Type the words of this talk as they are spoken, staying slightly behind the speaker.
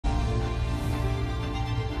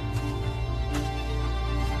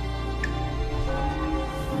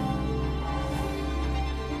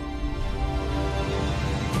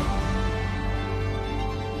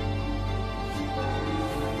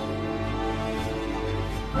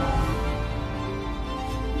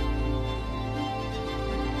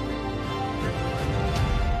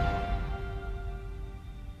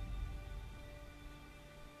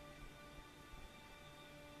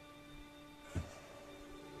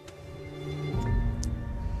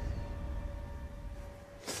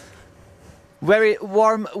Very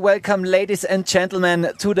warm welcome, ladies and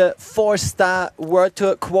gentlemen, to the 4-star World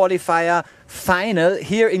Tour Qualifier final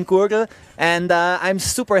here in Gurgl. And I'm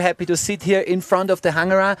super happy to sit here in front of the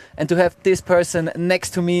hangar and to have this person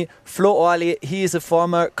next to me, Flo Orli. He is a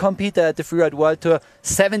former competitor at the Freeride World Tour.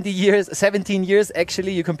 17 years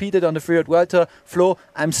actually, you competed on the Freeride World Tour. Flo,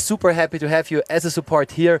 I'm super happy to have you as a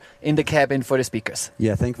support here in the cabin for the speakers.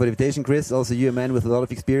 Yeah, thank you for the invitation, Chris. Also, you're a man with a lot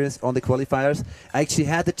of experience on the qualifiers. I actually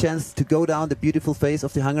had the chance to go down the beautiful face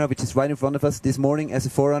of the hangar, which is right in front of us this morning as a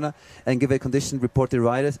forerunner, and give a condition report to the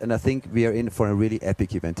riders. And I think we are in for a really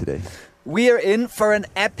epic event today. We are in for an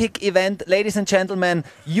epic event, ladies and gentlemen.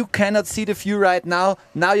 You cannot see the view right now.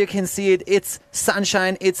 Now you can see it. It's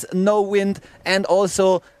sunshine, it's no wind, and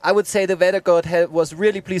also I would say the weather god was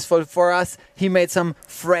really pleased for us. He made some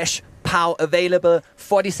fresh POW available,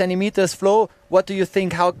 40 centimeters flow. What do you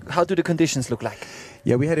think? How do the conditions look like?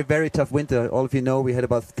 Yeah, we had a very tough winter. All of you know we had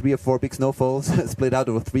about 3 or 4 big snowfalls split out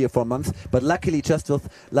over 3 or 4 months. But luckily, just the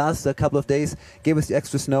last couple of days gave us the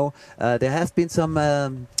extra snow. There has been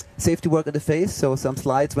some safety work at the face, so some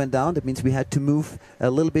slides went down. That means we had to move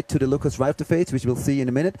a little bit to the Lucas right of the face, which we'll see in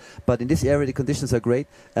a minute. But in this area, the conditions are great,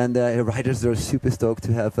 and riders are super stoked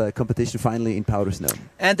to have a competition finally in powder snow.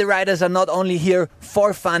 And the riders are not only here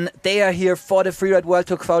for fun, they are here for the Freeride World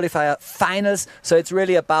Tour Qualifier Finals. So it's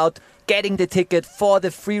really about getting the ticket for the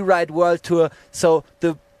Freeride World Tour. So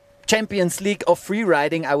the Champions League of free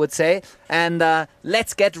riding, I would say. And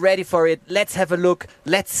let's get ready for it. Let's have a look.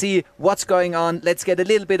 Let's see what's going on. Let's get a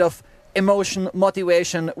little bit of emotion,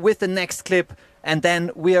 motivation with the next clip. And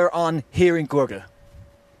then we are on here in Gurgl.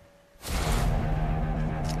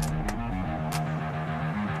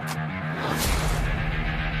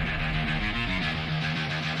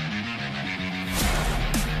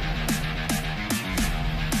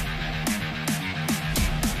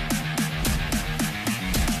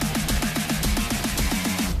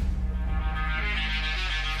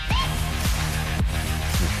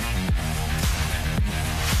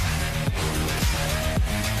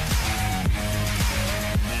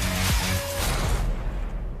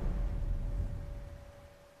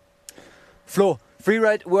 Flo,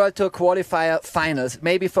 Freeride World Tour Qualifier Finals.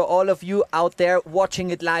 Maybe for all of you out there watching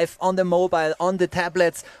it live on the mobile, on the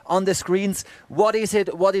tablets, on the screens, what is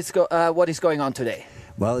it? What is going on today?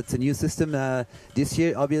 Well, it's a new system this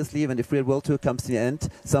year. Obviously, when the Freeride World Tour comes to the end,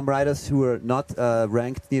 some riders who are not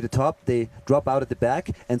ranked near the top, they drop out at the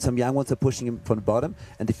back, and some young ones are pushing them from the bottom.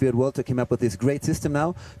 And the Freeride World Tour came up with this great system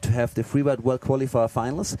now to have the Freeride World Qualifier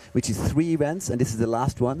Finals, which is 3 events, and this is the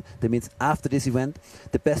last one. That means after this event,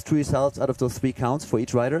 the best 3 results out of those 3 counts for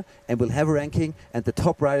each rider, and we'll have a ranking, and the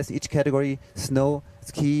top riders in each category, snow,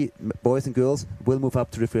 ski, boys and girls, will move up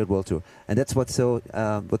to the Freeride World Tour. And that's what's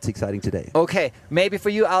exciting today. Okay, maybe for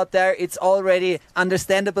you out there, it's already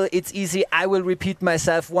understandable, it's easy. I will repeat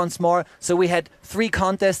myself once more. So we had 3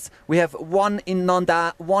 contests. We have 1 in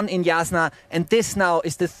Nonda, 1 in Jasna, and this now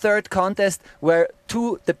is the 3rd contest where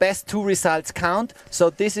the best 2 results count. So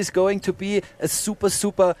this is going to be a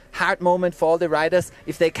super hard moment for all the riders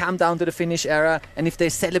if they come down to the finish area and if they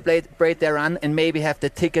celebrate their run and maybe have the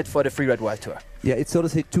ticket for the Freeride World Tour. Yeah, it's so to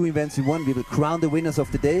say 2 events in one. We will crown the winners of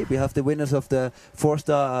the day. We have the winners of the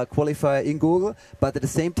 4-star qualifier in Gurgl, but at the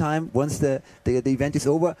same time, once the event is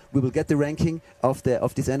over, we will get the ranking of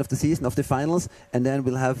this end of the season, of the finals, and then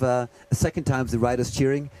we'll have a second time the riders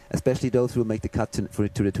cheering, especially those who will make the cut to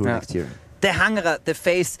the tour next year. The hangar, the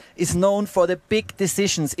face, is known for the big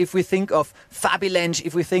decisions. If we think of Fabi Lensch,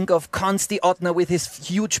 if we think of Konsti Ottner with his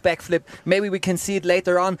huge backflip, maybe we can see it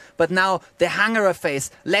later on. But now the hangar face,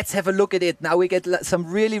 let's have a look at it. Now we get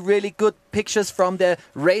some really good pictures from the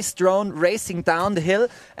race drone racing down the hill.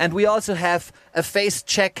 And we also have a face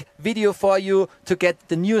check video for you to get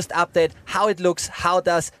the newest update, how it looks, how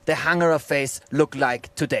does the hangar face look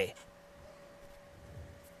like today.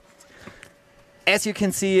 As you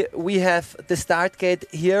can see, we have the start gate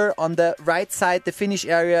here on the right side. The finish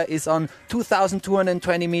area is on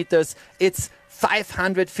 2,220 meters. It's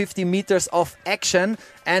 550 meters of action,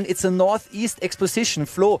 and it's a northeast exposition.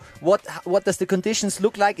 Flo, what does the conditions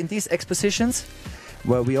look like in these expositions?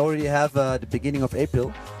 Well, we already have the beginning of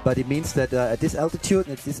April, but it means that at this altitude,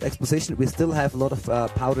 at this exposition, we still have a lot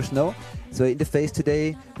of powder snow. So in the face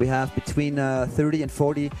today, we have between 30 and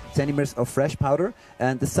 40 centimeters of fresh powder,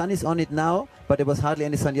 and the sun is on it now, but there was hardly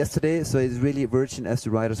any sun yesterday, so it's really virgin as the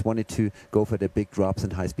riders wanted to go for the big drops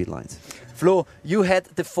and high-speed lines. Flo, you had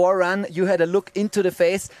the forerun, you had a look into the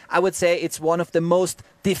face. I would say it's one of the most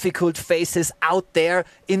difficult faces out there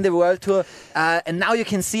in the World Tour, and now you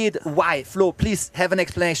can see it. Why? Flo, please have an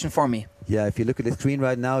explanation for me. Yeah, if you look at the screen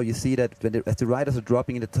right now, you see that as the riders are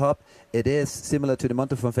dropping in the top, it is similar to the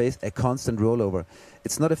Montafon face, a constant rollover.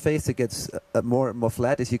 It's not a face that gets more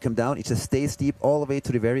flat as you come down. It just stays steep all the way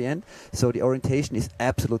to the very end. So the orientation is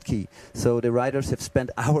absolute key. So the riders have spent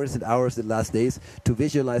hours and hours the last days to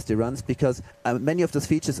visualize the runs, because many of those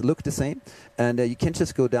features look the same, and you can't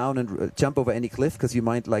just go down and jump over any cliff, because you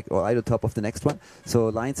might like or either top of the next one. So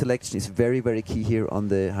line selection is very, very key here on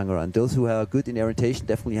the hanger run. Those who are good in orientation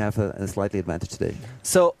definitely have a slightly advantage today.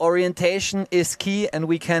 So orientation is key, and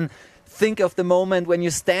we can think of the moment when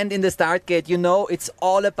you stand in the start gate. You know, it's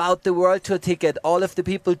all about the World Tour ticket. All of the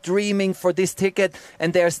people dreaming for this ticket,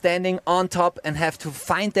 and they're standing on top and have to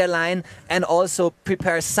find their line and also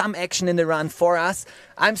prepare some action in the run for us.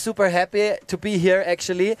 I'm super happy to be here,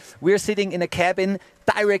 actually. We're sitting in a cabin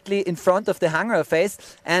directly in front of the hangar face,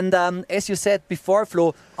 and as you said before,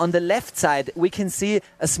 Flo, on the left side we can see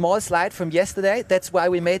a small slide from yesterday. That's why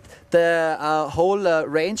we made the whole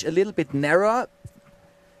range a little bit narrower.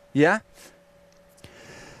 Yeah.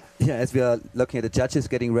 Yeah, as we are looking at the judges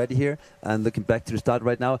getting ready here and looking back to the start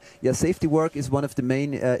right now, yeah, safety work is one of the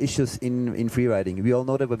main issues in free riding. We all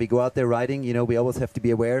know that when we go out there riding, you know, we always have to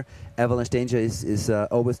be aware. Avalanche danger is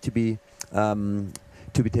always to be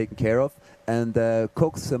taken care of. And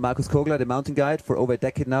Markus Kogler, the mountain guide for over a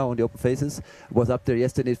decade now on the open faces, was up there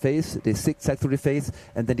yesterday in the face. They zigzagged through the face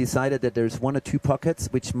and then decided that there's 1 or 2 pockets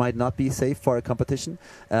which might not be safe for a competition.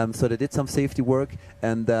 So they did some safety work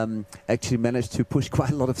and actually managed to push quite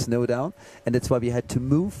a lot of snow down. And that's why we had to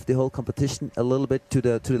move the whole competition a little bit to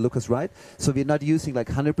the Lucas ride. So we're not using like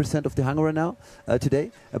 100% of the hangar now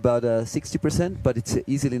today, about 60%, but it's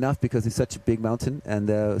easily enough because it's such a big mountain,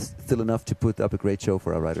 and still enough to put up a great show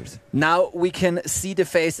for our riders. Now we can see the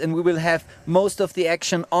face, and we will have most of the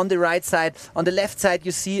action on the right side. On the left side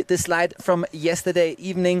you see the slide from yesterday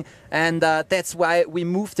evening, and that's why we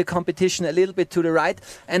moved the competition a little bit to the right.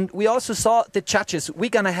 And we also saw the judges. We're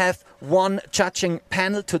gonna have one judging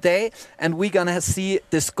panel today, and we're gonna see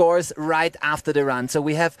the scores right after the run. So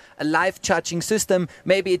we have a live judging system.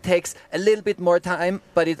 Maybe it takes a little bit more time,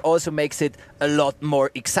 but it also makes it a lot more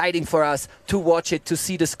exciting for us to watch it, to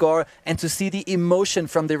see the score and to see the emotion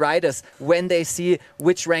from the riders when they see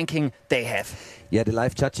which ranking they have. Yeah, the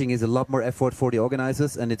live judging is a lot more effort for the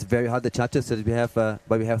organizers, and it's very hard to judge us. So we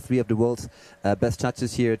have 3 of the world's best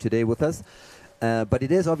judges here today with us. But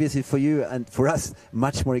it is obviously for you and for us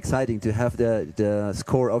much more exciting to have the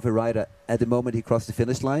score of a rider at the moment he crossed the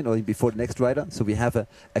finish line or before the next rider. So we have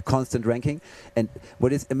a constant ranking. And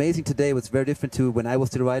what is amazing today, what's very different to when I was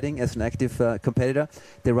still riding as an active competitor,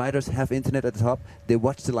 the riders have internet at the top. They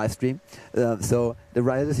watch the live stream. So the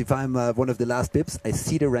riders, if I'm one of the last bips, I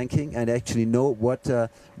see the ranking and actually know what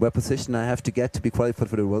position I have to get to be qualified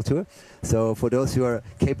for the World Tour. So for those who are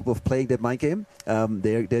capable of playing that mind game,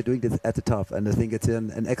 they're doing this at the top. And I think it's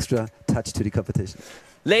an extra touch to the competition.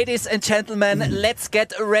 Ladies and gentlemen, let's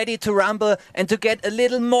get ready to rumble and to get a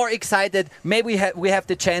little more excited. Maybe we have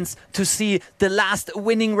the chance to see the last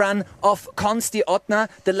winning run of Konsti Ottner,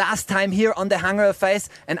 the last time here on the hangar face.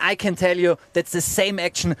 And I can tell you that's the same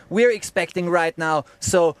action we're expecting right now.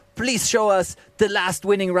 So please show us the last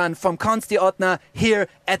winning run from Konsti Ottner here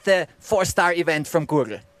at the 4-star event from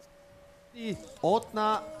Gurgl.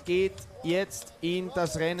 Ottner geht jetzt in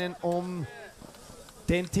das Rennen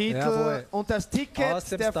den Titel. Jawohl. Und das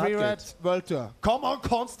Ticket der Freeride World Tour. Come on,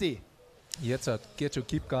 Konsti! Jetzt geht schon,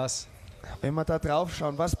 gib Gas. Wenn wir da drauf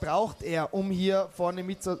schauen, was braucht er, um hier vorne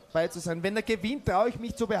mit dabei zu sein? Wenn er gewinnt, traue ich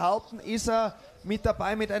mich zu behaupten, ist er mit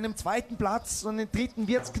dabei mit einem 2. Platz, und den 3.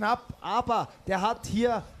 wird es knapp, aber der hat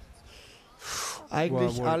hier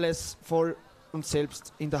eigentlich alles voll und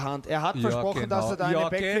selbst in der Hand. Er hat versprochen, dass er da eine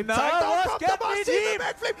Backflip zeigt. Da kommt der massive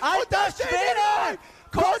Backflip! Alter Schwede!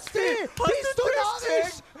 Konsti, bist du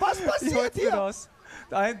narrisch? Was passiert hier?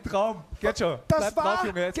 Ein Traum. Geht schon. Das Bleib war drauf,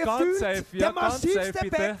 Junge. Jetzt gefühlt ganz safe. Ja, der massivste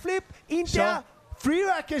Backflip in der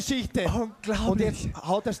Freeride-Geschichte. Unglaublich. Und jetzt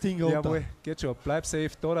haut das Ding runter. Jawohl, geht schon. Bleib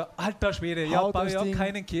safe. Da, alter Schwede. Ja, ich habe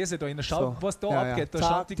keinen Käse da drin. Schau, was da abgeht. Da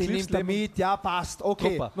schaut die nimmt er mit. Ja, passt.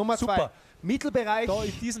 Okay, super. Nummer 2. Mittelbereich. Da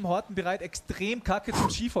in diesem harten Bereich extrem kacke zum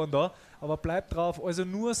Skifahren da, aber bleib drauf, also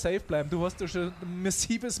nur safe bleiben. Du hast ja schon ein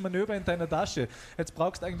massives Manöver in deiner Tasche. Jetzt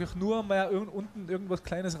brauchst du eigentlich nur mal unten irgendwas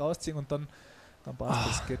Kleines rausziehen und dann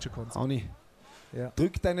passt das. Geht schon ganz. Auni, ja.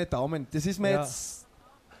 Drück deine Daumen. Das ist mir jetzt...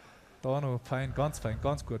 Da noch, fein, ganz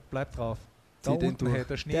gut. Bleib drauf. Da den unten durch.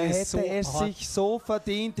 Der Schnee der ist hätte so es hart. sich so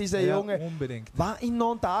verdient, dieser Ja, Junge. unbedingt. War in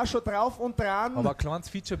Non da schon drauf und dran. Aber ein kleines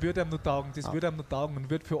Feature würde ihm noch taugen. Das würde ihm noch taugen und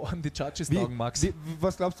wird für einen die Judges taugen, Max.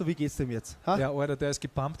 Was glaubst du, wie geht's dem jetzt? Ha? Ja, Alter, der ist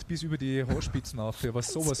gepumpt bis über die Haarspitzen auf. Aber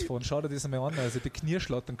sowas von. Schau dir das einmal an. Also die Knie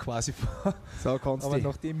schlottern quasi vor. So, kannst Aber du.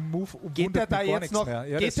 nach dem Move Geht er da jetzt noch, mehr.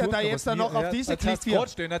 Ja, geht er da jetzt dann noch auf diese Cliff hier?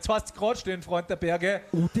 Jetzt hast du gerade stehen, Freund der Berge.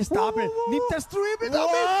 Das Double. Nimmt das Dribble damit und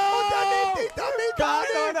er nimmt ihn damit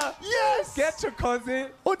Geil, rein. Yes! Geht schon, Konzi.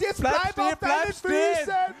 Und jetzt Bleib bleib stehen, auf deinen bleib stehen.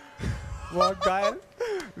 Füßen. Wow, geil.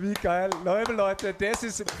 Wie geil. Leute, das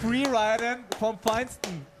ist Freeriden vom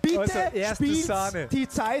Feinsten. Bitte Also erste spielt Sahne. die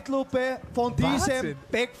Zeitlupe von Wahnsinn. diesem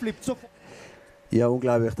Backflip. Ja,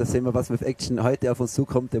 unglaublich. Da sehen wir, was mit Action heute auf uns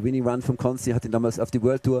zukommt. Der Winning Run vom Konzi hat ihn damals auf die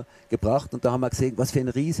World Tour gebracht und da haben wir gesehen, was für ein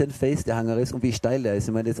riesen Face der Hanger ist und wie steil der ist.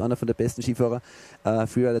 Ich meine, der ist einer von der besten Skifahrer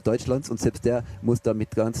Freerider Deutschlands und selbst der muss da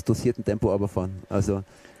mit ganz dosiertem Tempo runterfahren. Also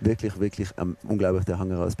wirklich unglaublich, der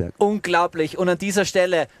Hanger aus Berg. Unglaublich. Und an dieser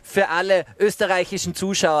Stelle für alle österreichischen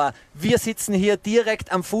Zuschauer, wir sitzen hier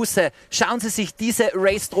direkt am Fuße. Schauen Sie sich diese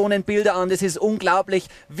Race-Drohnen-Bilder an. Das ist unglaublich,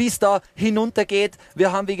 wie es da hinuntergeht.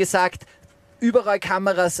 Wir haben, wie gesagt, überall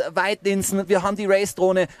Kameras, Weitlinsen, wir haben die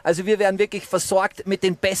Race-Drohne, also wir werden wirklich versorgt mit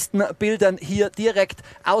den besten Bildern hier direkt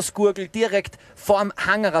aus Gurgl, direkt vorm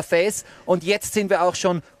Hangerer Face und jetzt sind wir auch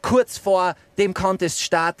schon kurz vor dem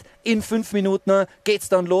Contest-Start. In 5 Minuten geht's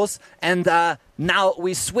dann los and now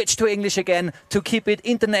we switch to English again to keep it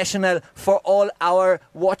international for all our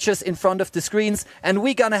watchers in front of the screens and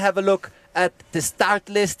we're gonna have a look at the start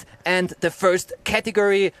list and the first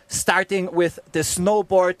category, starting with the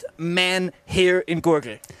snowboard men here in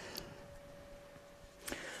Gurgl.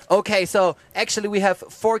 Okay, so actually we have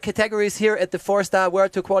 4 categories here at the 4-star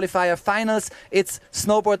World Tour Qualifier Finals. It's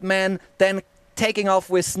snowboard men, then taking off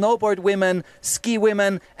with snowboard women, ski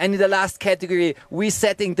women, and in the last category we're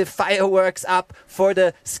setting the fireworks up for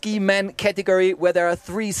the ski men category where there are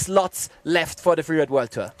 3 slots left for the Freeride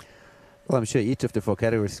World Tour. Well, I'm sure each of the 4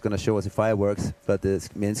 categories is going to show us the fireworks, but the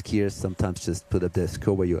men's skiers sometimes just put up the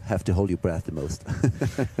score where you have to hold your breath the most.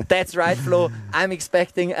 That's right, Flo. I'm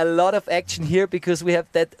expecting a lot of action here because we have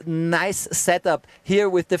that nice setup here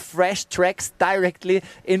with the fresh tracks directly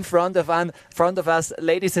in front of us.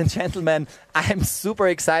 Ladies and gentlemen, I'm super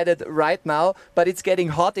excited right now, but it's getting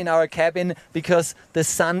hot in our cabin because the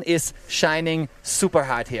sun is shining super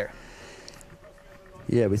hard here.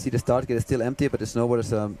 Yeah, we see the start gate is still empty, but the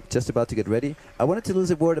snowboarders are just about to get ready. I wanted to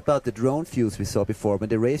lose a word about the drone views we saw before when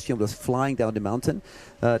the race film was flying down the mountain.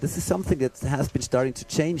 This is something that has been starting to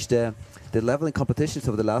change the level in competitions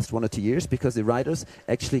over the last 1 or 2 years because the riders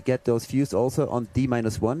actually get those views also on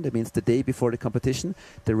D-1. That means the day before the competition.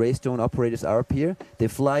 The race drone operators are up here. They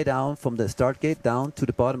fly down from the start gate down to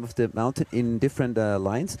the bottom of the mountain in different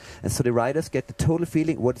lines. And so the riders get the total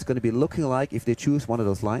feeling what it's going to be looking like if they choose one of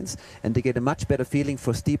those lines. And they get a much better feeling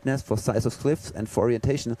for steepness, for size of cliffs, and for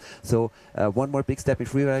orientation. So one more big step in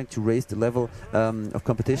freeriding to raise the level of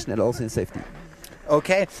competition and also in safety.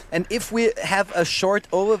 Okay, and if we have a short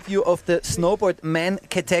overview of the snowboard men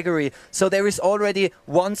category, so there is already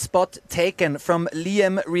 1 spot taken from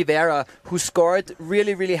Liam Rivera, who scored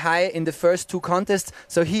really, really high in the first 2 contests,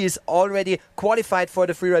 so he is already qualified for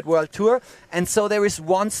the Freeride World Tour, and so there is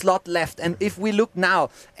 1 slot left. And if we look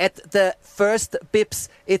now at the first BIPs,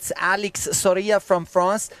 it's Alex Soria from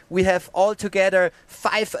France. We have altogether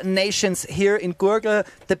 5 nations here in Gurgl.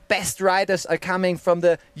 The best riders are coming from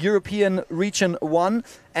the European region 1.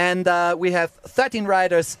 And we have 13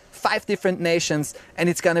 riders, 5 different nations, and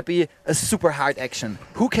it's going to be a super hard action.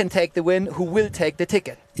 Who can take the win? Who will take the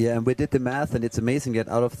ticket? Yeah, and we did the math, and it's amazing that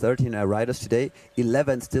out of 13 riders today,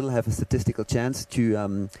 11 still have a statistical chance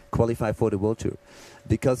to qualify for the World Tour.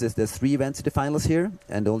 Because there's 3 events in the finals here,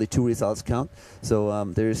 and only 2 results count. So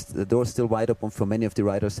the door's still wide open for many of the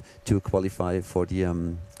riders to qualify for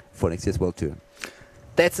the for next year's World Tour.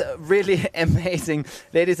 That's really amazing.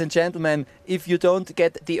 Ladies and gentlemen, if you don't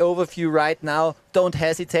get the overview right now, don't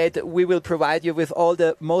hesitate. We will provide you with all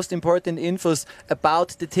the most important infos about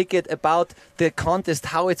the ticket, about the contest,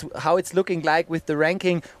 how it's looking like with the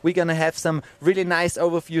ranking. We're going to have some really nice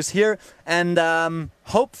overviews here. And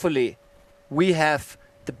hopefully we have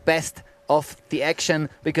the best of the action,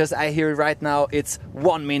 because I hear right now it's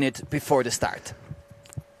 1 minute before the start.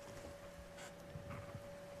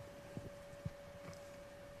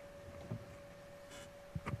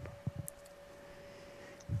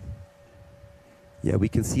 Yeah, we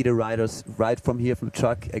can see the riders right from here from the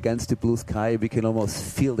truck against the blue sky. We can almost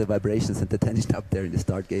feel the vibrations and the tension up there in the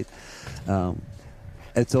start gate.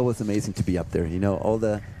 It's always amazing to be up there. You know, all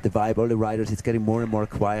the vibe, all the riders, it's getting more and more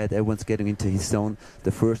quiet. Everyone's getting into his zone.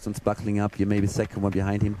 The first one's buckling up. You maybe second one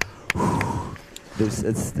behind him.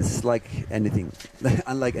 It's like anything,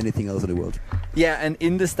 unlike anything else in the world. Yeah, and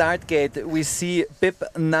in the start gate, we see Bib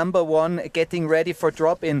number 1 getting ready for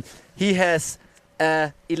drop-in. He has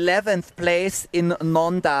 11th place in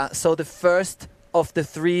Nonda, so the first of the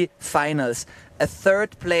 3 finals. A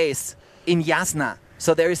 3rd place in Jasna.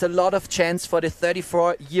 So there is a lot of chance for the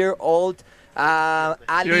 34-year-old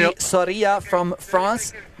Ali Soria from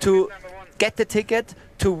France to get the ticket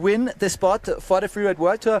to win the spot for the Freeride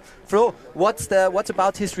World Tour. Flo, what's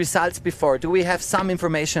about his results before? Do we have some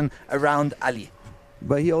information around Ali?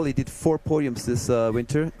 But he only did 4 podiums this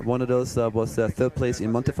winter. One of those was 3rd place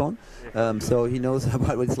in Montafon. So he knows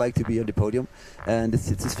about what it's like to be on the podium. And it's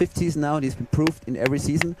his 5th season now, and he's been proved in every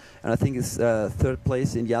season. And I think his 3rd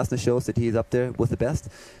place in Jasna shows that he's up there with the best.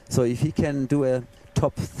 So if he can do a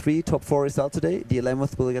top 3, top 4 result today, the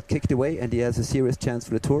 11th will get kicked away, and he has a serious chance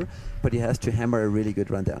for the Tour. But he has to hammer a really good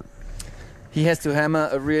run down. He has to hammer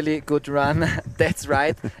a really good run. That's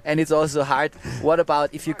right. And it's also hard. What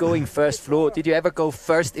about if you're going first, Flo? Did you ever go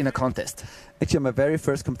first in a contest? Actually, my very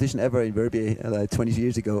first competition ever in Verbier, 20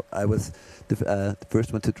 years ago, I was the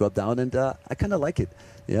first one to drop down, and I kind of like it.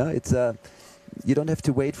 Yeah, it's you don't have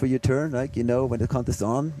to wait for your turn. Like, you know, when the contest is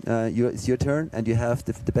on, it's your turn, and you have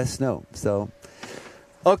the best snow. So.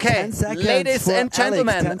 Okay, ladies and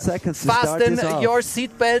gentlemen, fasten your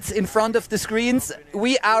seatbelts in front of the screens.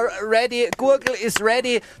 We are ready. Gurgl is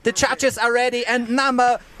ready. The judges are ready. And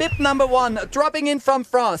Bib number 1, dropping in from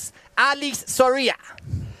France, Ali Soria.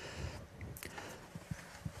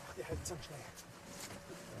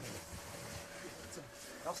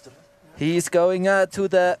 He's going to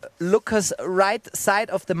the Lucas right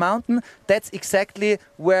side of the mountain. That's exactly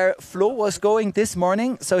where Flo was going this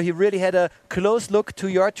morning. So he really had a close look to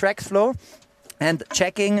your tracks, Flo. And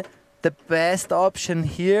checking the best option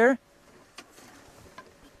here.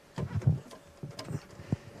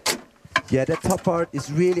 Yeah, that top part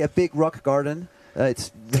is really a big rock garden.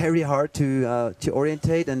 It's very hard to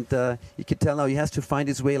orientate, and you can tell now he has to find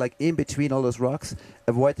his way like in between all those rocks,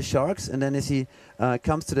 avoid the sharks, and then as he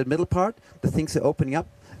comes to the middle part, the things are opening up,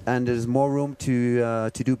 and there's more room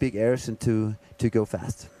to do big airs and to go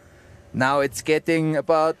fast. Now it's getting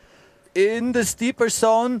about in the steeper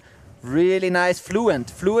zone. Really nice,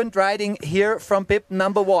 fluent riding here from Bib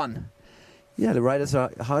number 1. Yeah, the riders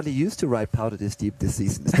are hardly used to ride powder this deep this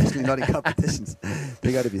season, especially not in competitions.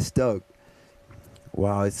 They got to be stoked.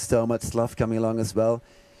 Wow, it's so much slough coming along as well.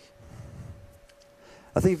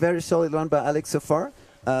 I think very solid run by Alex so far.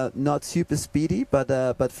 Not super speedy,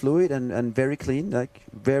 but fluid and very clean, like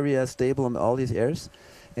very stable on all these airs.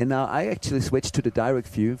 And now I actually switched to the direct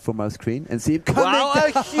view from our screen and see him coming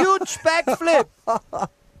down. A huge backflip!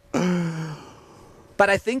 But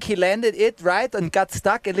I think he landed it right and got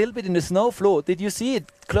stuck a little bit in the snow. Flo, did you see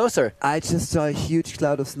it closer? I just saw a huge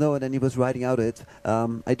cloud of snow, and then he was riding out of it.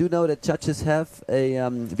 I do know that judges have a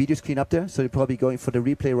video screen up there, so they're probably going for the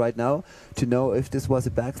replay right now to know if this was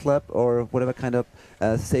a backslap or whatever kind of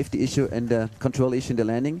safety issue and control issue in the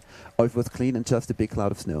landing, or if it was clean and just a big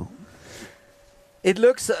cloud of snow. It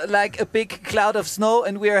looks like a big cloud of snow,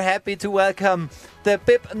 and we are happy to welcome the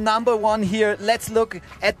Bib number 1 here. Let's look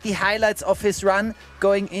at the highlights of his run,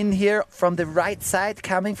 going in here from the right side,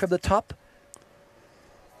 coming from the top.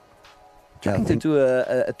 Trying to do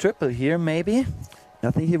a triple here, maybe.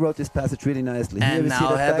 I think he rode this passage really nicely. And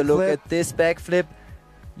now have a look at this backflip.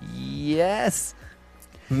 Yes.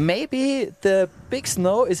 Maybe the big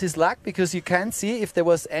snow is his luck, because you can't see if there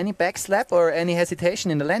was any backslap or any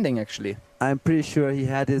hesitation in the landing, actually. I'm pretty sure he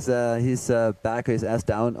had his back or his ass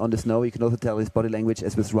down on the snow. You can also tell his body language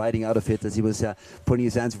as he was riding out of it, as he was putting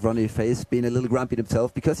his hands in front of his face, being a little grumpy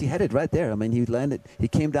himself, because he had it right there. I mean, he landed, he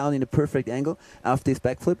came down in a perfect angle after his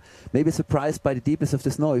backflip. Maybe surprised by the deepness of the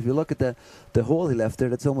snow. If you look at the hole he left there,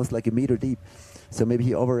 that's almost like a meter deep. So maybe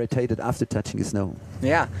he over-rotated after touching the snow.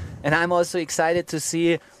 Yeah, and I'm also excited to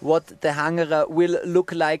see what the Hangerer will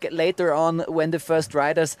look like later on when the first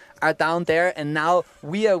riders are down there. And now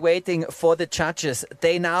we are waiting for the judges.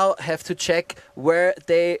 They now have to check where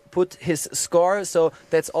they put his score. So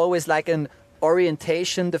that's always like an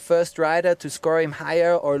orientation, the first rider, to score him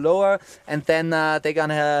higher or lower. And then they're going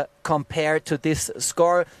to compare to this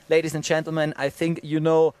score. Ladies and gentlemen, I think you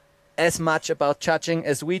know as much about judging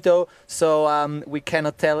as we do, so we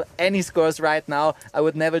cannot tell any scores right now. I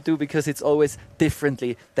would never do, because it's always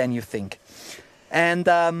differently than you think. And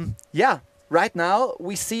yeah, right now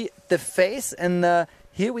we see the face, and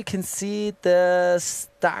here we can see the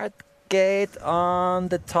start gate on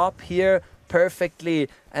the top here. perfectly,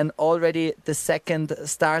 and already the second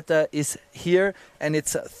starter is here, and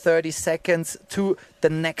it's 30 seconds to the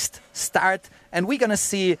next start. And we're gonna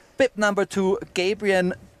see bib number 2,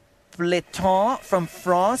 Gabriel Bleton from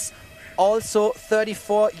France, also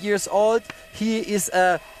 34 years old. He is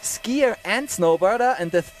a skier and snowboarder,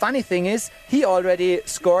 and the funny thing is he already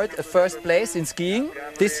scored a first place in skiing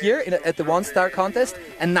this year at the one-star contest,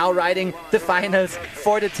 and now riding the finals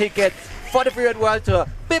for the ticket for the Freeride World Tour.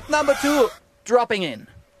 Bib number 2 dropping in.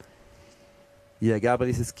 Yeah, Gabriel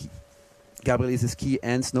is a ski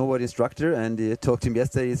and snowboard instructor, and I talked to him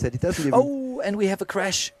yesterday. He said he doesn't even... Oh, and we have a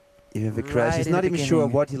crash. You have a crash. Right, He's not even sure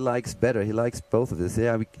what he likes better. He likes both of this.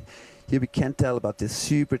 Yeah, here we can tell about this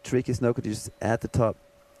super tricky snow conditions at the top.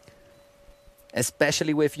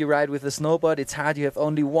 Especially if you ride with a snowboard, it's hard. You have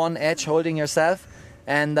only one edge holding yourself,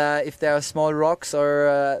 and if there are small rocks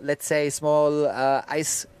or let's say small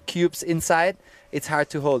ice cubes inside, it's hard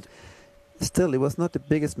to hold. Still, it was not the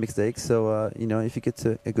biggest mistake, so you know, if he gets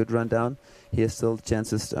a good run down, he has still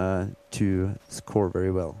chances to score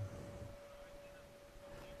very well.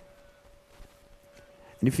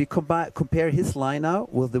 And if you compare his line now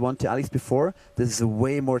with the one to Alex before, this is a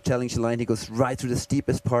way more challenging line. He goes right through the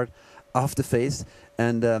steepest part of the face,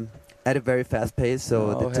 and at a very fast pace,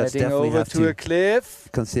 so the judge definitely over have to a cliff.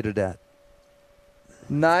 Consider that.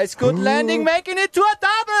 Nice, good landing, making it to a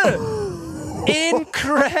double!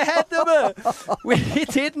 Incredible! We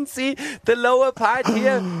didn't see the lower part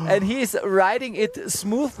here, and he's riding it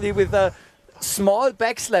smoothly with a small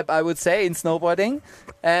backslap, I would say, in snowboarding.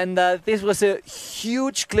 And this was a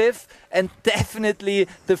huge cliff, and definitely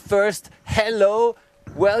the first hello,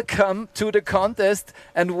 welcome to the contest,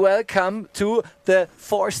 and welcome to the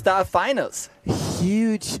 4-star finals.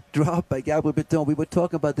 Huge drop by Gabriel Bleton. We were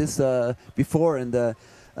talking about this before, and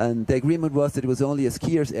the agreement was that it was only a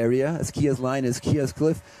skier's area, a skier's line, a skier's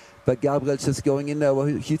cliff. But Gabriel's just going in there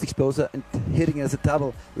with a huge exposure and hitting it as a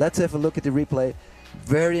double. Let's have a look at the replay.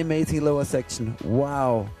 Very amazing lower section.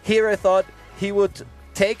 Wow. Here I thought he would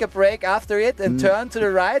take a break after it and turn to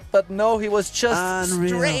the right, but no, he was just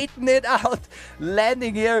straighten it out,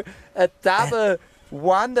 landing here a double.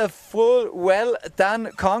 Wonderful, well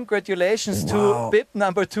done. Congratulations to bib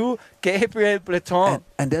number 2, Gabriel Bleton.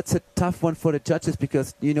 And that's a tough one for the judges,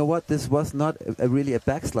 because you know what, this was not really a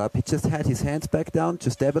backslap. He just had his hands back down to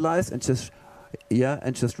stabilize and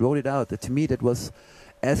just rode it out. To me, that was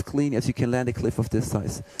as clean as you can land a cliff of this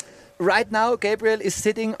size. Right now, Gabriel is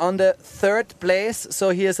sitting on the 3rd place, so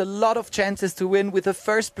he has a lot of chances to win with the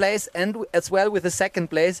 1st place and as well with the 2nd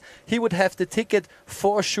place. He would have the ticket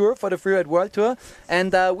for sure for the Freeride World Tour,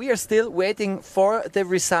 and we are still waiting for the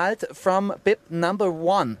result from bib number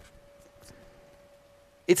 1.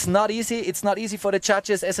 It's not easy. It's not easy for the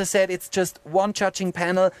judges. As I said, it's just one judging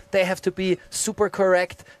panel. They have to be super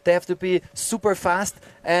correct. They have to be super fast,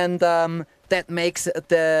 and that makes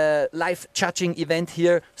the live judging event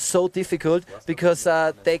here so difficult, because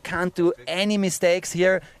they can't do any mistakes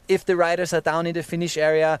here if the riders are down in the finish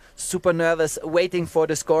area, super nervous, waiting for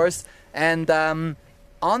the scores. And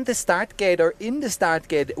on the start gate, or in the start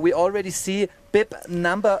gate, we already see bib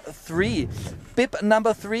number 3. Bib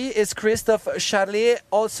number 3 is Christophe Charlet,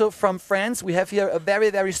 also from France. We have here a very,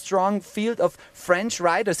 very strong field of French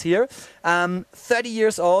riders here. 30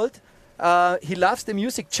 years old. He loves the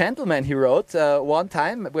music Gentleman, he wrote one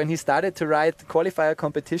time when he started to ride qualifier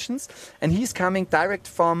competitions, and he's coming direct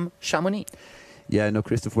from Chamonix. Yeah, I know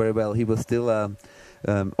Christophe very well. He was still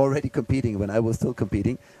already competing when I was still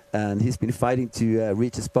competing, and he's been fighting to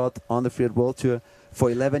reach a spot on the Freeride World Tour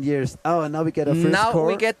for 11 years. Oh, and now we get our first score. Now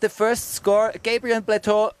we get the first score. Gabriel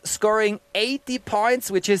Bleton scoring 80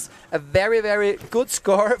 points, which is a very, very good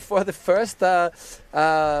score for the first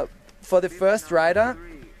rider.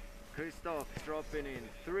 Christophe dropping in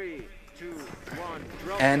 3, 2, 1,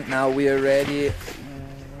 drop. And now we are ready,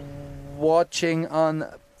 watching on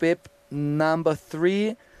bib number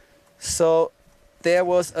 3. So there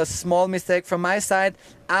was a small mistake from my side.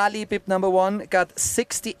 Ali, bib number 1, got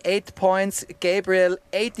 68 points, Gabriel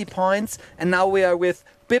 80 points, and now we are with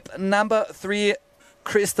bib number 3,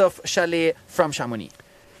 Christophe Charlet from Chamonix.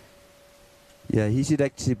 Yeah, he should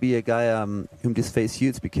actually be a guy whom this face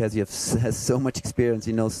suits, because he has so much experience.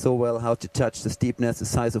 He knows so well how to touch the steepness, the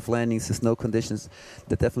size of landings, the snow conditions.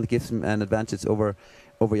 That definitely gives him an advantage over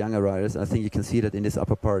younger riders. I think you can see that in this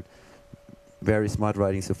upper part. Very smart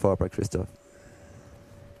riding so far by Christophe.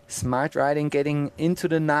 Smart riding, getting into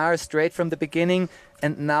the Nahr straight from the beginning,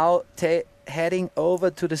 and now heading over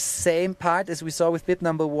to the same part as we saw with bib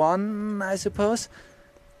number 1, I suppose.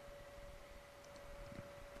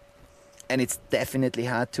 and it's definitely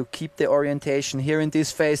hard to keep the orientation here in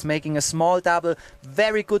this phase, making a small double.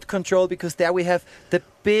 Very good control, because there we have the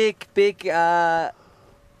big the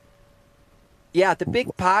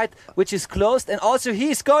big part which is closed, and also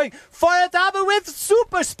he's going for a double with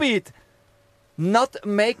super speed. Not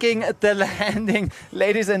making the landing,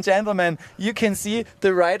 ladies and gentlemen. You can see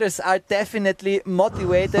the riders are definitely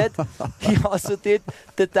motivated. He also did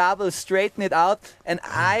the double, straighten it out, and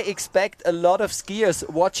I expect a lot of skiers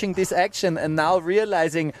watching this action and now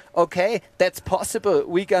realizing, okay, that's possible.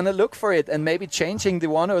 We're gonna look for it and maybe changing the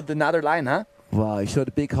one or the another line, huh? Wow, he showed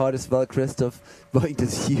a big heart as well, Christoph, going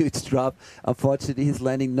this huge drop. Unfortunately, his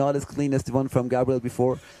landing not as clean as the one from Gabriel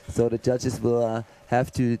before, so the judges will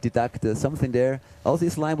have to deduct something there. Also,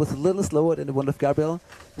 his line was a little slower than the one of Gabriel,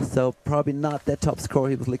 so probably not that top score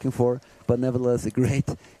he was looking for, but nevertheless a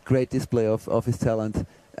great display of his talent.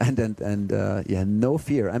 And yeah, no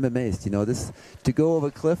fear. I'm amazed. You know, this to go over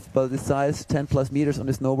a cliff by this size, 10+ meters on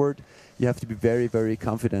the snowboard, you have to be very, very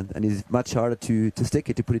confident, and it's much harder to stick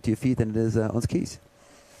it, to put it to your feet, than it is on skis.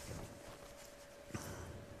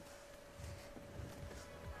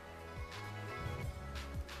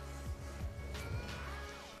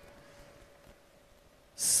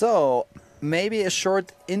 So, maybe a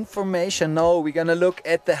short information. No, we're gonna look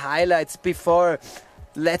at the highlights before.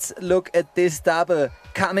 Let's look at this double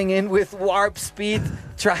coming in with warp speed,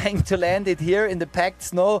 trying to land it here in the packed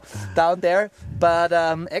snow down there. But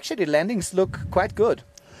actually, the landings look quite good.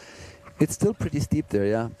 It's still pretty steep there,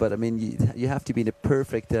 yeah. But I mean, you have to be in a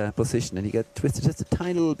perfect position, and he got twisted just a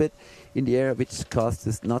tiny little bit in the air, which caused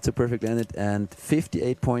this not so perfect landed. And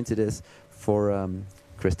 58 points it is for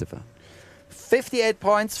Christopher. 58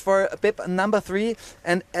 points for bib number 3,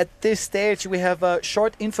 and at this stage we have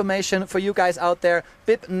short information for you guys out there.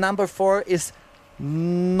 Bib number 4 is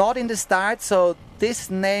not in the start, so this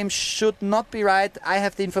name should not be right. I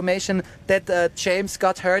have the information that James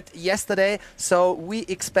got hurt yesterday, so we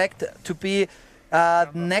expect to be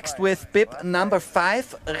next with bib number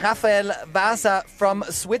 5, Raphael Vaza from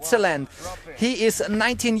Switzerland. He is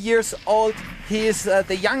 19 years old. He is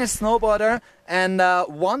the youngest snowboarder and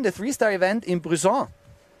won the 3-star event in Brisson.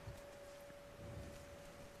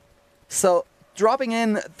 So dropping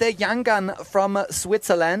in the young gun from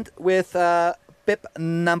Switzerland with bib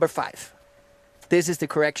number 5. This is the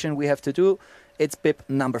correction we have to do. It's bib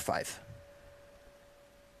number 5.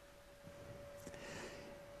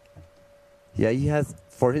 Yeah, he has,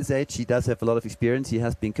 for his age, he does have a lot of experience. He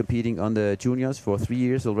has been competing on the juniors for 3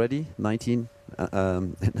 years already, 19,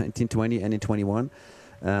 20, and in 21.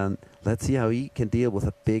 Let's see how he can deal with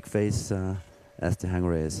a big face as the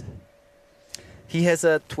hanger is. He has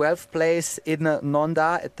a 12th place in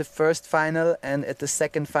Nonda at the first final, and at the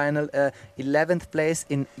second final 11th place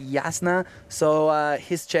in Jasna. So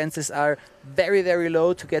his chances are very, very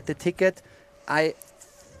low to get the ticket. I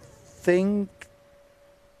think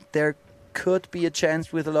there could be a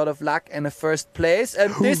chance with a lot of luck and a first place.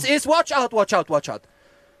 And this is, watch out, watch out, watch out.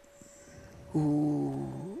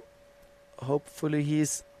 Ooh. Hopefully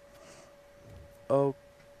he's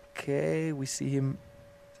okay. We see him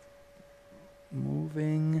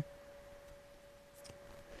moving.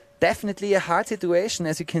 Definitely a hard situation.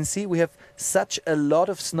 As you can see, we have such a lot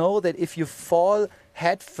of snow that if you fall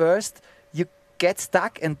head first, you get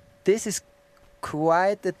stuck, and this is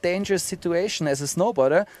quite a dangerous situation as a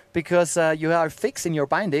snowboarder, because you are fixed in your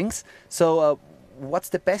bindings. So what's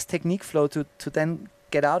the best technique flow to then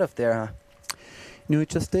get out of there? You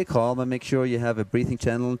just stay calm and make sure you have a breathing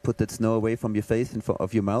channel, put that snow away from your face and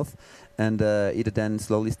of your mouth, and either then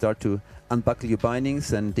slowly start to unbuckle your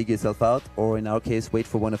bindings and dig yourself out, or in our case wait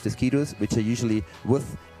for one of the ski-doos, which are usually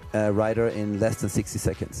with a rider in less than 60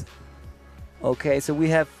 seconds. Okay, so we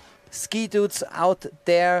have ski dudes out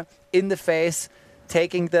there in the face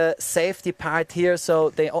taking the safety part here,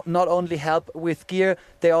 so they not only help with gear,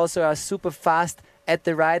 they also are super fast at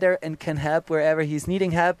the rider and can help wherever he's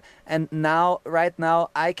needing help. And now, right now,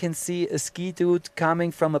 I can see a ski dude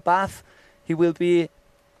coming from above. He will be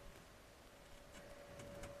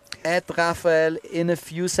at Raphael in a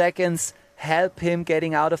few seconds, help him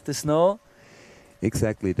getting out of the snow.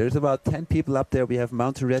 Exactly. There's about 10 people up there. We have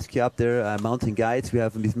mountain rescue up there, mountain guides. We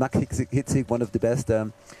have Max Hitzig, one of the best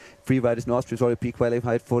free riders in Austria, is already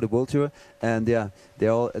pre-qualified for the World Tour. And yeah,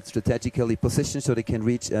 they're all strategically positioned so they can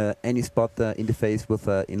reach any spot in the face with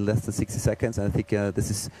in less than 60 seconds. And I think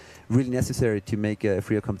this is really necessary to make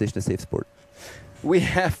freeride competition a safe sport. We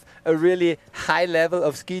have a really high level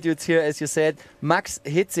of ski dudes here, as you said. Max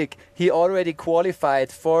Hitzig, he already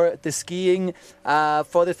qualified for the skiing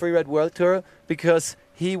for the Freeride World Tour, because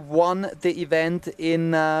He won the event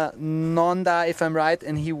in Nonda, if I'm right,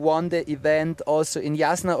 and he won the event also in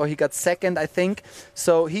Jasna, or he got second, I think.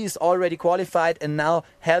 So he's already qualified and now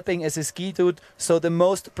helping as a ski dude. So the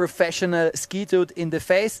most professional ski dude in the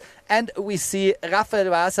face. And we see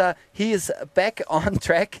Rafael Vasa, he is back on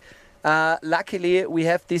track. Luckily, we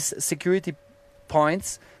have these security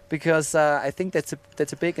points because I think that's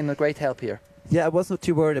a big and a great help here. Yeah, I was not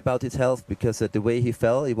too worried about his health because the way he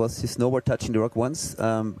fell, it was his snowboard touching the rock once,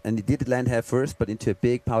 and he did land head first, but into a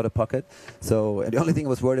big powder pocket. So the only thing I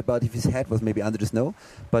was worried about if his head was maybe under the snow,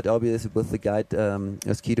 but obviously with the guide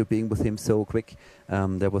Skido being with him so quick,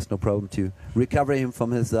 there was no problem to recover him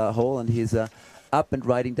from his hole, and he's up and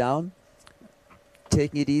riding down,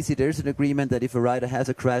 taking it easy. There's an agreement that if a rider has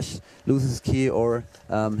a crash, loses ski, or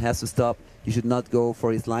has to stop, you should not go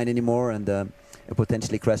for his line anymore and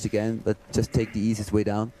potentially crash again, but just take the easiest way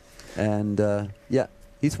down. And yeah,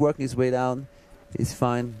 he's working his way down. He's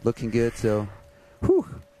fine, looking good. So, whew,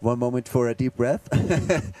 one moment for a deep breath.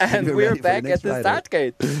 And we're back at the start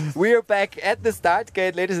gate. We're back at the start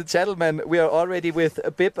gate, ladies and gentlemen. We are already with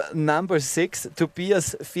bib number 6,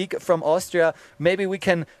 Tobias Fieck from Austria. Maybe we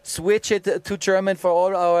can switch it to German for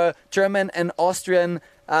all our German and Austrian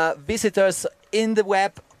visitors in the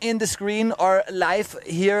web, in the screen, or live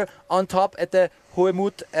here on top at the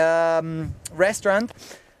Hohemut restaurant.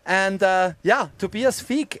 And ja, Tobias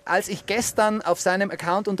Fieck, als ich gestern auf seinem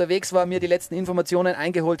Account unterwegs war, mir die letzten Informationen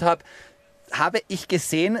eingeholt habe, habe ich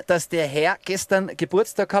gesehen, dass der Herr gestern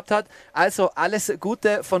Geburtstag gehabt hat. Also alles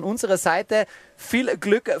Gute von unserer Seite. Viel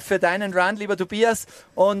Glück für deinen Run, lieber Tobias.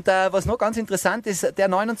 Und was noch ganz interessant ist, der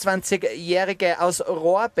 29-Jährige aus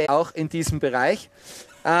Rohrbeck auch in diesem Bereich.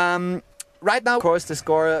 Right now, of course, the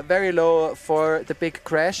score very low for the big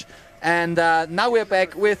crash. And now we're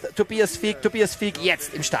back with Tobias Fieck. Tobias Fieck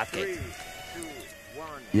jetzt im Startgate.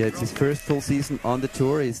 Yeah, it's his first full season on the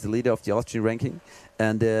tour. He's the leader of the Austrian ranking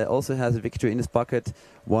and also has a victory in his pocket.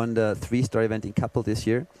 Won the 3-star event in Kappel this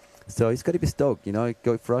year. So he's got to be stoked, you know,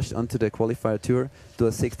 go fresh onto the qualifier tour, do a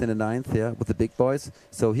 6th and a 9th, yeah, with the big boys.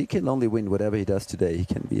 So he can only win whatever he does today. He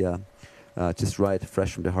can be just ride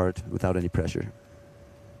fresh from the heart without any pressure.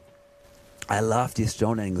 I love these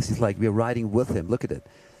drone angles. It's like we're riding with him. Look at it.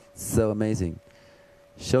 So amazing.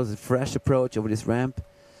 Shows a fresh approach over this ramp.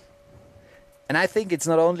 And I think it's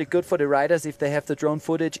not only good for the riders if they have the drone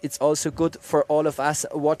footage, it's also good for all of us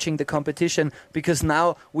watching the competition, because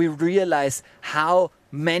now we realize how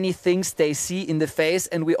many things they see in the face,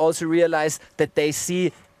 and we also realize that they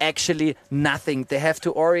see actually nothing. They have to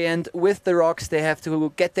orient with the rocks, they have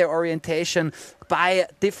to get their orientation by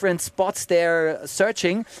different spots they're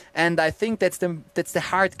searching, and I think that's the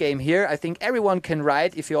hard game here. I think everyone can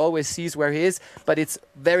ride if he always sees where he is, but it's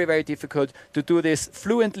very, very difficult to do this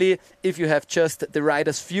fluently if you have just the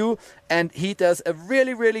rider's view, and he does a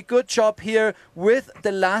really, really good job here with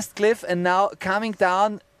the last cliff, and now coming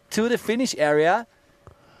down to the finish area.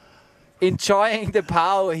 Enjoying the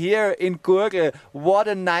POW here in Gurgl. What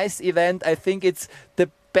a nice event. I think it's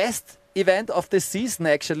the best event of the season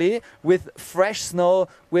actually, with fresh snow,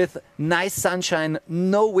 with nice sunshine,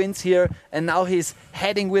 no winds here, and now he's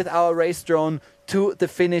heading with our race drone to the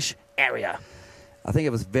finish area. I think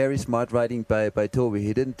it was very smart riding by Toby.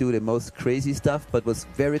 He didn't do the most crazy stuff, but was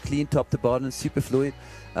very clean top to bottom, super fluid.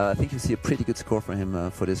 I think you see a pretty good score for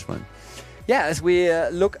him for this run. Yeah, as we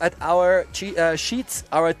look at our sheets,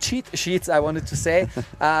 our cheat sheets, I wanted to say,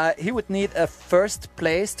 he would need a first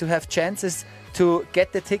place to have chances to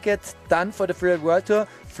get the ticket done for the Freeride World Tour.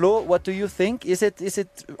 Flo, what do you think? Is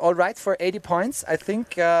it all right for 80 points? I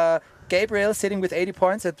think Gabriel sitting with 80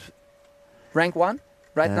 points at rank 1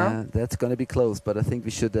 right now. That's going to be close, but I think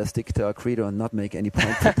we should stick to our credo and not make any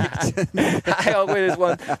point prediction. I always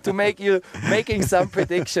want to make you making some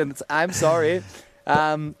predictions. I'm sorry.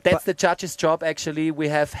 That's the judge's job actually. We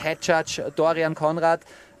have head judge Dorian Konrad,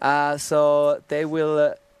 so they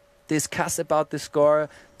will discuss about the score.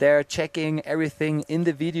 They're checking everything in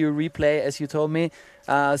the video replay, as you told me.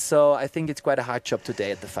 So I think it's quite a hard job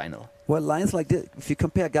today at the final. Well, lines like this, if you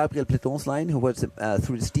compare Gabriel Pleton's line, who was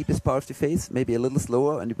through the steepest part of the face, maybe a little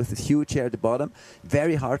slower, and with this huge hair at the bottom,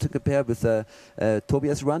 very hard to compare with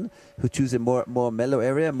Tobias' run, who chose a more mellow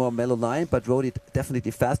area, more mellow line, but rode it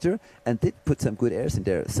definitely faster, and did put some good airs in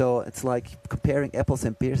there. So it's like comparing apples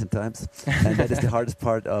and pears sometimes, and that is the hardest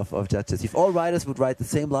part of judges. If all riders would ride the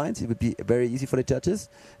same lines, it would be very easy for the judges.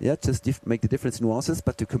 Yeah, just make the different nuances,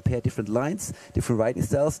 but to compare different lines, different riding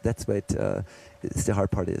styles, that's where it's the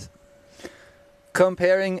hard part is.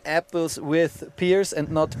 Comparing apples with pears and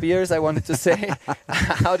not beers, I wanted to say.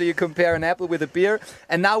 How do you compare an apple with a beer?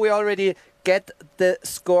 And now we already get the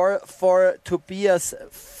score for Tobias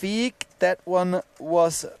Fieck. that one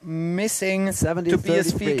was missing. 70,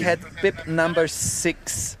 Tobias 33. Fieck had bib number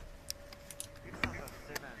 6.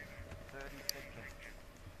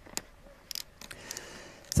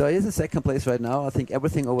 So he's in second place right now. I think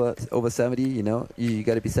everything over 70, you know, you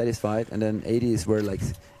got to be satisfied. And then 80 is where like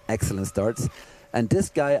excellent starts. And this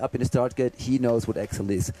guy up in the start gate, he knows what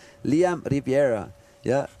excellent is. Liam Rivera,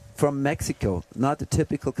 yeah, from Mexico, not the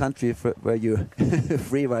typical country where your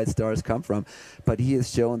freeride stars come from, but he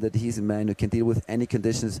has shown that he's a man who can deal with any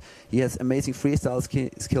conditions. He has amazing freestyle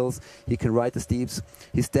skills. He can ride the steeps.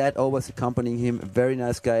 His dad always accompanying him, a very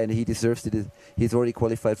nice guy, and he deserves it. He's already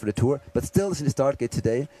qualified for the tour, but still is in the start gate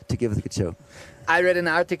today to give us a good show. I read an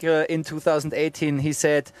article in 2018. He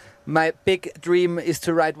said, my big dream is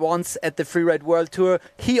to ride once at the Freeride World Tour.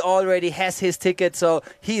 He already has his ticket, so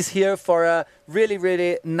he's here for a really,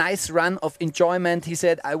 really nice run of enjoyment. He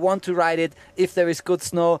said, I want to ride it. If there is good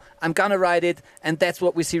snow, I'm gonna ride it. And that's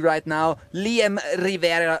what we see right now. Liam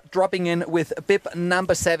Rivera dropping in with bib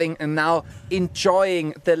number 7 and now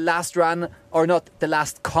enjoying the last run, or not the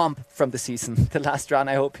last comp from the season. The last run,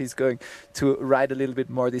 I hope he's going to ride a little bit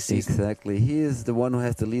more this season. Exactly. He is the one who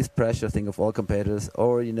has the least pressure, I think, of all competitors.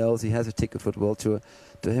 Already knows he has a ticket for the World Tour.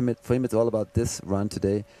 For him, it's all about this run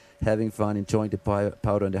today, having fun, enjoying the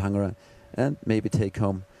powder and the hunger, and maybe take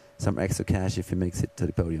home some extra cash if he makes it to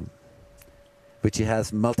the podium, which he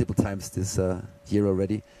has multiple times this year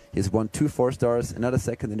already. He's won 2 4-stars, another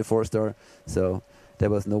second in the 4-star, so there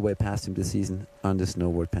was no way past him this season on the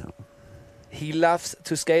snowboard panel. He loves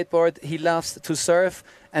to skateboard, he loves to surf,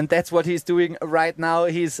 and that's what he's doing right now.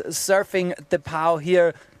 He's surfing the POW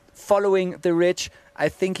here, following the ridge. I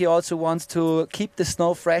think he also wants to keep the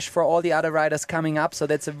snow fresh for all the other riders coming up. So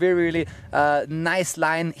that's a very, really nice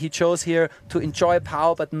line he chose here to enjoy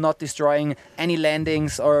POW, but not destroying any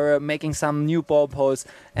landings or making some new ball posts.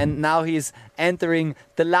 And now he's entering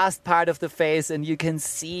the last part of the phase, and you can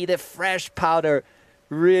see the fresh powder.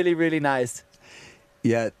 Really, really nice.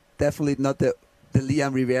 Yeah, definitely not the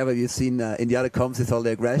Liam Rivera you've seen in the other comps. It's all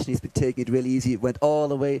the aggression. He's been taking it really easy. Went all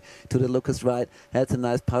the way to the Lucas ride. Had some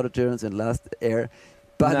nice powder turns and last air.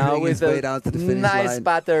 Buttering his way down to the finish line. Nice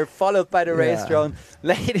butter, followed by the race drone.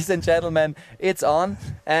 Ladies and gentlemen, it's on.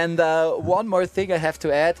 And one more thing I have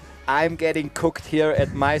to add. I'm getting cooked here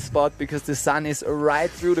at my spot because the sun is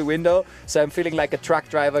right through the window. So I'm feeling like a truck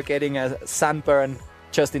driver getting a sunburn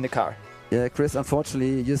just in the car. Yeah, Chris,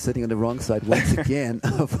 unfortunately, you're sitting on the wrong side once again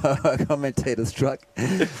of our commentator's truck.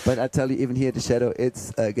 But I tell you, even here in the shadow,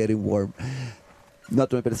 it's getting warm.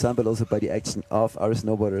 Not only by the sun, but also by the action of our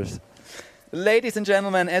snowboarders. Ladies and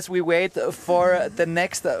gentlemen, as we wait for the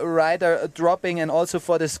next rider dropping and also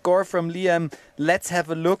for the score from Liam, let's have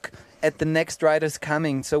a look at the next riders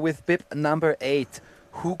coming. So with bib number 8,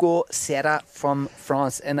 Hugo Serra from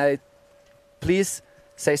France. And I please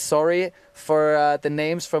say sorry for the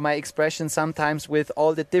names, for my expression sometimes with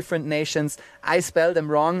all the different nations. I spell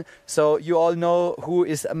them wrong. So you all know who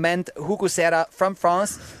is meant. Hugo Serra from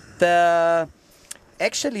France.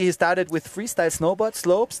 Actually, he started with freestyle snowboard,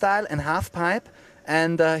 slope style and half pipe.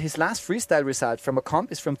 And his last freestyle result from a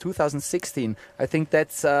comp is from 2016. I think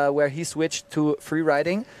that's where he switched to free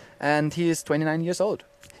riding. And he is 29 years old.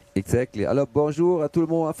 Exactly. Alors bonjour à tout le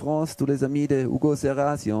monde en France, tous les amis de Hugo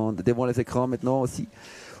Serra, si on devant les écrans maintenant aussi.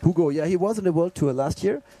 Hugo, yeah, he was on the World Tour last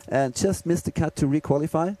year and just missed the cut to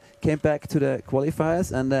re-qualify. Came back to the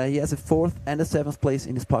qualifiers and he has a 4th and a 7th place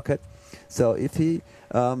in his pocket. So if he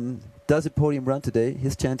does a podium run today,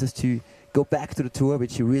 his chances to go back to the tour,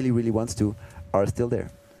 which he really, really wants to, are still there.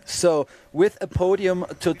 So with a podium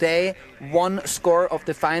today, 1 score of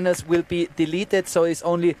the finals will be deleted. So it's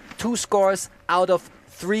only 2 scores out of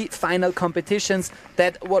 3 final competitions.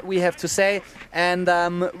 That's what we have to say. And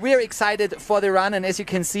we're excited for the run. And as you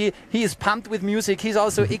can see, he is pumped with music. He's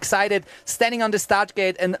also excited, standing on the start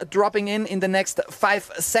gate and dropping in the next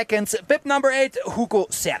 5 seconds. Bib number 8, Hugo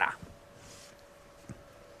Serra.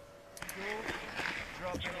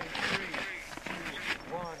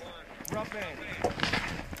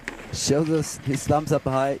 Shows us his thumbs up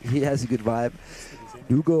high. He has a good vibe.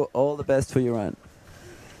 Hugo, all the best for your run.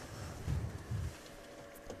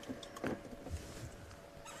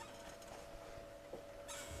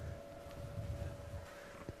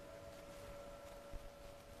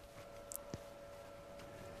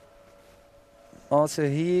 Also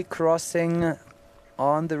he crossing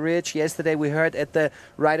on the ridge. Yesterday we heard at the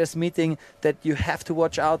riders meeting that you have to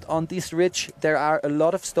watch out on this ridge. There are a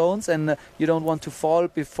lot of stones and you don't want to fall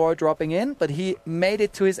before dropping in, but he made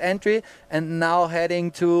it to his entry and now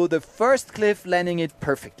heading to the first cliff, landing it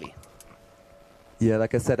perfectly. Yeah,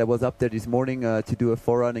 like I said, I was up there this morning to do a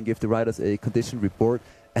forerun and give the riders a condition report.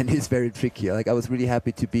 and it's very tricky. Like, I was really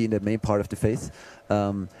happy to be in the main part of the face.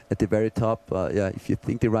 At the very top, yeah, if you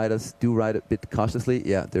think the riders do ride a bit cautiously,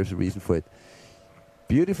 yeah, there's a reason for it.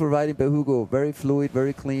 Beautiful riding by Hugo, very fluid,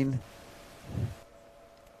 very clean.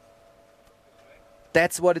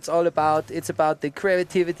 That's what it's all about. It's about the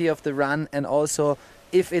creativity of the run, and also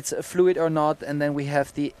if it's fluid or not. And then we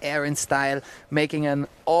have the air and style making an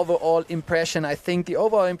overall impression. I think the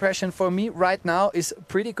overall impression for me right now is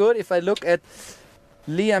pretty good. If I look at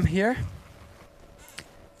Liam here,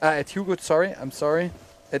 at Hugo, sorry, I'm sorry,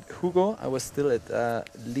 at Hugo, I was still at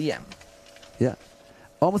Liam. Yeah.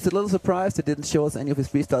 Almost a little surprised it didn't show us any of his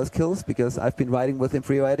freestyle skills, because I've been riding with him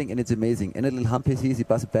free riding, and it's amazing. Any little hump he sees, he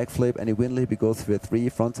does a backflip, any wind lip, he goes for a 3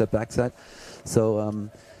 frontside, backside. So I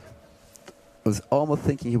was almost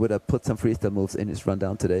thinking he would have put some freestyle moves in his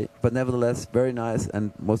rundown today. But nevertheless, very nice,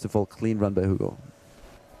 and most of all, clean run by Hugo.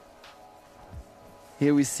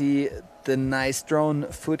 Here we see the nice drone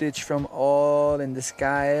footage from all in the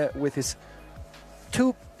sky with his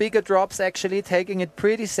 2 bigger drops, actually taking it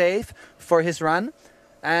pretty safe for his run.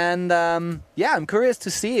 And yeah, I'm curious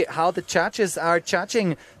to see how the judges are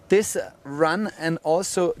judging this run and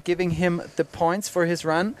also giving him the points for his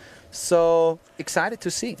run. So excited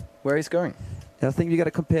to see where he's going. Yeah, I think you got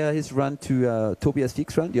to compare his run to Tobias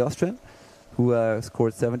Wieck's run, the Austrian, who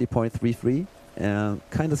scored 70.33.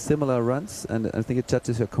 Kind of similar runs, and I think the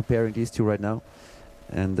judges are comparing these two right now,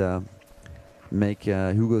 and make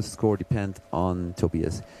Hugo's score depend on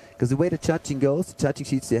Tobias. Because the way the judging goes, the judging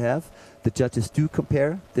sheets they have, the judges do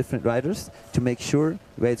compare different riders to make sure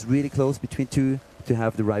where it's really close between two to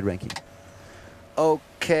have the right ranking.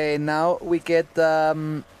 Okay, now we get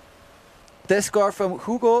the score from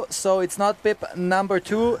Hugo, so it's not BIP number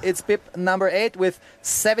 2, it's BIP number 8 with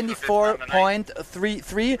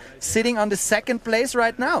 74.33, sitting on the 2nd place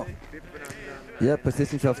right now. Yeah,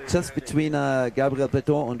 position himself just between Gabriel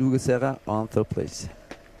Breton and Hugo Serra on 3rd place.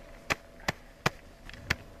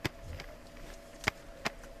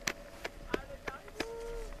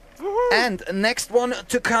 And next one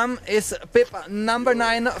to come is BIP number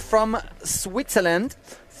 9 from Switzerland,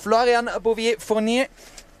 Florian Bouvier-Fournier.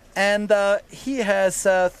 And he has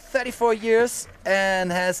 34 years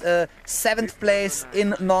and has a 7th place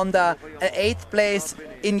in Nonda, an 8th place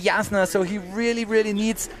in Jasna. So he really, really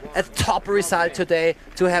needs a top result today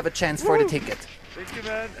to have a chance for the ticket.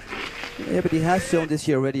 Yeah, but he has shown this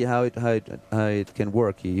year already how it can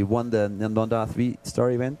work. He won the Nonda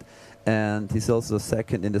 3-star event, and he's also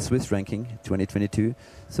 2nd in the Swiss ranking 2022.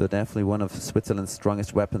 So definitely one of Switzerland's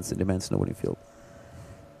strongest weapons in the men's snowboarding field.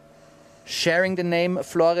 Sharing the name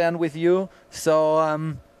Florian with you, so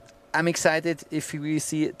I'm excited if we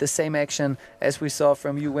see the same action as we saw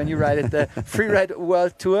from you when you ride at the Freeride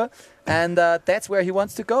World Tour, and that's where he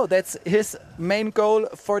wants to go. That's his main goal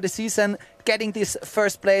for the season, getting this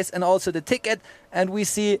 1st place and also the ticket. And we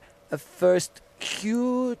see a first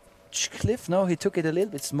huge cliff. No, he took it a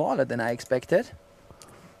little bit smaller than I expected.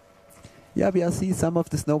 Yeah, we see some of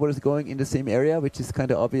the snowboarders going in the same area, which is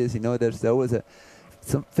kind of obvious. You know, there's always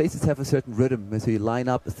some faces have a certain rhythm, so you line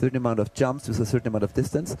up a certain amount of jumps with a certain amount of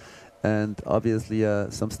distance, and obviously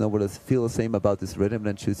some snowboarders feel the same about this rhythm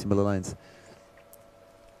and choose similar lines.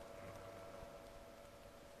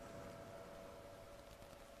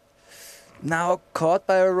 Now caught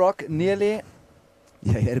by a rock nearly.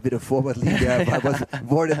 Yeah, he had a bit of forward lean there. I was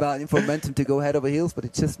worried about him for momentum to go head over heels, but he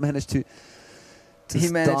just managed to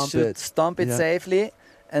stomp it safely.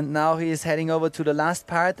 And now he is heading over to the last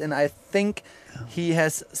part, and I think he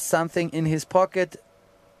has something in his pocket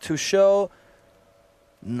to show.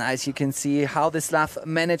 Nice, you can see how the slough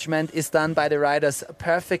management is done by the riders.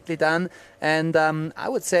 Perfectly done, and I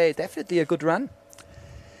would say definitely a good run.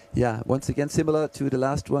 Yeah, once again similar to the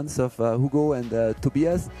last ones of Hugo and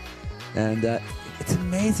Tobias, and it's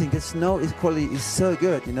amazing. The snow quality is so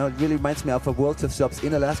good. You know, it really reminds me of a World Tour shops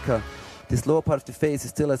in Alaska. This lower part of the face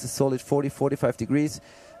is still has a solid 40-45 degrees,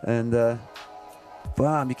 and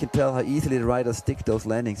bam, you can tell how easily the riders stick those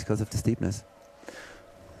landings because of the steepness.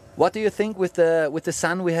 What do you think with the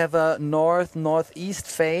sun? We have a northeast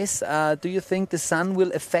face. Do you think the sun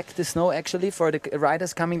will affect the snow actually for the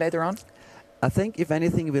riders coming later on? I think if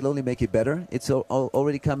anything it will only make it better. It's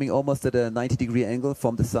already coming almost at a 90-degree angle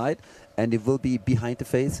from the side, and it will be behind the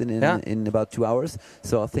face in about 2 hours.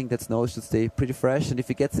 So I think that snow should stay pretty fresh, and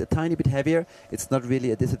if it gets a tiny bit heavier, it's not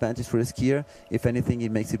really a disadvantage for the skier. If anything,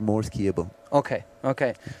 it makes it more skiable. Okay,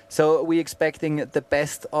 okay. So we're expecting the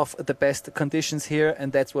best of the best conditions here,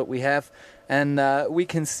 and that's what we have. And we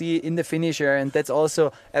can see in the finisher, and that's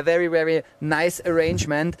also a very, very nice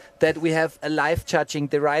arrangement that we have a live judging.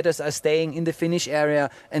 The riders are staying in the finish area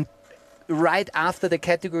and right after the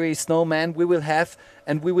category Snowman, we will have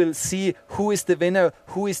and we will see who is the winner,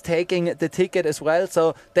 who is taking the ticket as well.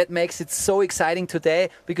 So that makes it so exciting today,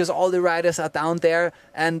 because all the riders are down there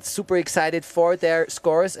and super excited for their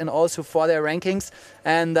scores and also for their rankings.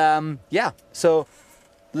 And yeah, so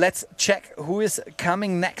let's check who is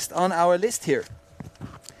coming next on our list here.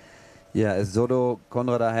 Yeah, Zodo,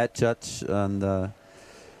 Konrad, our head judge, and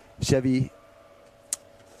Chevy.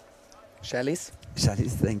 Shellys,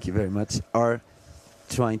 thank you very much, are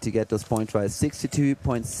trying to get those points right.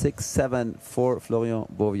 62.67 for Florian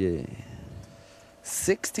Bouvier.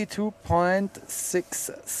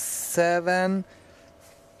 62.67.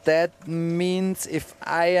 That means, if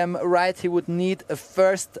I am right, he would need a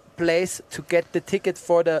first place to get the ticket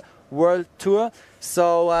for the World Tour.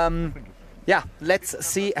 So yeah, let's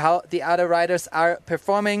see how the other riders are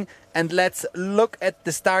performing, and let's look at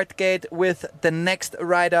the start gate with the next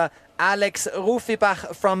rider, Alex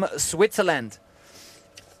Rufibach from Switzerland.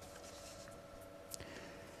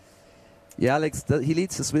 Yeah, Alex, he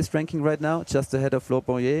leads the Swiss ranking right now, just ahead of Flo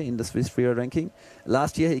Boyer in the Swiss Freeride ranking.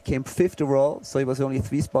 Last year he came 5th overall, so he was only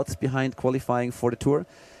 3 spots behind qualifying for the Tour.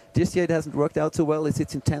 This year it hasn't worked out so well. He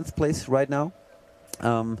sits in 10th place right now,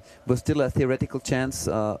 with still a theoretical chance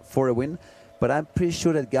for a win. But I'm pretty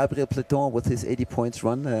sure that Gabriel Pleton, with his 80 points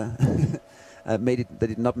run,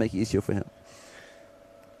 did not make it easier for him.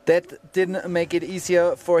 That didn't make it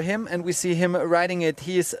easier for him, and we see him riding it.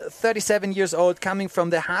 He is 37 years old, coming from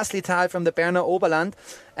the Haslital, from the Berner Oberland,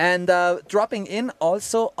 and dropping in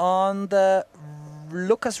also on the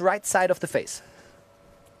Lucas right side of the face.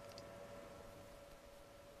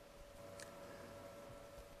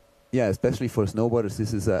 Yeah, especially for snowboarders,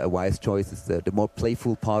 this is a wise choice. It's the more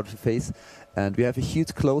playful part of the face. And we have a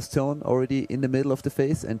huge closed zone already in the middle of the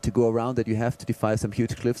face, and to go around it you have to defy some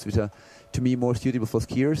huge cliffs, which are, to me, more suitable for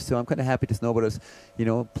skiers. So I'm kind of happy the snowboarders, you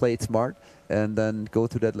know, play it smart and then go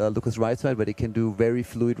to that Lucas right side, where they can do very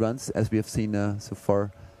fluid runs, as we have seen so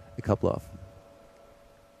far a couple of.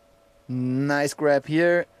 Nice grab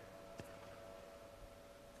here.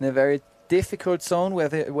 In a very difficult zone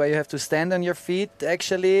where you have to stand on your feet,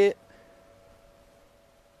 actually.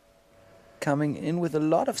 Coming in with a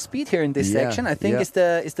lot of speed here in this section. I think is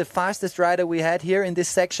the fastest rider we had here in this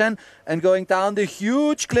section, and going down the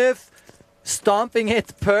huge cliff, stomping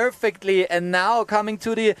it perfectly, and now coming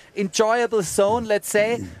to the enjoyable zone, let's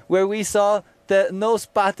say, where we saw the no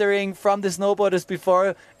sputtering from the snowboarders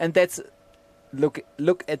before. And that's, look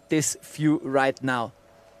at this view right now.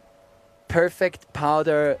 Perfect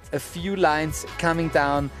powder, a few lines coming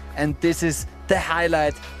down, and this is the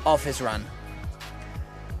highlight of his run.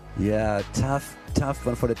 Yeah, tough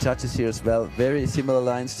one for the judges here as well. Very similar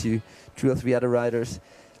lines to 2 or 3 other riders.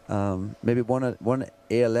 Maybe one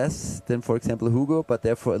ALS than, for example, Hugo, but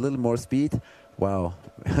therefore a little more speed. Wow.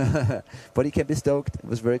 But he can be stoked. It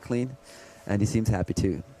was very clean, and he seems happy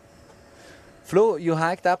too. Flo, you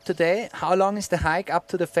hiked up today. How long is the hike up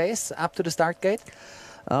to the face, up to the start gate?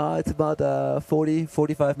 It's about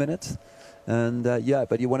 40-45 minutes. And yeah,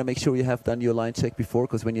 but you want to make sure you have done your line check before,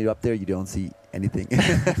 because when you're up there you don't see anything.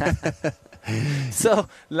 So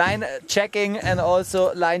line checking and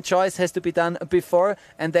also line choice has to be done before,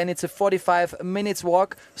 and then it's a 45 minutes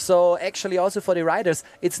walk. So actually also for the riders,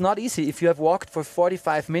 it's not easy. If you have walked for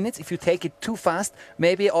 45 minutes, if you take it too fast,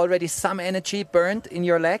 maybe already some energy burned in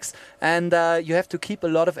your legs, and you have to keep a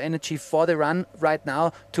lot of energy for the run right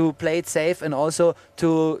now to play it safe and also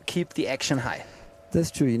to keep the action high. That's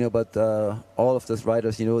true, you know, but all of those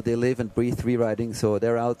riders, you know, they live and breathe free riding, so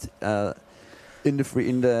they're out in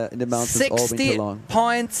the mountains all winter long. 60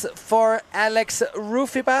 points for Alex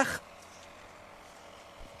Rufibach.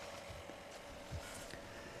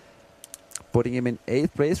 Putting him in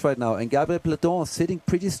 8th place right now, and Gabriel Pleton sitting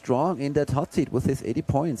pretty strong in that hot seat with his 80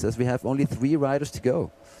 points, as we have only 3 riders to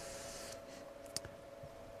go.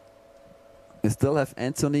 We still have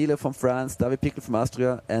Enzo Niele from France, David Pickel from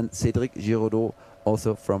Austria, and Cédric Giraudot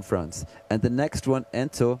also from France. And the next one,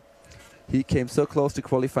 Enzo, he came so close to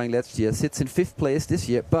qualifying last year, sits in 5th place this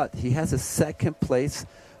year, but he has a 2nd place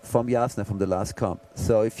from Jasna from the last comp.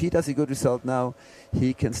 So if he does a good result now,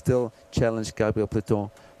 he can still challenge Gabriel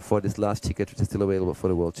Pleton for this last ticket, which is still available for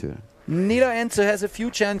the World Tour. Neither Enzo has a few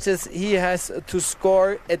chances. He has to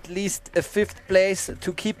score at least a 5th place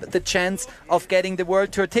to keep the chance of getting the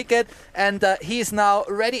World Tour ticket. And he is now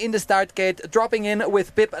ready in the start gate, dropping in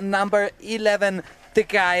with bib number 11, the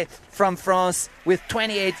guy from France with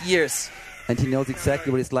 28 years. And he knows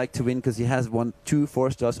exactly what it's like to win, because he has won 2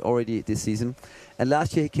 4-stars already this season. And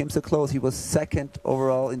last year he came so close. He was 2nd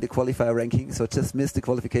overall in the qualifier ranking, so just missed the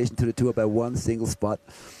qualification to the Tour by 1 single spot.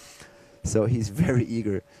 So he's very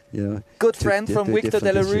eager, you know. Good friend from Victor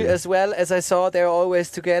Delarue as well. As I saw, they're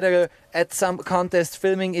always together at some contest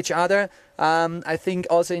filming each other. I think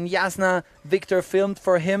also in Jasna, Victor filmed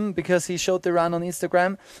for him because he showed the run on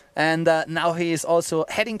Instagram. And now he is also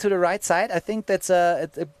heading to the right side. I think that's a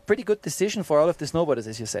pretty good decision for all of the snowboarders,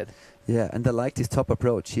 as you said. Yeah, and I liked his top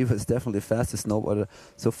approach. He was definitely the fastest snowboarder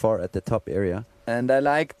so far at the top area. And I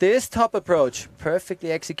like this top approach.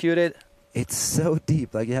 Perfectly executed. It's so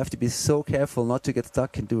deep. Like, you have to be so careful not to get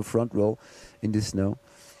stuck into a front roll in the snow.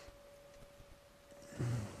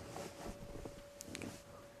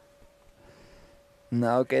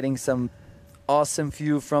 Now getting some awesome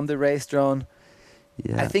view from the race drone.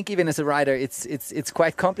 Yeah. I think even as a rider, it's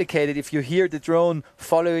quite complicated if you hear the drone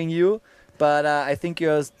following you. But I think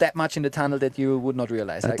you're that much in the tunnel that you would not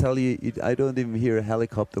realize. I tell you, I don't even hear a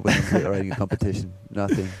helicopter when I'm riding a competition.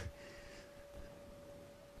 Nothing.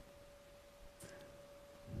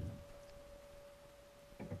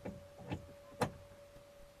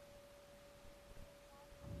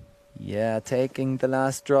 Yeah, taking the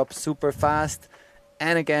last drop super fast.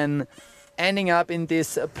 And again, ending up in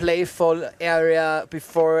this playful area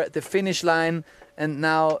before the finish line. And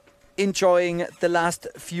now enjoying the last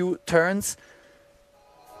few turns.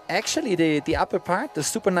 Actually, the upper part, the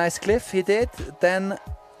super nice cliff he did. Then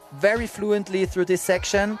very fluently through this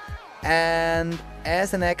section. And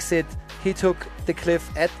as an exit, he took the cliff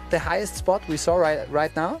at the highest spot we saw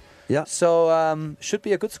right now. Yeah. So should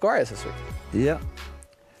be a good score as a switch. Yeah.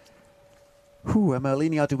 Whew, am I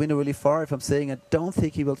leaning out the window really far if I'm saying I don't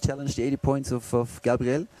think he will challenge the 80 points of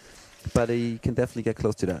Gabriel, but he can definitely get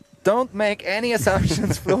close to that. Don't make any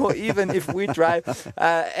assumptions, Flo, even if we try.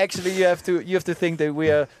 Actually, you have to think that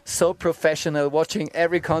we are so professional watching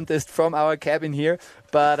every contest from our cabin here.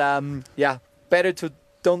 But yeah, better to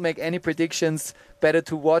don't make any predictions, better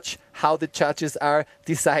to watch how the judges are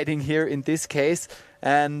deciding here in this case.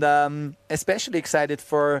 And especially excited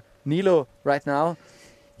for Nilo right now.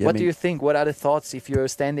 Yeah, What do you think? What are the thoughts if you're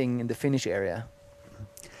standing in the finish area?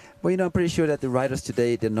 Well, you know, I'm pretty sure that the riders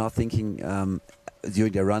today, they're not thinking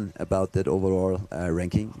during their run about that overall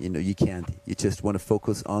ranking. You know, you can't. You just want to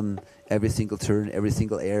focus on every single turn, every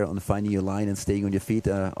single air, on finding your line and staying on your feet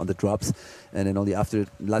on the drops. And then only after the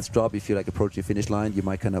last drop, if you like approach your finish line, you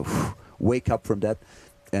might kind of wake up from that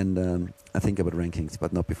and I think about rankings,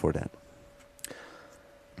 but not before that.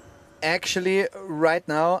 Actually, right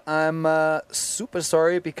now, I'm super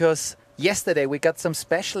sorry because yesterday we got some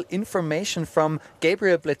special information from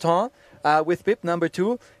Gabriel Bleton with bib number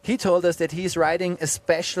 2. He told us that he's riding a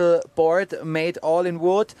special board made all in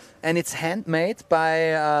wood and it's handmade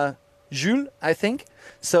by Jules, I think.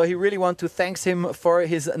 So he really want to thank him for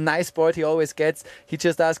his nice board he always gets. He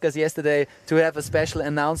just asked us yesterday to have a special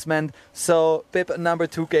announcement. So bib number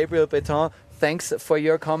 2, Gabriel Bleton, thanks for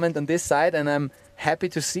your comment on this side, and I'm happy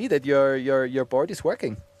to see that your board is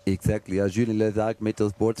working. Exactly. Julien Lezac made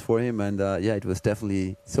those boards for him, and yeah, it was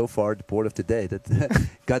definitely so far the board of the day that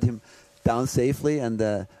got him down safely and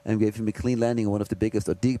gave him a clean landing on one of the biggest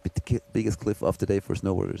or the biggest cliff of the day for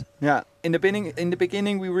snowboarders. Yeah, in the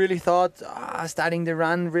beginning we really thought starting the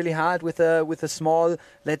run really hard with a small,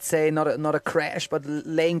 let's say not a crash, but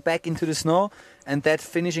laying back into the snow, and that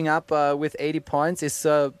finishing up with 80 points is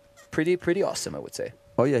pretty awesome, I would say.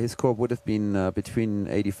 Oh yeah, his score would have been between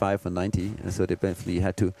 85 and 90, and so they definitely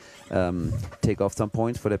had to take off some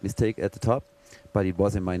points for that mistake at the top. But it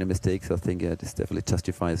was a minor mistake, so I think this definitely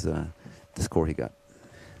justifies the score he got.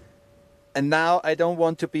 And now I don't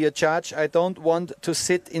want to be a judge. I don't want to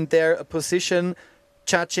sit in their position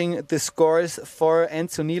judging the scores for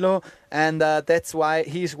Enzo Nilo, and that's why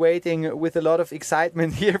he's waiting with a lot of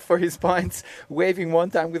excitement here for his points, waving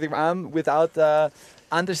one time with his arm without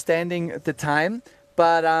understanding the time.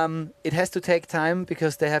 But it has to take time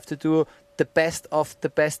because they have to do the best of the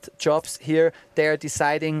best jobs here. They are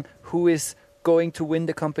deciding who is going to win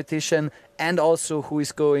the competition and also who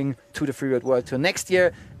is going to the Freeride World Tour next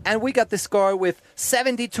year. And we got the score with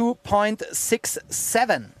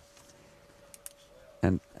 72.67.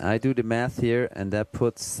 And I do the math here, and that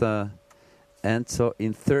puts Enzo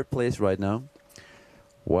in 3rd place right now.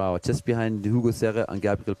 Wow, just behind Hugo Serre and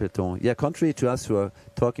Gabriel Bleton. Yeah, contrary to us who are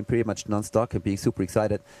talking pretty much non-stop and being super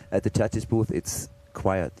excited at the judges booth, it's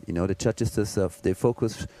quiet. You know, the judges just they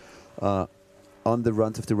focus on the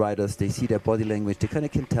runs of the riders. They see their body language. They kind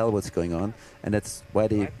of can tell what's going on, and that's why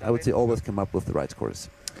they, I would say, always come up with the right scores.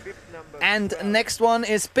 And next one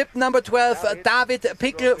is bib number 12, David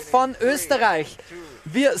Pickel von Österreich.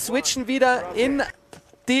 Wir switchen wieder in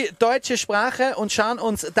die deutsche Sprache und schauen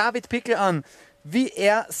uns David Pickel an. wie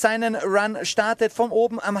er seinen Run startet. Von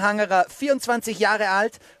oben am Hangerer, 24 Jahre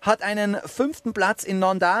alt, hat einen 5. Platz in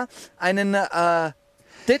Nonda, einen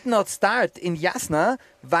did not start in Jasna,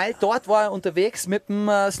 weil dort war er unterwegs mit dem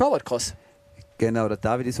Snowboardcross. Genau, der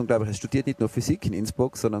David ist unglaublich. Er studiert nicht nur Physik in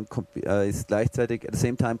Innsbruck, sondern ist gleichzeitig at the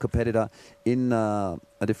same time competitor in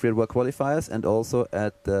at the Freeride World Qualifiers and also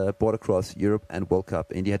at the Border Cross Europe and World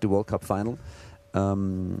Cup. And he had the World Cup final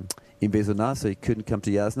in Besona, so he couldn't come to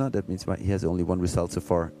Jasna. That means he has only one result so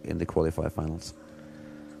far in the Qualifier Finals.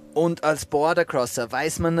 Und als Bordercrosser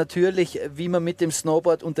weiß man natürlich, wie man mit dem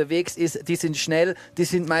Snowboard unterwegs ist. Die sind schnell, die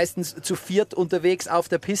sind meistens zu viert unterwegs auf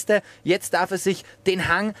der Piste. Jetzt darf er sich den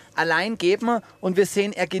Hang allein geben und wir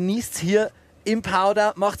sehen, er genießt hier im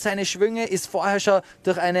Powder, macht seine Schwünge, ist vorher schon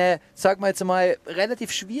durch eine, sagen wir jetzt mal,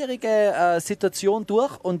 relativ schwierige Situation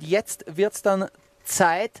durch und jetzt wird es dann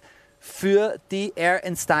Zeit für die Air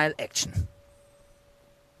and Style Action.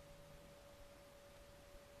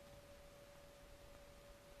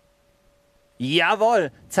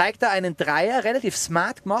 Jawohl, zeigt er einen Dreier, relativ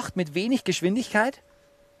smart gemacht, mit wenig Geschwindigkeit.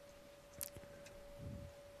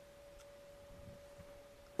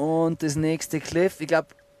 Und das nächste Cliff, ich glaube,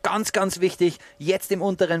 ganz, ganz wichtig, jetzt im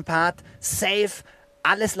unteren Part, safe,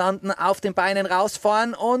 alles landen, auf den Beinen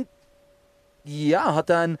rausfahren und ja,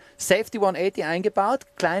 hat er ein Safety 180 eingebaut,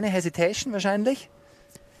 kleine Hesitation wahrscheinlich.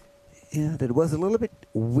 Yeah, that was a little bit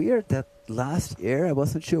weird, that last air. I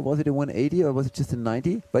wasn't sure, was it a 180 or was it just a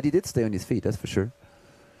 90? But he did stay on his feet, that's for sure.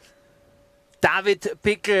 David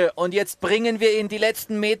Pickel und jetzt bringen wir ihn die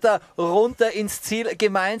letzten Meter runter ins Ziel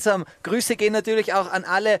gemeinsam. Grüße gehen natürlich auch an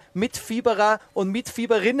alle Mitfieberer und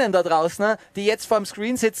Mitfieberinnen da draußen, die jetzt vorm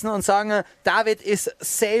Screen sitzen und sagen, David ist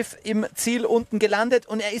safe im Ziel unten gelandet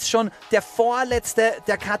und er ist schon der Vorletzte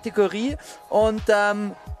der Kategorie und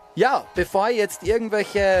ja, bevor ich jetzt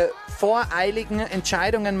irgendwelche voreiligen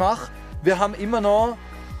Entscheidungen mache, wir haben immer noch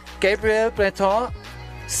Gabriel Breton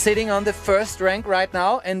sitting on the first rank right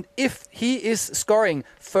now, and if he is scoring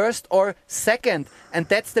first or second, and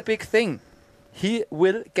that's the big thing, he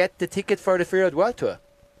will get the ticket for the Freeride World Tour.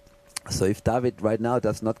 So if David right now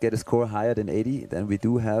does not get a score higher than 80, then we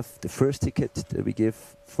do have the first ticket that we give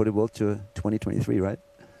for the World Tour 2023, right?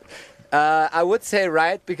 I would say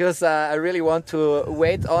right, because I really want to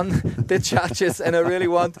wait on the judges and I really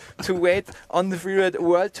want to wait on the Freeride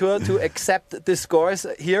World Tour to accept the scores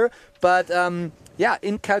here. But yeah,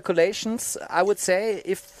 in calculations, I would say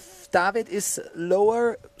if David is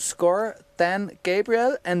lower score than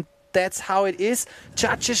Gabriel, and that's how it is,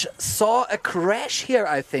 judges saw a crash here,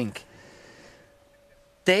 I think.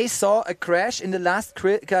 They saw a crash in the last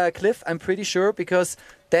cliff, I'm pretty sure, because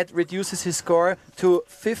that reduces his score to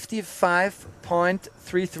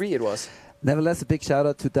 55.33 it was. Nevertheless, a big shout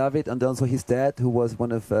out to David and also his dad, who was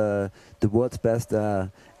one of the world's best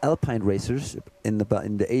alpine racers in the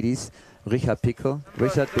 80s, Richard Pickel.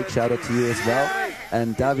 Richard, big shout out to you as well.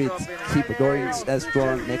 And David, keep going as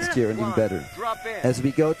strong next year and even better. As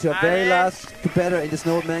we go to our very last competitor in the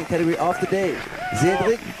snowman category of the day,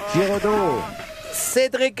 Cédric Giraudot.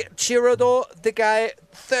 Cédric Giraudot, the guy,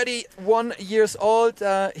 31 years old.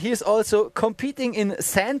 He's also competing in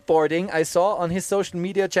sandboarding, I saw on his social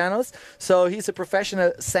media channels. So he's a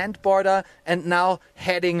professional sandboarder and now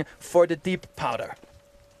heading for the deep powder.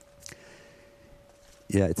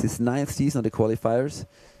 Yeah, it's his 9th season on the qualifiers.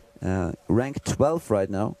 Ranked 12 right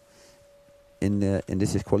now in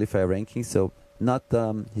this year's qualifier ranking. So not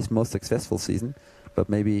his most successful season, but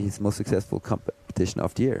maybe his most successful competition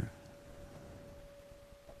of the year.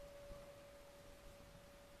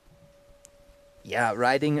 Yeah,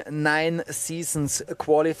 riding 9 seasons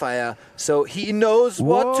qualifier. So he knows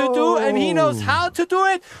what to do and he knows how to do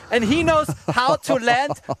it and he knows how to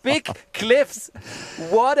land big cliffs.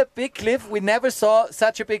 What a big cliff. We never saw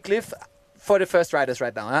such a big cliff for the first riders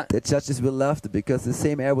right now. Huh? The judges will love it because the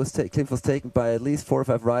same air cliff was taken by at least 4 or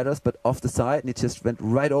 5 riders, but off the side, and it just went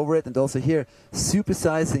right over it. And also here,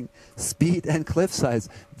 supersizing speed and cliff size.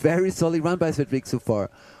 Very solid run by Cédric so far.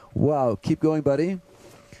 Wow, keep going, buddy.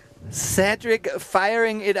 Cédric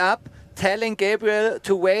firing it up, telling Gabriel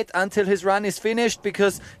to wait until his run is finished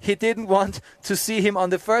because he didn't want to see him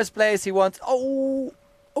on the first place. He wants, all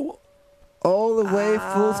the way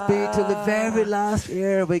full speed to the very last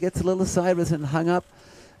air where he gets a little sideways and hung up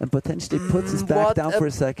and potentially puts his back down for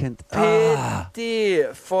a second. Pity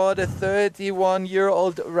for the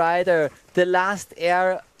 31-year-old rider. The last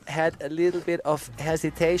air had a little bit of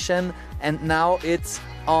hesitation and now it's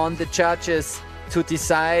on the judges to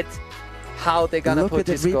decide how they're gonna put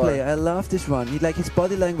his score. Look at the replay. I love this run. His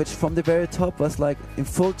body language from the very top was like in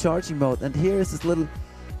full charging mode, and here is this little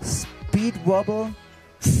speed wobble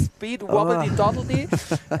speed wobbledy-doddledy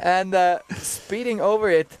and speeding over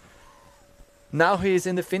it. Now he's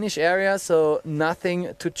in the finish area, so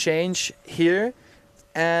nothing to change here.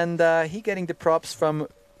 And he getting the props from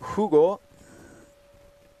Hugo.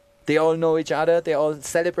 They all know each other, they all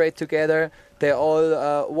celebrate together, they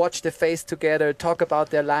all watch the face together, talk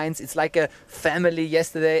about their lines. It's like a family.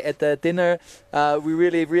 Yesterday at the dinner, we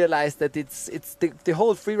really realized that it's the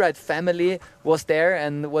whole freeride family was there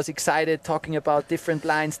and was excited, talking about different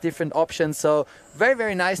lines, different options. So very,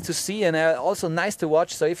 very nice to see, and also nice to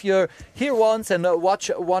watch. So if you're here once and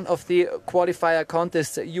watch one of the qualifier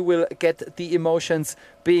contests, you will get the emotions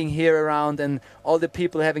being here around and all the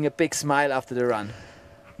people having a big smile after the run.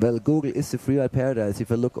 Well, Gurgl is the freeride paradise.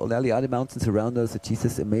 If I look on all the other mountains around us, it's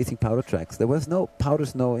just amazing powder tracks. There was no powder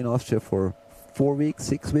snow in Austria for 4 weeks,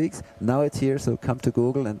 6 weeks. Now it's here, so come to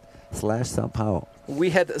Gurgl and slash some power. We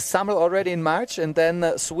had summer already in March and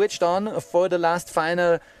then switched on for the last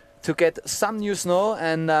final to get some new snow.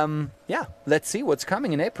 And yeah, let's see what's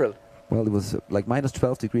coming in April. Well, it was like minus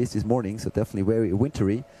 12 degrees this morning, so definitely very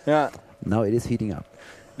wintry. Yeah. Now it is heating up.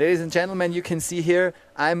 Ladies and gentlemen, you can see here,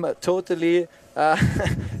 I'm totally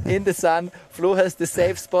in the sun. Flo has the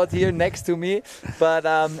safe spot here next to me, but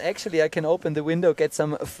actually I can open the window, get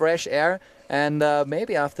some fresh air, and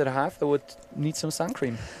maybe after the half I would need some sun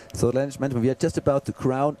cream. So, ladies and gentlemen, we are just about to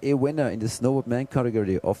crown a winner in the snowboard man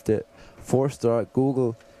category of the 4-star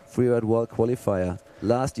Gurgl Freeride World Qualifier.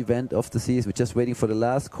 Last event of the season. We're just waiting for the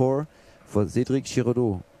last score for Cédric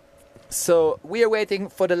Giraudot. So we are waiting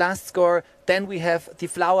for the last score. Then we have the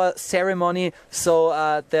flower ceremony. So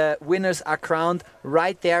the winners are crowned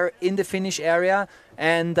right there in the finish area.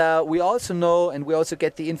 And we also know, and we also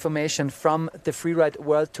get the information from the Freeride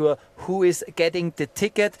World Tour who is getting the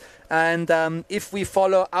ticket. And if we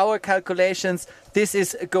follow our calculations, this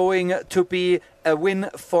is going to be a win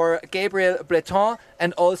for Gabriel Breton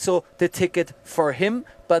and also the ticket for him.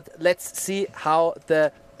 But let's see how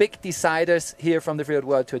the big deciders here from the Freeride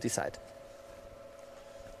World Tour decide.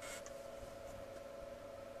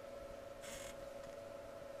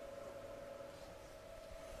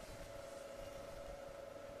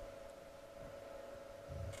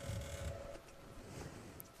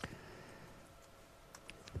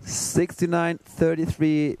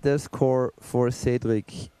 $69.33 the score for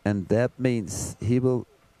Cédric, and that means he will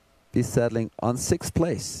be settling on 6th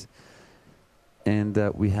place. And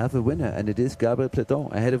we have a winner, and it is Gabriel Breton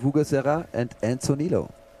ahead of Hugo Serra and Enzo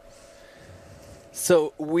Nilo.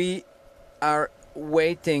 So we are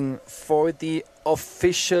waiting for the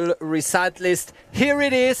official result list. Here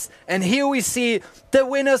it is, and here we see the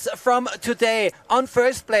winners from today. On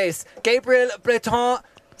 1st place, Gabriel Breton.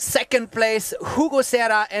 2nd place, Hugo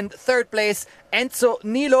Serra, and 3rd place, Enzo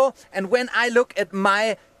Nilo. And when I look at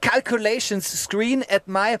my calculations screen, at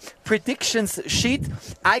my predictions sheet,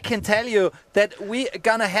 I can tell you that we're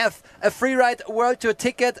gonna have a Freeride World Tour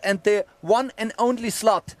ticket, and the one and only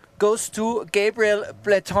slot goes to Gabriel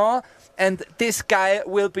Breton. And this guy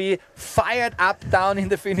will be fired up down in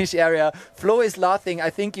the finish area. Flo is laughing. I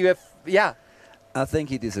think you have, yeah. I think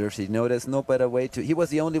he deserves it. No, there's no better way to. He was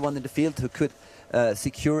the only one in the field who could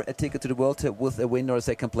secure a ticket to the World Tour with a win or a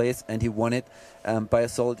 2nd place, and he won it by a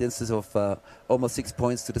solid distance of almost 6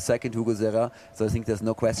 points to the 2nd, Hugo Serra. So I think there's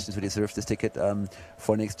no question who deserves this ticket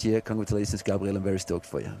for next year. Congratulations, Gabriel. I'm very stoked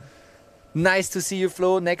for you. Nice to see you,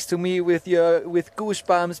 Flo, next to me with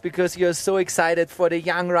goosebumps because you're so excited for the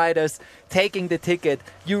young riders taking the ticket.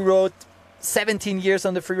 You rode 17 years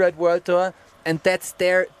on the Freeride World Tour, and that's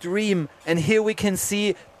their dream. And here we can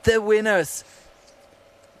see the winners.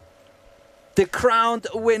 The crowned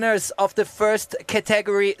winners of the 1st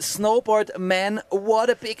category, snowboard men. What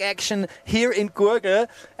a big action here in Gurgl.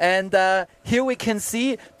 And here we can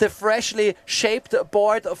see the freshly shaped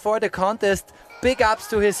board for the contest. Big ups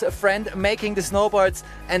to his friend making the snowboards.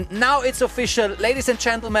 And now it's official. Ladies and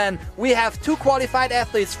gentlemen, we have 2 qualified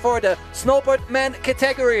athletes for the snowboard men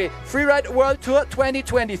category. Freeride World Tour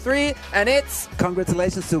 2023. And it's...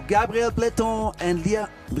 Congratulations to Gabriel Breton and Liam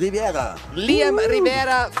Rivera. Liam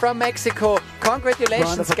Rivera from Mexico.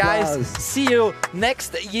 Congratulations, guys. See you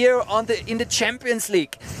next year in the Champions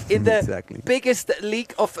League. In the biggest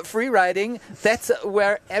league of freeriding. That's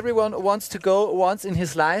where everyone wants to go once in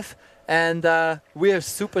his life. And we are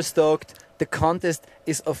super stoked. The contest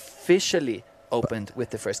is officially opened with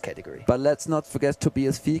the 1st category. But let's not forget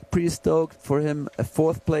Tobias Fieg, pretty stoked for him, a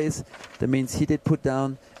 4th place. That means he did put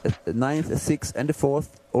down a 9th, a 6th, and a 4th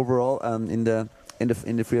overall in the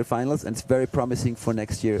Freeride Finals, and it's very promising for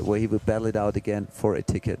next year, where he will battle it out again for a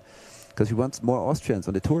ticket, because he wants more Austrians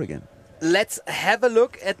on the tour again. Let's have a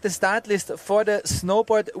look at the start list for the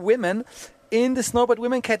snowboard women. in the snowboard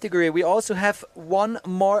women category, we also have one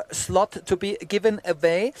more slot to be given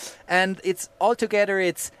away, and it's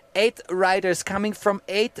 8 riders coming from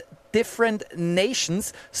 8 different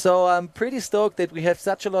nations. So I'm pretty stoked that we have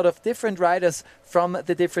such a lot of different riders from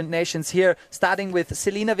the different nations here, starting with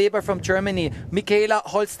Selina Weber from Germany, Michaela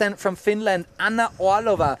Holsten from Finland, Anna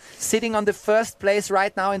Orlova sitting on the first place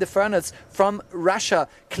right now in the Finals from Russia,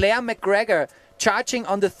 Claire McGregor charging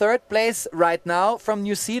on the 3rd place right now from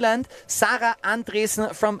New Zealand, Sarah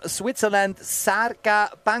Andresen from Switzerland, Sarka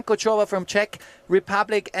Bankochova from Czech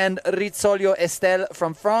Republic, and Rizzolio Estelle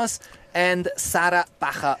from France, and Sarah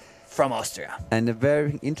Bacher from Austria. And a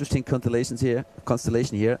very interesting constellation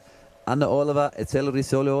here. Anna Orlova, Estelle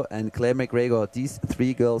Rizzolio, and Claire McGregor. These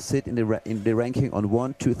 3 girls sit in the ranking on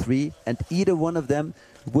 1, 2, 3, and either one of them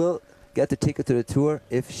will get the ticket to the tour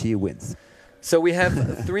if she wins. So we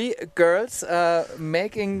have 3 girls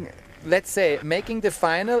making the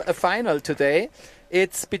final today.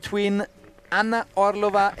 It's between Anna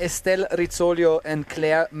Orlova, Estelle Rizzolio, and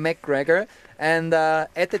Claire McGregor. And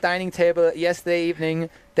at the dining table yesterday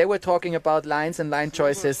evening, they were talking about lines and line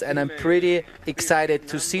choices, and I'm pretty excited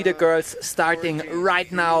to see the girls starting right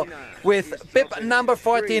now with Bib Number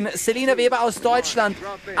 14, Selina Weber aus Deutschland.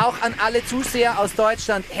 Auch an alle Zuseher aus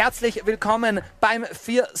Deutschland, herzlich willkommen beim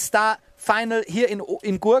 4-Star Final hier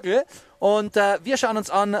in Gurgl. Und wir schauen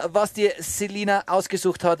uns an, was die Selina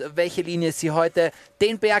ausgesucht hat, welche Linie sie heute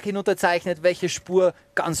den Berg hinunterzeichnet, welche Spur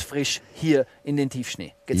ganz frisch hier in den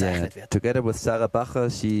Tiefschnee gezeichnet wird. Together with Sarah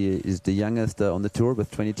Bacher, she is the youngest on the tour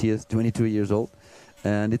with 22 years old.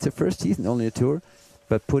 And it's her first season only on the tour,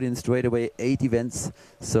 but put in straight away 8 events,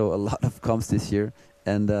 so a lot of comps this year.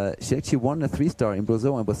 And she actually won a 3-star in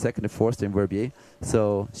Brazil and was 2nd and 4th in Verbier.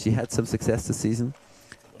 So she had some success this season.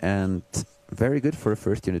 And very good for a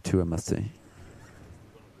first unit tour, I must say.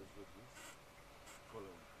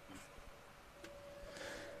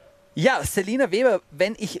 Ja, Selina Weber,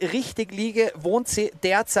 wenn ich richtig liege, wohnt sie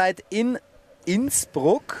derzeit in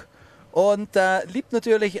Innsbruck und liebt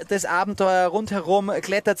natürlich das Abenteuer rundherum,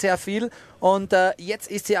 klettert sehr viel und jetzt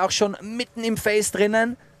ist sie auch schon mitten im Face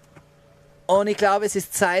drinnen und ich glaube, es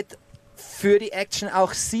ist Zeit für die Action.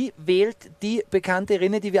 Auch sie wählt die bekannte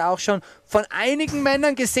Rinne, die wir auch schon von einigen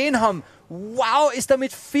Männern gesehen haben. Wow, ist da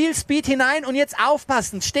mit viel Speed hinein und jetzt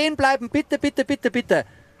aufpassen, stehen bleiben, bitte, bitte, bitte, bitte.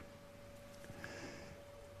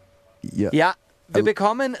 Ja, wir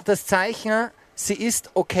bekommen das Zeichen, sie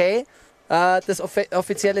ist okay. Das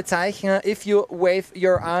offizielle Zeichen, if you wave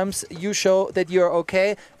your arms, you show that you're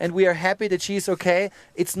okay, and we are happy that she's okay.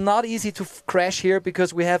 It's not easy to crash here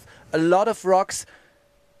because we have a lot of rocks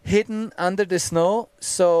hidden under the snow,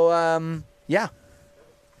 so yeah.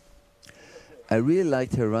 I really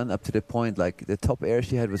liked her run up to the point, like the top air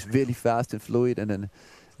she had was really fast and fluid, and then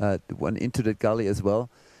went into the gully as well.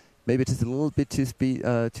 Maybe just a little bit too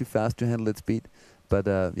fast to handle its speed, but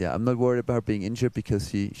yeah, I'm not worried about her being injured because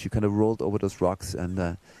she kind of rolled over those rocks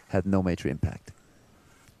and had no major impact.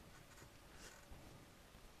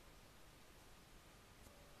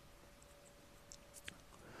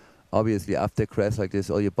 Obviously, after a crash like this,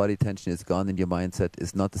 all your body tension is gone and your mindset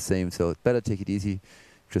is not the same, so better take it easy.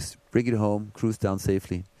 Just bring it home, cruise down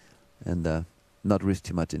safely, and not risk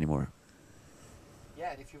too much anymore.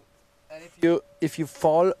 Yeah, if you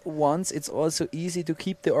fall once, it's also easy to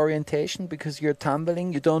keep the orientation because you're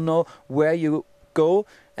tumbling, you don't know where you go,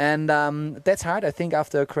 and that's hard, I think,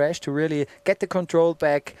 after a crash to really get the control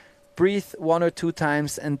back, breathe 1 or 2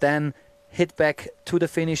 times, and then hit back to the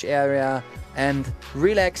finish area and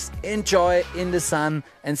relax, enjoy in the sun,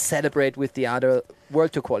 and celebrate with the other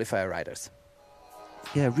World Tour Qualifier riders.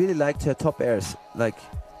 Yeah, I really liked her top airs, like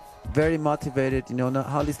very motivated, you know, not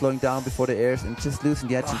hardly slowing down before the airs and just losing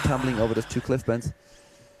the edge and tumbling over those 2 cliff bends.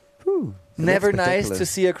 Whew, never nice to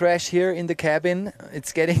see a crash here in the cabin.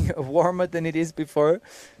 It's getting warmer than it is before.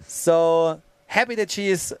 So happy that she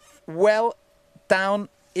is well down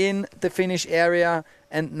in the finish area.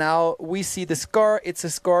 And now we see the score. It's a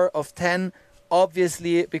score of 10,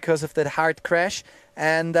 obviously because of that hard crash.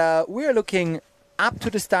 And we're looking up to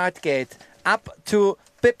the start gate, up to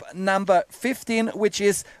bib number 15, which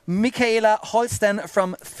is Michaela Holsten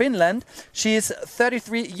from Finland. She is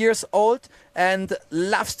 33 years old and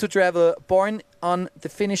loves to travel, born on the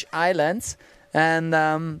Finnish Islands. And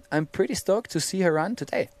I'm pretty stoked to see her run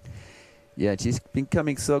today. Yeah, she's been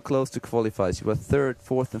coming so close to qualify. She was 3rd,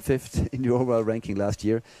 4th and 5th in the overall ranking last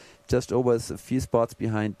year. Just always a few spots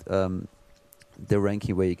behind the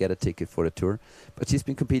ranking where you get a ticket for the tour. But she's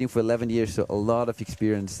been competing for 11 years, so a lot of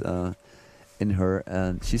experience in her.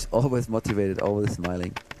 And she's always motivated, always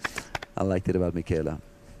smiling. I liked it about Michaela.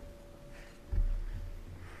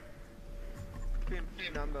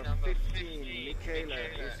 in. Number 15, Michaela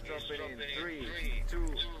is dropping in. 3, 2,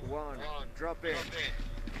 1, drop in.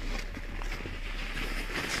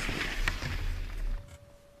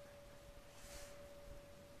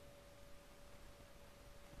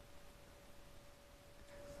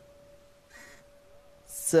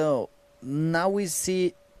 So now we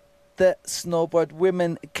see the snowboard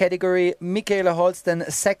women category. Michaela Holsten,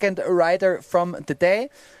 second rider from the day,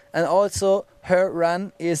 and also her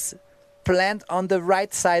run is planned on the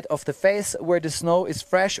right side of the face where the snow is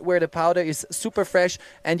fresh, where the powder is super fresh,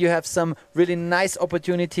 and you have some really nice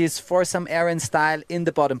opportunities for some Aaron style in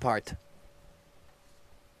the bottom part.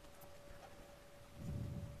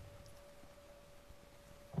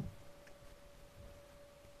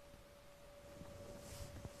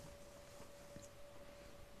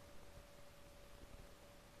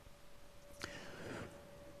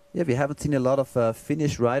 Yeah, we haven't seen a lot of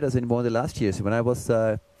Finnish riders anymore in the last years. When I was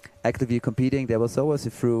actively competing, there was always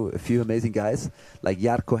a few amazing guys, like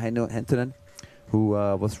Jarkko Hentunen, who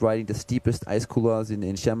was riding the steepest ice coolers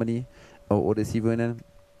in Chamonix, or Ode Sivuinen.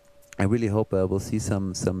 I really hope we'll see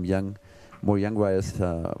some more young riders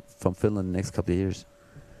from Finland in the next couple of years.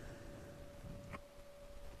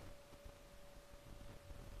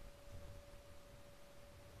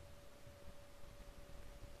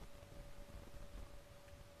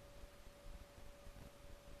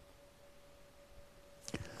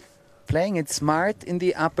 Playing it smart in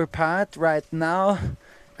the upper part right now.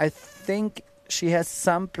 I think she has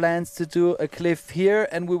some plans to do a cliff here,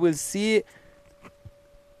 and we will see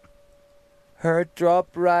her drop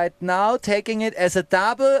right now, taking it as a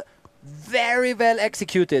double. Very well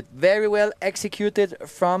executed. Very well executed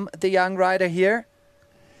from the young rider here.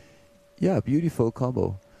 Yeah, beautiful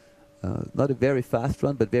combo. Not a very fast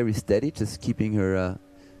run, but very steady, just keeping her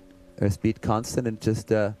speed constant and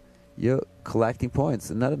just you're collecting points.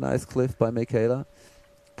 Another nice cliff by Michaela.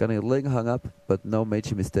 Getting a little hung up, but no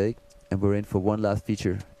major mistake. And we're in for one last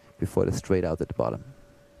feature before the straight out at the bottom.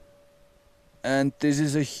 And this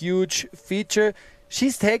is a huge feature.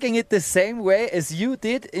 She's taking it the same way as you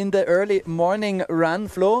did in the early morning run,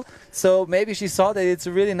 Flo. So maybe she saw that it's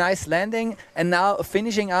a really nice landing, and now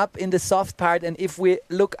finishing up in the soft part. And if we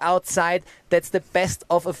look outside, that's the best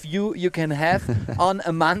of a view you can have on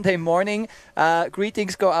a Monday morning.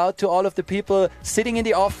 Greetings go out to all of the people sitting in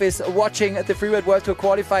the office watching the Freeride World Tour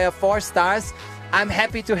Qualifier 4 stars. I'm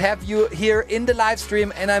happy to have you here in the live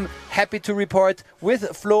stream, and I'm happy to report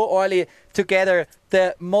with Flo Orli together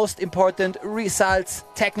the most important results,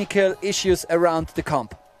 technical issues around the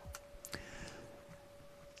comp.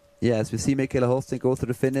 Yeah, as we see Michaela Holsten go through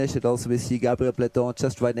the finish, and also we see Gabriel Pledon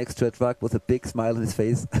just right next to a truck with a big smile on his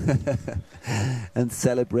face and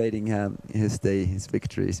celebrating his day, his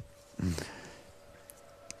victories.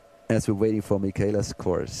 As we're waiting for Michaela's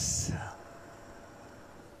course.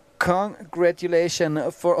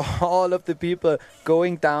 Congratulations for all of the people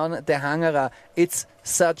going down the Hangara. It's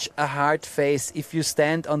such a hard face. If you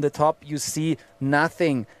stand on the top, you see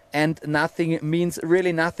nothing. And nothing means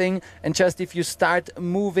really nothing. And just if you start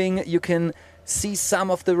moving, you can see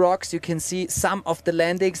some of the rocks, you can see some of the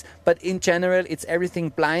landings. But in general, it's everything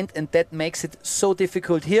blind. And that makes it so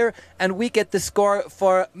difficult here. And we get the score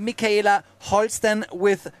for Michaela Holsten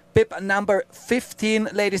with bib number 15,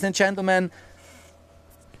 ladies and gentlemen.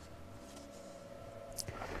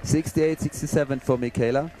 68-67 for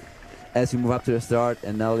Michaela as we move up to the start.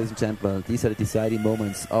 And now, ladies and gentlemen, these are the deciding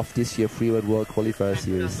moments of this year Freeride World Qualifier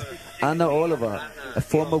Series. Anna Orlova, a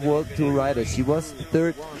former World Tour rider. She was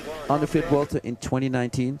third on the Freeride World Tour in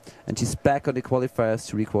 2019, and she's back on the qualifiers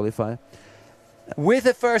to requalify. With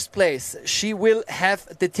the first place, she will have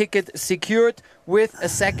the ticket secured. With a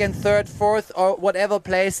second, third, fourth, or whatever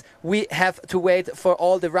place, we have to wait for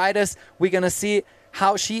all the riders. We're going to see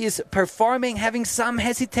how she is performing, having some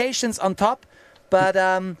hesitations on top, but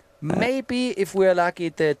maybe if we're lucky,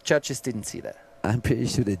 the judges didn't see that. I'm pretty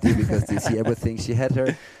sure they did, because they see everything. She had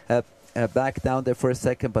her back down there for a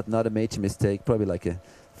second, but not a major mistake, probably like a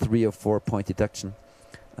 3 or 4 point deduction.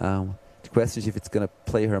 The question is if it's going to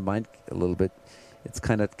play her mind a little bit. It's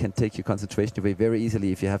kind of can take your concentration away very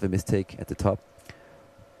easily if you have a mistake at the top.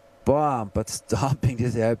 Bam! But stomping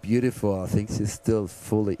this air, beautiful. I think she's still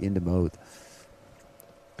fully in the mode.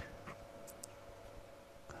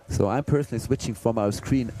 So I'm personally switching from our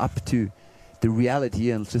screen up to the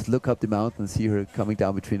reality and just look up the mountain and see her coming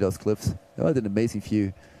down between those cliffs. Oh, what an amazing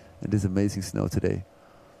view, and this amazing snow today.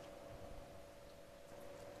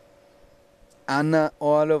 Anna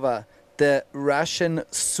Orlova, the Russian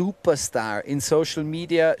superstar in social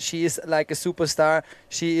media. She is like a superstar.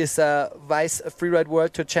 She is a vice Freeride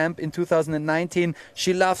World Tour champ in 2019.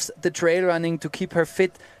 She loves the trail running to keep her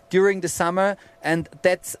fit during the summer, and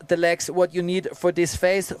that's the legs what you need for this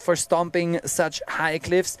phase, for stomping such high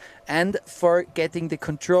cliffs and for getting the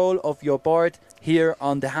control of your board here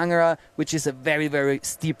on the Hangara, which is a very, very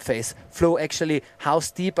steep phase. Flo, actually, how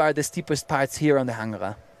steep are the steepest parts here on the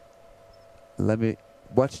Hangara? Let me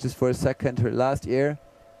watch this for a second. Her last air,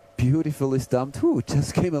 beautifully stumped. Ooh,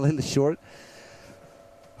 just came a little short.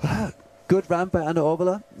 Good run by Anna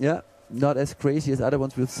Orvala. Yeah, not as crazy as other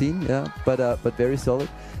ones we've seen. Yeah, but very solid.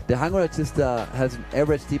 The Hangara just has an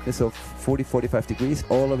average steepness of 40-45 degrees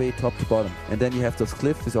all the way top to bottom, and then you have those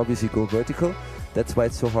cliffs which obviously go vertical. That's why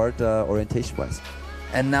it's so hard orientation-wise.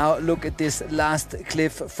 And now look at this last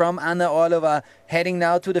cliff from Anna Orlova, heading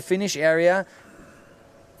now to the finish area.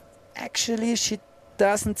 Actually, she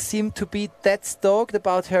doesn't seem to be that stoked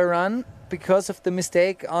about her run because of the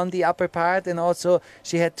mistake on the upper part, and also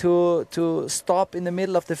she had to stop in the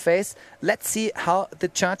middle of the phase. Let's see how the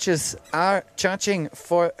judges are judging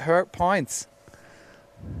for her points.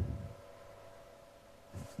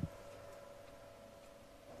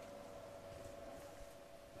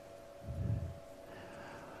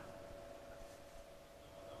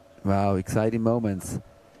 Wow, exciting moments.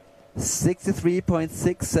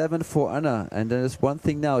 63.67 for Anna, and there's one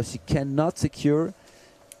thing now: she cannot secure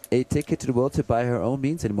a ticket to the World Tour by her own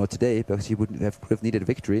means anymore today, because she wouldn't have needed a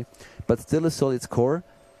victory, but still a solid score.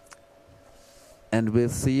 And we'll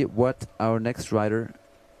see what our next rider,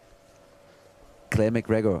 Claire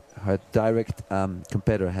McGregor, her direct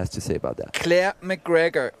competitor, has to say about that. Claire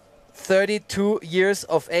McGregor, 32 years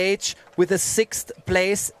of age, with a 6th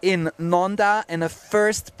place in Nonda and a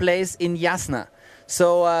 1st place in Jasna.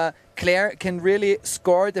 So Claire can really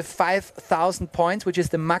score the 5,000 points, which is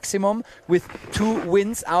the maximum, with 2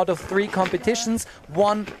 wins out of 3 competitions.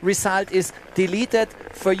 1 result is deleted.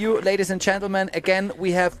 For you, ladies and gentlemen, again,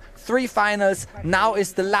 we have 3 finals. Now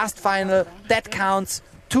is the last final. That counts.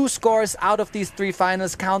 2 scores out of these 3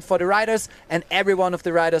 finals count for the riders, and every one of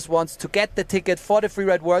the riders wants to get the ticket for the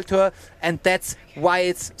Freeride World Tour, and that's why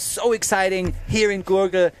it's so exciting here in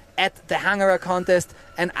Gurgl at the Hangara contest.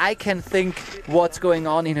 And I can think what's going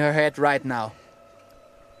on in her head right now.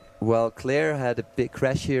 Well, Claire had a big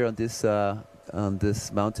crash here on this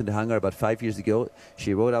mountain, the Hangara, about 5 years ago.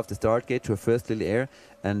 She rode off the start gate to her first little air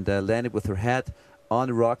and landed with her head on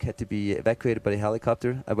a rock, had to be evacuated by the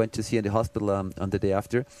helicopter. I went to see her in the hospital on the day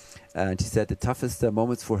after, and she said the toughest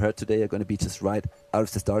moments for her today are going to be just right out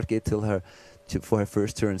of the start gate for her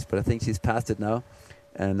first turns. But I think she's past it now,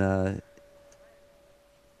 and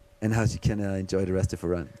now she can enjoy the rest of her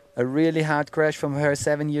run. A really hard crash from her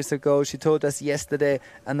 7 years ago. She told us yesterday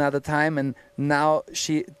another time, and now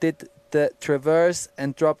she did the traverse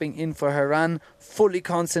and dropping in for her run, fully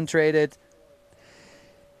concentrated,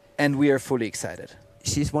 and we are fully excited.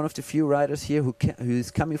 She's one of the few riders here who is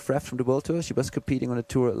coming fresh from the World Tour. She was competing on the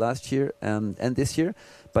Tour last year and this year,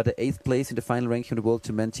 but the 8th place in the final ranking of the World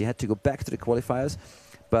Tour meant she had to go back to the qualifiers.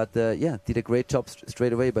 But yeah, did a great job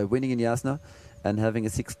straight away by winning in Jasna and having a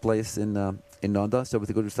 6th place in Nonda. So with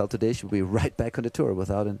a good result today, she'll be right back on the Tour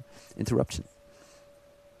without an interruption.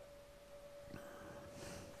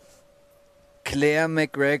 Claire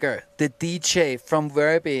McGregor, the DJ from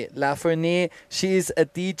Verbi, La Fournie. She's a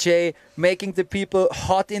DJ making the people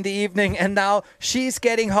hot in the evening, and now she's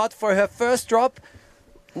getting hot for her first drop.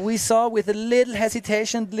 We saw with a little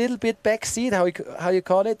hesitation, little bit backseat, how you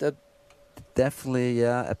call it? Definitely,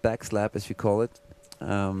 yeah, a back slap, as we call it.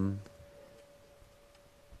 The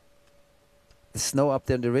snow up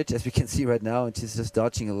there on the ridge, as we can see right now, and she's just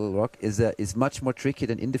dodging a little rock, is much more tricky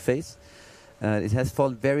than in the face. It has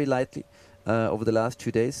fallen very lightly over the last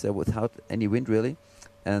 2 days without any wind really,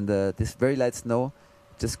 and this very light snow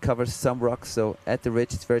just covers some rocks, so at the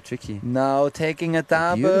ridge it's very tricky. Now taking a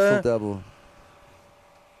double. Beautiful double.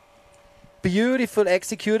 Beautiful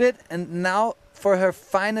executed, and now for her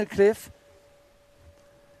final cliff.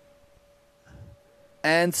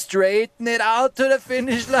 And straighten it out to the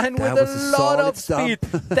finish line with a lot of speed.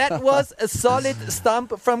 That was a solid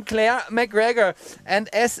stump from Claire McGregor. And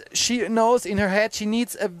as she knows in her head, she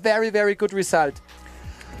needs a very, very good result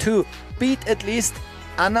to beat at least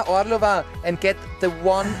Anna Orlova and get the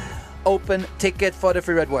 1 open ticket for the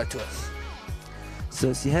Freeride World Tour.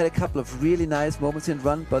 So she had a couple of really nice moments in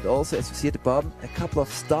run, but also, as you see at the bottom, a couple of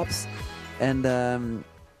stops and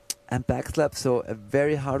backslaps. So a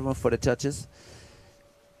very hard one for the judges.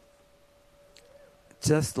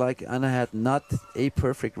 Just like Anna had not a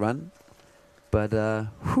perfect run, but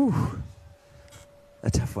whew. A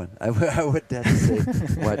tough one. I would have to say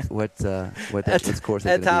what scores.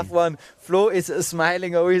 A tough one. Flo is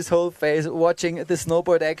smiling over his whole face, watching the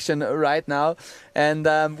snowboard action right now, and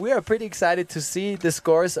we are pretty excited to see the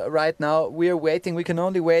scores right now. We are waiting. We can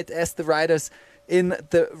only wait as the riders in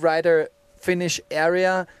the rider finish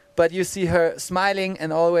area, but you see her smiling,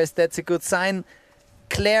 and always that's a good sign.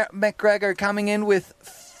 Claire McGregor coming in with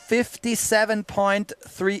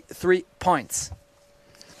 57.33 points.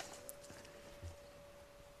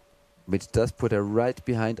 Which does put her right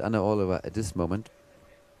behind Anna Oliver at this moment.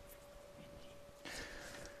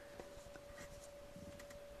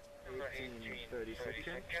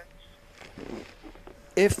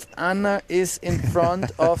 If Anna is in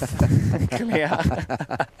front of Claire.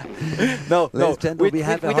 no,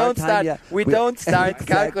 we don't start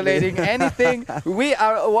calculating anything. We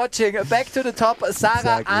are watching back to the top.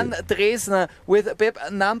 Sarah Ann Dresner with bib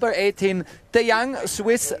number 18, the young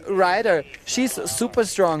Swiss rider. She's super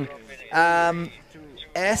strong.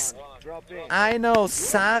 As I know,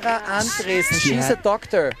 Sarah Ann Dresner, she's a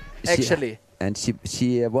doctor, actually. And she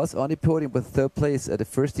was on the podium with 3rd place at the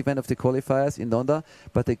first event of the qualifiers in London,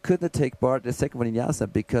 but they couldn't take part in the second one in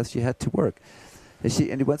Jasna because she had to work. And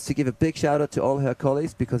she wants to give a big shout out to all her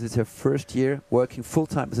colleagues because it's her first year working full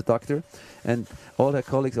time as a doctor, and all her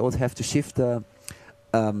colleagues always have to shift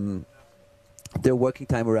their working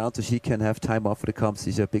time around so she can have time off for the comps.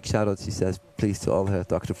 She's a big shout out, she says, please, to all her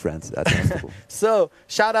doctor friends at the hospital. So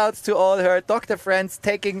shout outs to all her doctor friends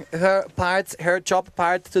taking her job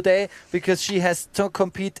part today, because she has to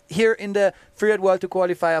compete here in the Freeride World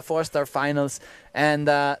Qualifier 4-star finals, and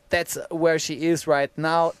that's where she is right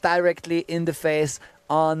now, directly in the face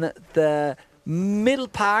on the middle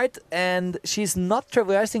part, and she's not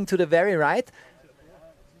traversing to the very right.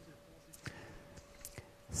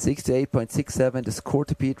 68.67, the score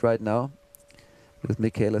to beat right now, with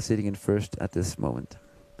Michaela sitting in first at this moment.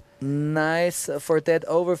 Nice for that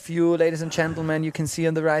overview, ladies and gentlemen. You can see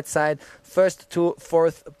on the right side, 1st to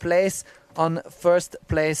 4th place. On 1st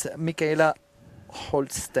place, Michaela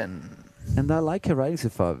Holsten. And I like her riding so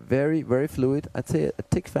far. Very, very fluid. I'd say a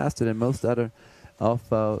tick faster than most other of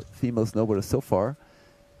female snowboarders so far.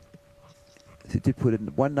 So to put in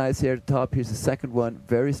one nice here at the top, here's the second one.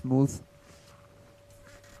 Very smooth.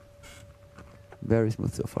 Very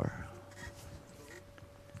smooth so far.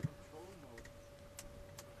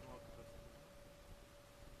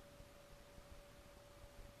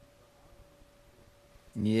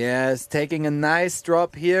 Yes, taking a nice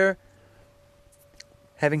drop here.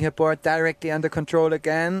 Having her board directly under control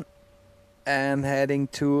again. And heading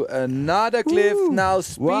to another cliff. Now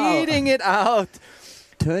speeding it out.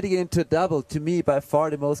 Turning it into a double. To me, by far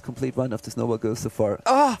the most complete one of the snowball girls so far.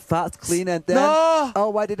 Oh, fast, clean, and then... No! Oh,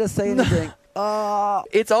 why did I say anything? Oh.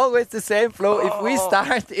 It's always the same, Flo. If we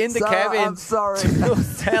start in the cabin to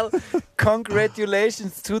tell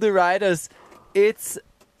congratulations to the riders, it's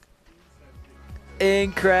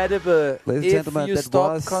incredible. Ladies and gentlemen, you that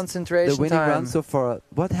stop was concentration the winning time. run so far.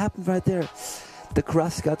 What happened right there? The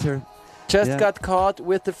crust got her. Just got caught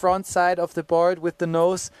with the front side of the board with the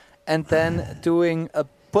nose, and then doing a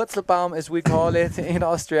Purzelbaum, as we call it in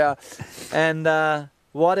Austria. And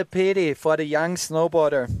what a pity for the young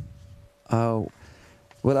snowboarder. Oh,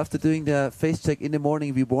 well, after doing the face check in the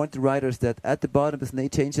morning, we warned the riders that at the bottom, as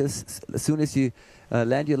Nate changes, as soon as you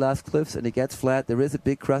land your last cliffs and it gets flat, there is a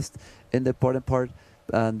big crust in the bottom part,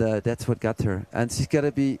 and that's what got her. And she's got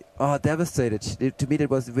to be devastated. To me, that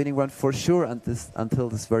was the winning run for sure until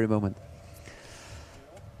this very moment.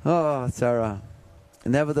 Oh, Sarah.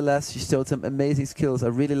 Nevertheless, she showed some amazing skills. I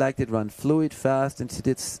really liked it run. Fluid, fast, and she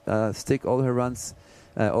did stick all her runs,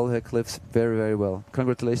 all her cliffs very, very well.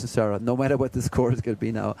 Congratulations, Sarah. No matter what the score is going to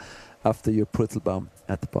be now after your Purzelbaum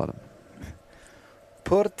at the bottom.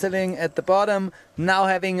 Purzeling at the bottom, now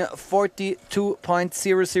having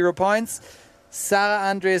 42.00 points. Sarah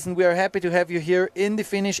Andresen, we are happy to have you here in the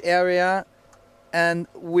finish area, and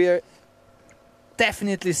we're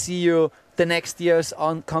definitely see you the next years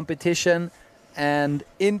on competition. And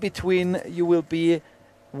in between, you will be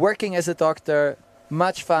working as a doctor.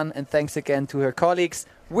 Much fun, and thanks again to her colleagues.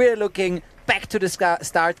 We're looking back to the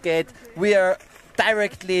start gate. We are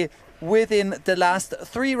directly within the last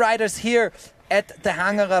three riders here at the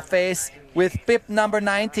Hangara face with bib number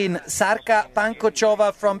 19, Sarka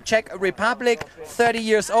Pankochova from Czech Republic, 30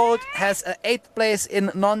 years old, has an 8th place in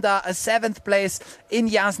Nonda, a 7th place in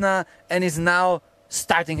Jasna, and is now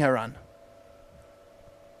starting her run.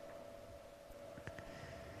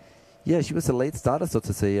 Yeah, she was a late starter, so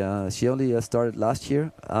to say. She only started last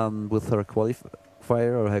year with her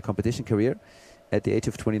qualifier or her competition career at the age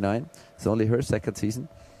of 29. It's only her second season.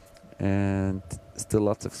 And still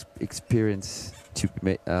lots of experience to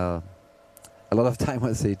make. A lot of time,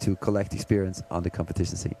 I say, to collect experience on the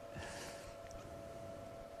competition scene.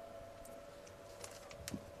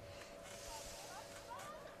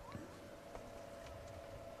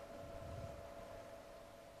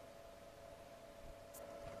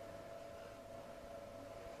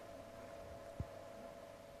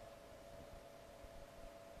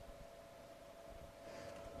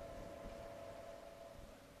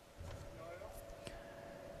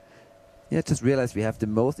 Yeah, just realized we have the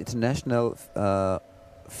most international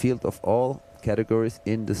field of all categories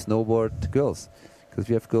in the snowboard girls. Because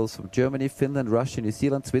we have girls from Germany, Finland, Russia, New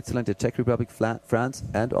Zealand, Switzerland, the Czech Republic, France,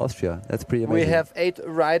 and Austria. That's pretty amazing. We have 8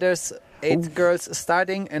 riders, 8 girls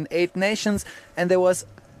starting, and 8 nations. And there was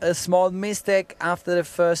a small mistake after the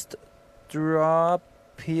first drop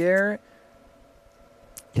here.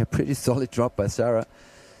 Yeah, pretty solid drop by Sarah.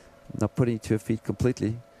 Not putting it to her feet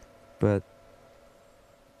completely, but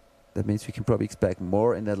that means we can probably expect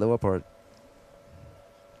more in that lower part.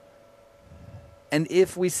 And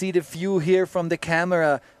if we see the view here from the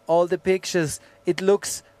camera, all the pictures, it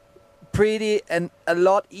looks pretty and a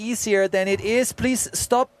lot easier than it is. Please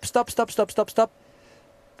stop.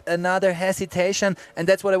 Another hesitation, and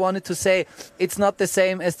that's what I wanted to say. It's not the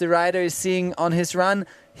same as the rider is seeing on his run.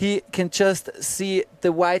 He can just see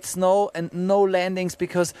the white snow and no landings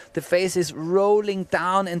because the face is rolling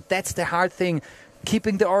down, and that's the hard thing.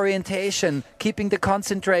 Keeping the orientation, keeping the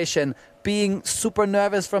concentration, being super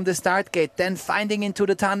nervous from the start gate, then finding into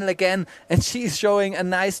the tunnel again, and she's showing a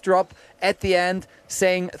nice drop at the end,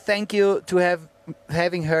 saying thank you to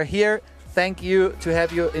having her here, thank you to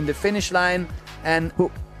have you in the finish line, and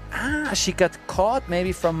she got caught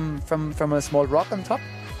maybe from a small rock on top.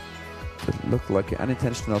 It looked like an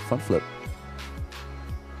unintentional front flip.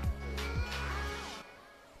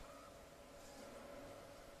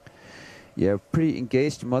 Yeah, pretty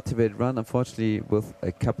engaged, motivated run, unfortunately with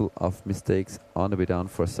a couple of mistakes on the way down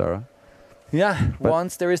for Sarah. Yeah, but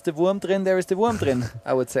once there is the worm drin, there is the worm drin,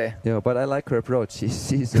 I would say. Yeah, but I like her approach.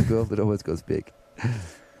 She's a girl that always goes big.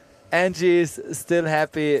 And she's still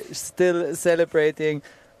happy, still celebrating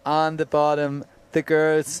on the bottom. The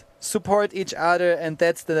girls support each other, and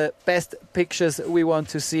that's the best pictures we want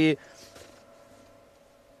to see.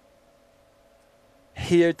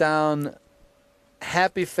 Here down,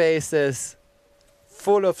 happy faces,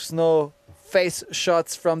 full of snow, face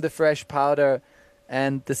shots from the fresh powder,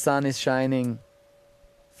 and the sun is shining.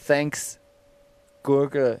 Thanks,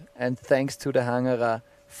 Gurgl, and thanks to the Hangara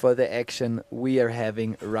for the action we are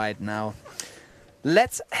having right now.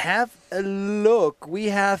 Let's have a look. We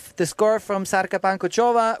have the score from Sarka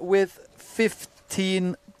Pankochova with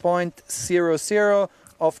 15.00.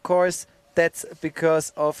 Of course, that's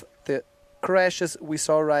because of the crashes we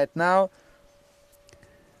saw right now.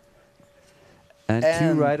 And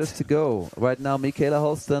 2 riders to go. Right now, Michaela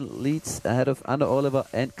Holston leads ahead of Anna Oliver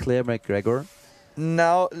and Claire McGregor.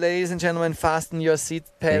 Now, ladies and gentlemen, fasten your seat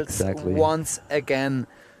belts once again.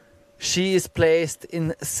 She is placed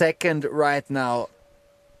in second right now.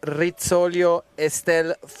 Rizzolio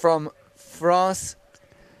Estelle from France.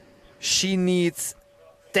 She needs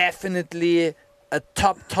definitely a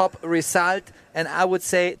top result, and I would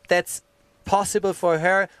say that's possible for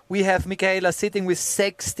her. We have Michaela sitting with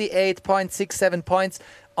 68.67 points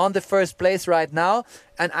on the first place right now,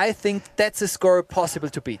 and I think that's a score possible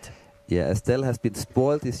to beat. Yeah, Estelle has been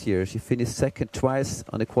spoiled this year. She finished second twice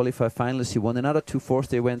on the qualifier finals. She won another 2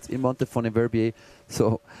 fourth-day events in Montafon and Verbier.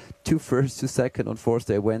 So 2 first, 2 second on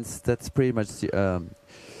fourth-day events. That's pretty much the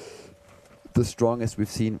strongest we've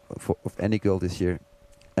seen of any girl this year.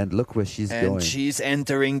 And look where she's going. And she's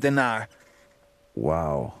entering the Nar.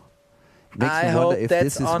 Wow. Makes I me hope wonder if that's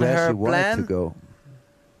this is on where her she wanted plan. to go.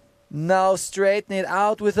 Now straighten it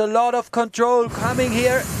out with a lot of control coming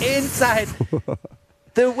here inside.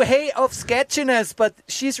 The way of sketchiness, but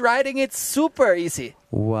she's riding it super easy.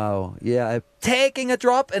 Wow. Yeah. Taking a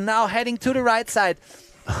drop and now heading to the right side.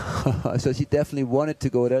 So she definitely wanted to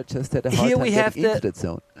go there, just had a hard Here time we have getting into that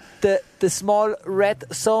zone. The small red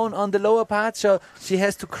zone on the lower part, so she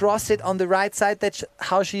has to cross it on the right side. That's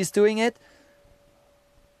how she's doing it.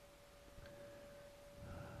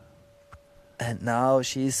 And now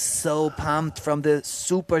she's so pumped from the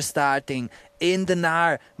super starting in the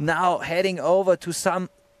Nar. Now heading over to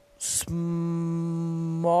some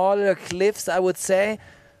smaller cliffs, I would say.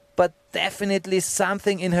 But definitely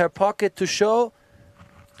something in her pocket to show.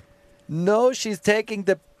 No, she's taking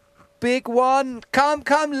the big one. Come,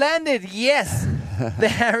 land it. Yes.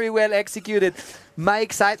 Very well executed. My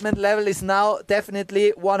excitement level is now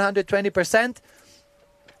definitely 120%.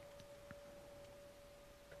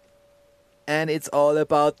 And it's all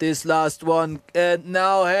about this last one. And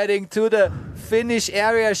now heading to the finish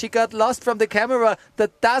area. She got lost from the camera.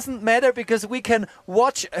 That doesn't matter because we can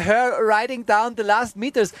watch her riding down the last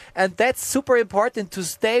meters. And that's super important to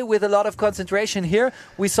stay with a lot of concentration here.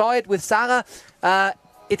 We saw it with Sarah.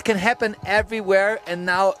 It can happen everywhere. And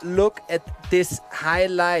now look at these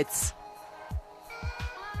highlights.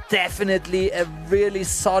 Definitely a really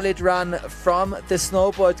solid run from the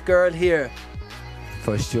snowboard girl here.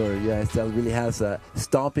 For sure, yeah, Estelle really has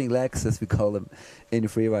stomping legs, as we call them in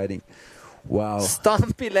freeriding. Wow.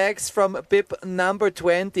 Stompy legs from bib number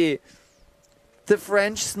 20. The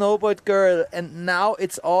French snowboard girl. And now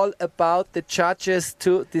it's all about the judges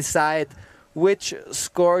to decide which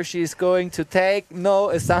score she's going to take. No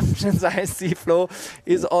assumptions. I see Flo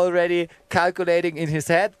is already calculating in his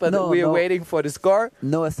head, but we are waiting for the score.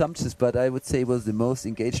 No assumptions, but I would say it was the most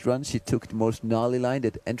engaged run. She took the most gnarly line.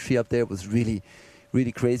 That entry up there was really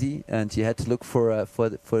crazy, and she had to look for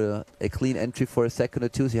a clean entry for a second or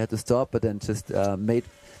two. So you had to stop, but then just made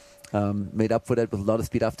up for that with a lot of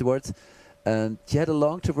speed afterwards. And she had a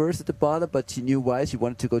long traverse at the bottom, but she knew why. She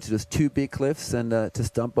wanted to go to those two big cliffs and to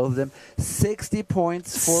stump both of them. 60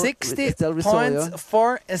 points for Estelle Rissorio. Points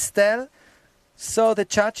for Estelle. So the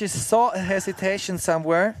judges saw a hesitation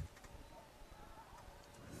somewhere.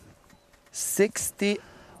 60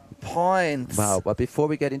 points. Wow, but before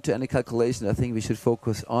we get into any calculation, I think we should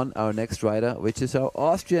focus on our next rider, which is our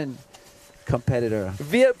Austrian competitor.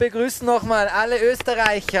 Wir begrüßen nochmal alle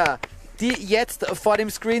Österreicher, die jetzt vor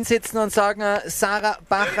dem Screen sitzen und sagen, Sarah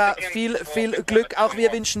Bacher, viel Glück. Auch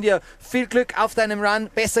wir wünschen dir viel Glück auf deinem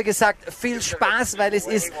Run. Besser gesagt, viel Spaß, weil es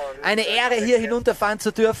ist eine Ehre, hier hinunterfahren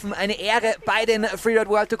zu dürfen. Eine Ehre, bei den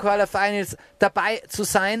Freeride World Qualifiers dabei zu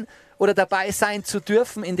sein oder dabei sein zu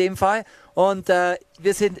dürfen in dem Fall. Und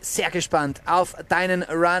wir sind sehr gespannt auf deinen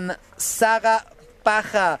Run. Sarah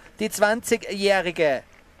Bacher, die 20-Jährige,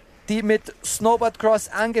 die mit Snowboardcross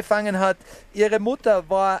angefangen hat. Ihre Mutter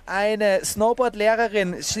war eine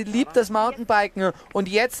Snowboardlehrerin. Sie liebt das Mountainbiken und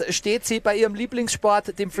jetzt steht sie bei ihrem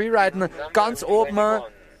Lieblingssport, dem Freeriden, ganz oben,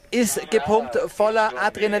 ist gepumpt, voller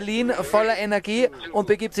Adrenalin, voller Energie und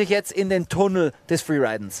begibt sich jetzt in den Tunnel des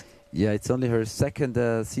Freeridens. Yeah, it's only her second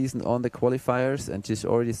season on the qualifiers, and she's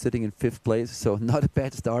already sitting in 5th place, so not a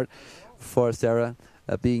bad start for Sarah,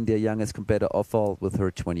 being the youngest competitor of all with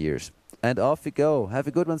her 20 years. And off we go. Have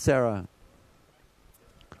a good one, Sarah.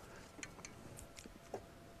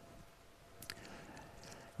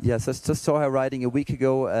 Yes, I just saw her riding a week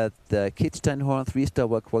ago at the Kitzsteinhorn 3-star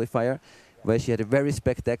World Qualifier, where she had a very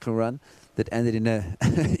spectacular run that ended in a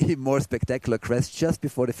even more spectacular crash just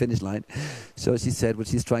before the finish line. So she said what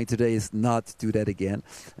she's trying today is not do that again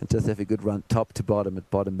and just have a good run top to bottom. At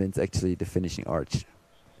bottom means actually the finishing arch.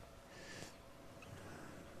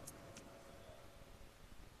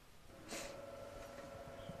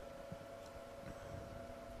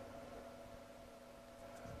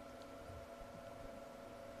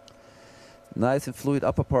 Nice and fluid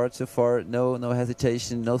upper part so far. No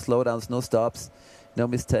hesitation, no slowdowns, no stops, no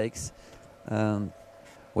mistakes.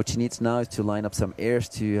 What she needs now is to line up some airs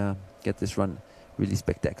to get this run really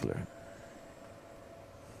spectacular.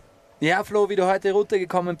 Ja, Flo, wie du heute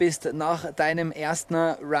runtergekommen bist nach deinem ersten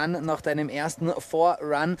Run, nach deinem ersten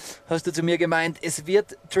Vorrun, hast du zu mir gemeint, es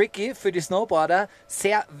wird tricky für die Snowboarder.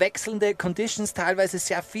 Sehr wechselnde Conditions, teilweise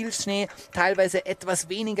sehr viel Schnee, teilweise etwas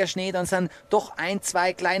weniger Schnee. Dann sind doch 1,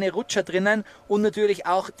 2 kleine Rutscher drinnen und natürlich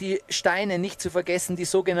auch die Steine, nicht zu vergessen, die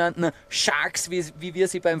sogenannten Sharks, wie wir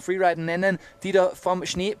sie beim Freeriden nennen, die da vom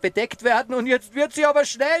Schnee bedeckt werden. Und jetzt wird sie aber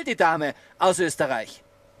schnell, die Dame aus Österreich.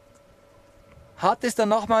 Hat es dann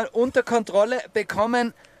nochmal unter Kontrolle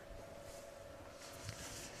bekommen.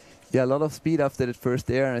 Yeah, a lot of speed after that first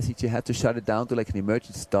air, and I think she had to shut it down to like an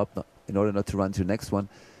emergency stop in order not to run to the next one.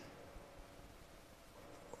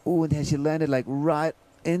 Oh, and then she landed like right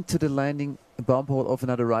into the landing bump hole of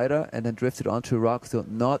another rider and then drifted onto a rock, so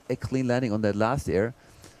not a clean landing on that last air.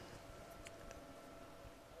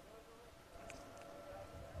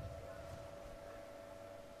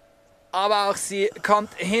 Aber auch sie kommt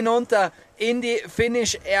hinunter in die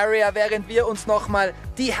Finish Area, während wir uns nochmal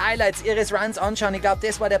die Highlights ihres Runs anschauen. Ich glaube,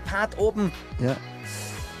 das war der Part oben. Ja.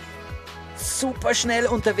 Super schnell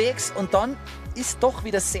unterwegs und dann ist doch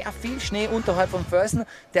wieder sehr viel Schnee unterhalb vom Felsen,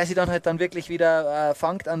 der sie dann halt dann wirklich wieder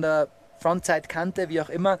fängt an der Frontside-Kante, wie auch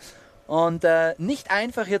immer. Und nicht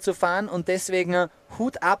einfach hier zu fahren und deswegen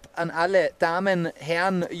Hut ab an alle Damen,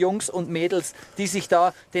 Herren, Jungs und Mädels, die sich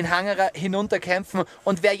da den Hangerer hinunterkämpfen.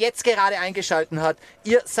 Und wer jetzt gerade eingeschaltet hat,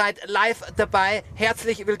 ihr seid live dabei.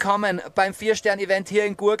 Herzlich willkommen beim 4-Stern-Event hier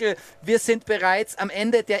in Gurgl. Wir sind bereits am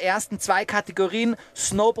Ende der ersten 2 Kategorien.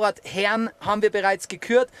 Snowboard Herren haben wir bereits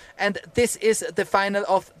gekürt. And this is the final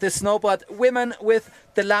of the Snowboard Women with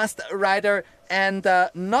the last rider. And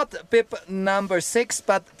not bib number 6,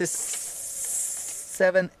 but the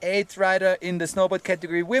 7-8 rider in the snowboard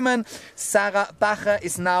category women. Sarah Bacher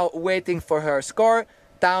is now waiting for her score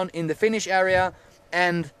down in the finish area,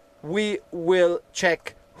 and we will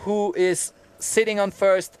check who is sitting on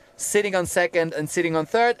first, sitting on second, and sitting on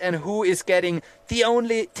third, and who is getting the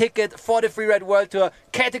only ticket for the Freeride World Tour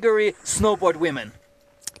category snowboard women.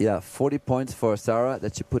 Yeah, 40 points for Sarah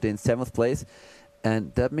that she put in 7th place,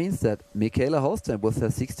 and that means that Michaela Holstein with her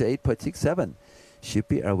 68.67 should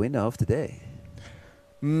be our winner of the day.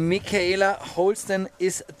 Michaela Holsten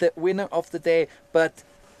is the winner of the day, but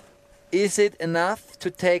is it enough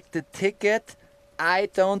to take the ticket? I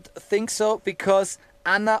don't think so, because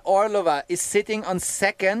Anna Orlova is sitting on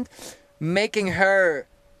second, making her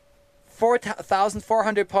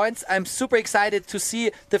 4,400 points. I'm super excited to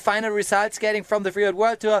see the final results getting from the Freeride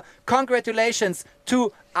World Tour. Congratulations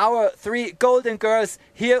to our 3 golden girls.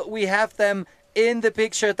 Here we have them in the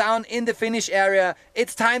picture down in the finish area.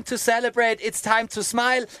 It's time to celebrate, it's time to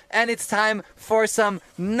smile, and it's time for some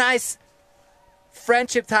nice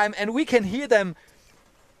friendship time. And we can hear them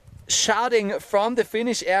shouting from the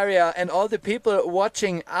finish area, and all the people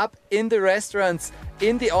watching up in the restaurants,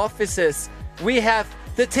 in the offices. We have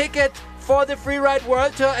the ticket for the Freeride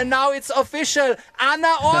World Tour, and now it's official.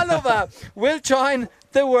 Anna Orlova will join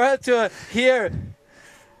the World Tour here.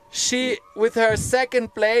 She with her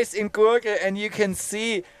 2nd place in Gurgl, and you can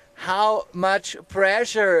see how much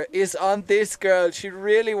pressure is on this girl. She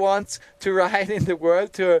really wants to ride in the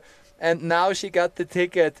World Tour, and now she got the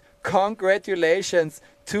ticket. Congratulations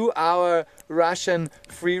to our Russian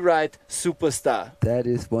freeride superstar. That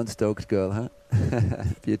is one stoked girl, huh?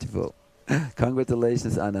 Beautiful.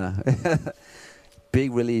 Congratulations, Anna.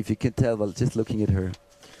 Big relief, you can tell, well, just looking at her.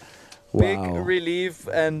 Wow. Big relief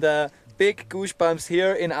and big goosebumps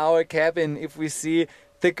here in our cabin if we see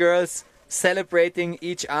the girls celebrating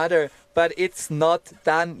each other. But it's not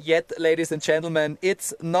done yet, ladies and gentlemen.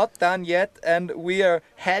 It's not done yet, and we are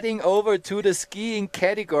heading over to the skiing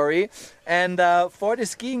category. And for the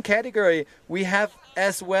skiing category, we have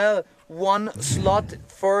as well 1 slot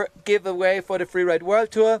for giveaway for the Freeride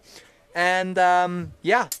World Tour. And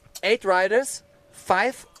yeah, 8 riders,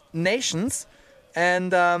 5 nations.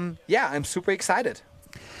 And yeah, I'm super excited.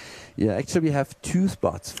 Yeah, actually we have 2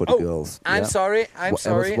 spots for the girls. I'm sorry, I'm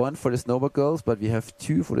sorry. There was 1 for the snowboard girls, but we have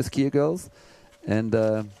 2 for the skier girls. And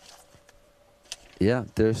yeah,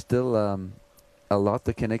 there's still a lot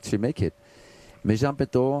that can actually make it. Mejan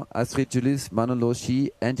Beton, Astrid Julis, Manon Loshi,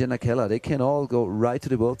 and Jenna Keller, they can all go right to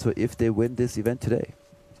the World Tour if they win this event today.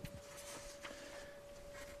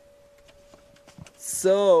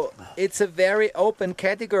 So it's a very open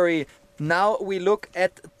category. Now we look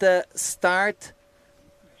at the starting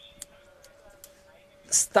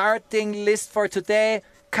list for today.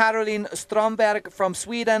 Caroline Stromberg from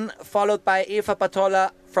Sweden, followed by Eva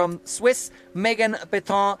Patola from Swiss, Megan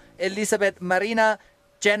Beton, Elisabeth Marina,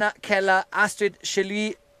 Jenna Keller, Astrid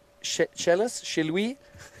Chelui,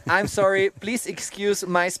 I'm sorry, please excuse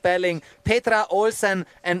my spelling, Petra Olsen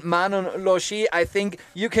and Manon Loshi. I think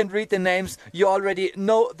you can read the names, you already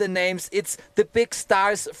know the names. It's the big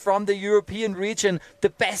stars from the European region, the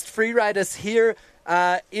best freeriders here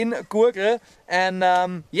in Gurgl.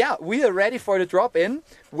 And yeah, we are ready for the drop-in,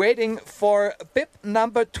 waiting for bib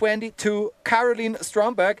number 22, Caroline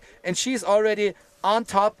Stromberg, and she's already on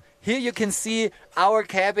top. Here you can see our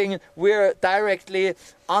cabin. We're directly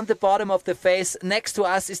on the bottom of the face. Next to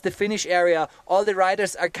us is the finish area. All the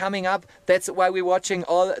riders are coming up. That's why we're watching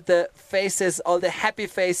all the faces, all the happy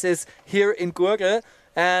faces here in Gurgl.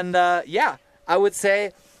 And yeah, I would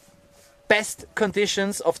say best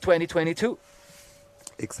conditions of 2022.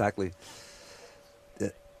 Exactly.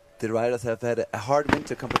 The riders have had a hard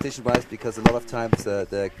winter competition-wise because a lot of times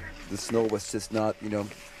the snow was just not, you know,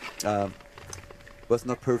 was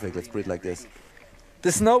not perfect, let's put it like this.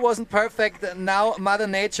 The snow wasn't perfect. Now Mother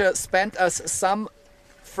Nature spent us some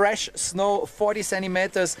fresh snow, 40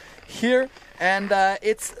 centimeters here, and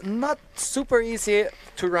it's not super easy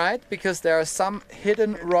to ride because there are some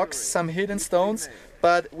hidden rocks, some hidden stones,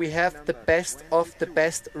 but we have the best of the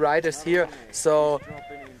best riders here, so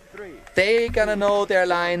they gonna know their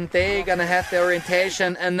line, they gonna have their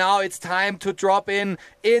orientation, and now it's time to drop in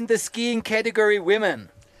the skiing category women.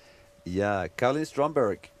 Yeah, Caroline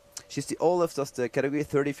Stromberg. She's the oldest of the category,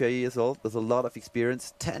 34 years old, with a lot of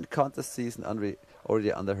experience, 10 contest season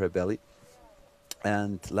already under her belly.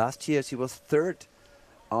 And last year she was 3rd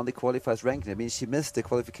on the qualifiers ranking. I mean, she missed the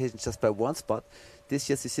qualification just by 1 spot. This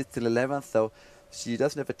year she sits till 11th, so she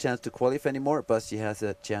doesn't have a chance to qualify anymore, but she has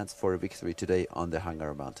a chance for a victory today on the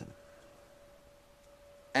Hangara Mountain.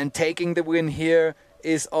 And taking the win here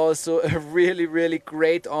is also a really, really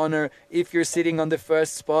great honor. If you're sitting on the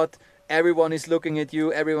 1st spot, everyone is looking at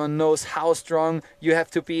you. Everyone knows how strong you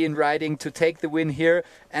have to be in riding to take the win here.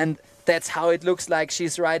 And that's how it looks like.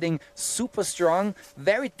 She's riding super strong.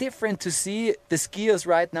 Very different to see the skiers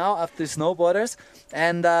right now of the snowboarders.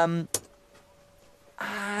 And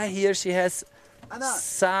here she has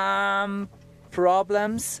some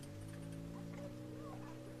problems.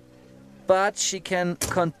 But she can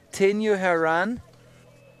continue her run.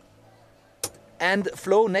 And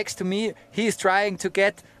Flo next to me, he's trying to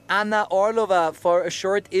get Anna Orlova for a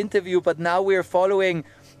short interview, but now we're following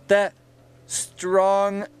the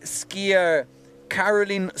strong skier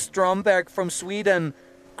Caroline Stromberg from Sweden.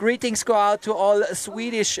 Greetings go out to all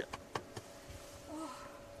Swedish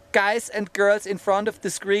guys and girls in front of the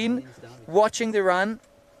screen watching the run.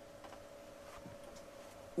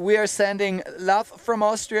 We are sending love from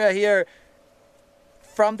Austria here,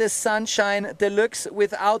 from the Sunshine Deluxe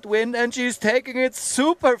without wind, and she's taking it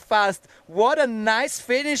super fast. What a nice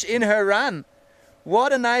finish in her run.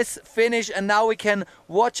 What a nice finish, and now we can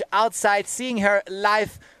watch outside, seeing her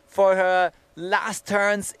live for her last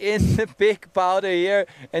turns in the big powder here,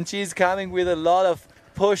 and she's coming with a lot of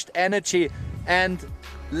pushed energy. And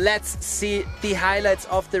let's see the highlights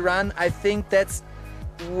of the run. I think that's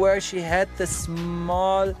where she had the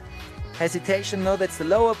small hesitation. No, that's the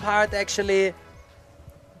lower part actually.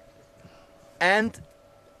 And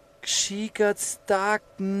she got stuck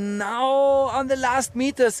now on the last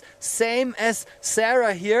meters, same as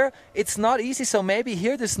Sarah here. It's not easy, so maybe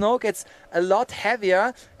here the snow gets a lot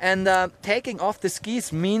heavier, and taking off the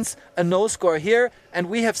skis means a no score here. And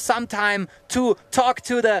we have some time to talk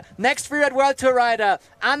to the next Freeride World Tour rider,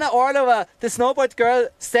 Anna Orlova, the snowboard girl,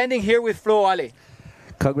 standing here with Flo Olli.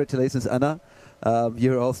 Congratulations, Anna.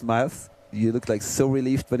 You're all smiles. You looked like so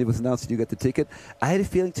relieved when it was announced you got the ticket. I had a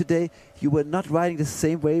feeling today you were not riding the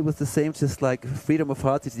same way with the same just like freedom of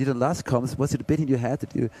heart as you did on last comms. Was it a bit in your head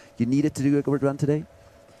that you needed to do a good run today?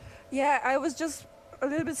 Yeah, I was just a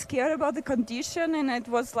little bit scared about the condition, and it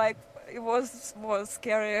was like it was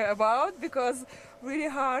scary about, because really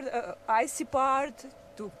hard icy part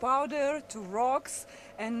to powder to rocks,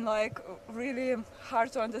 and like really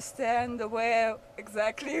hard to understand where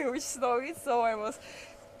exactly which snow is. So I was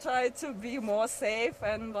try to be more safe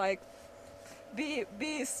and like be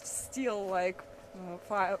still like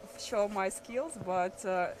show my skills, but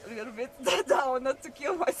a little bit down, not to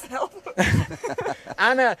kill myself.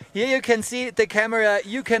 Anna, here you can see the camera.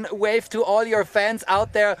 You can wave to all your fans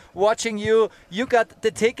out there watching you. You got the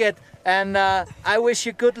ticket, and I wish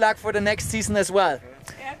you good luck for the next season as well.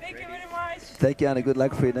 Yeah, thank you very much. Thank you, Anna. Good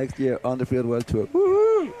luck for you next year on the Freeride World Tour.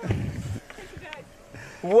 Woo!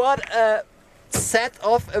 What a set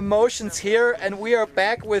of emotions here, and we are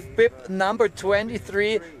back with bib number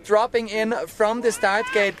 23 dropping in from the start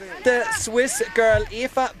gate, the Swiss girl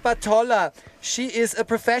Eva Batolla. She is a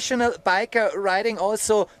professional biker riding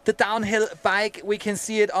also the downhill bike. We can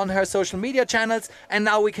see it on her social media channels, and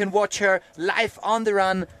now we can watch her live on the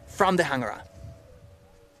run from the Hangara.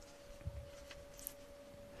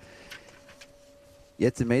 Yeah,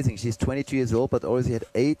 it's amazing. She's 22 years old, but already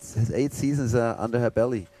has 8 seasons under her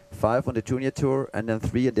belly. 5 on the junior tour and then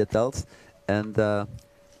 3 in the adults, and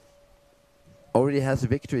already has a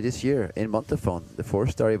victory this year in Montafon, the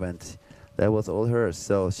 4-star event. That was all hers,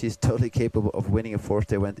 so she's totally capable of winning a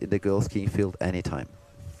 4-star event in the girls skiing field anytime.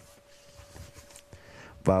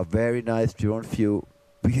 Wow, very nice drone view.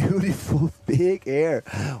 Beautiful big air.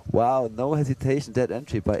 Wow, no hesitation, that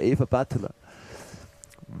entry by Eva Batolla.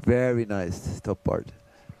 Very nice top part.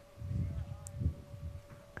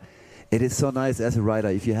 It is so nice as a rider.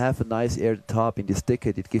 If you have a nice air at the top in this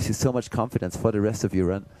ticket, it gives you so much confidence for the rest of your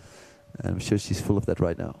run. And I'm sure she's full of that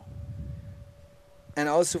right now. And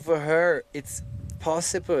also for her, it's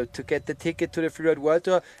possible to get the ticket to the Freeride World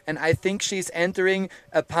Tour. And I think she's entering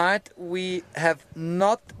a part we have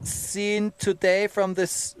not seen today from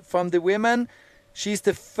the women. She's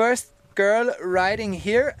the first girl riding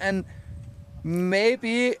here and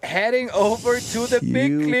maybe heading over to the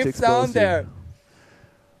big cliff down there.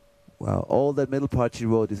 Wow, all that middle part she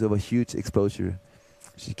rode is of a huge exposure.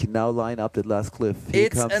 She can now line up that last cliff. Here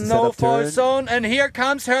It's comes a the setup no-fall turn. zone, and here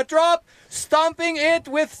comes her drop, stomping it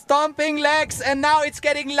with stomping legs, and now it's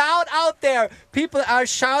getting loud out there. People are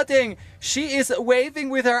shouting. She is waving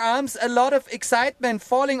with her arms, a lot of excitement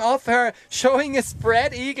falling off her, showing a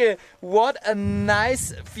spread eagle. What a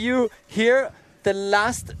nice view here. The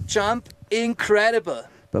last jump, incredible.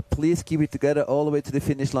 But please keep it together all the way to the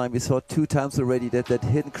finish line. We saw 2 times already that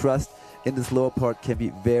hidden crust in this lower part can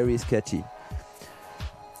be very sketchy.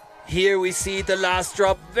 Here we see the last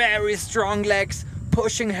drop, very strong legs,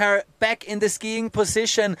 pushing her back in the skiing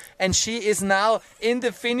position, and she is now in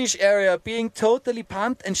the finish area being totally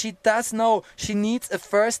pumped, and she does know she needs a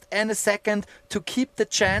first and a second to keep the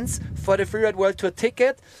chance for the Freeride World Tour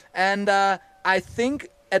ticket, and I think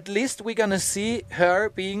at least we're gonna see her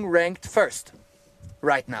being ranked first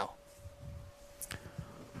right now.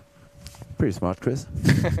 Pretty smart, Chris.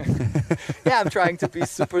 Yeah, I'm trying to be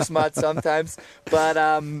super smart sometimes, but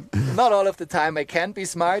not all of the time I can be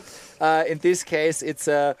smart. In this case, it's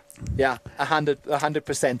a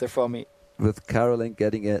 100%er for me. With Caroline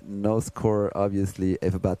getting a no score, obviously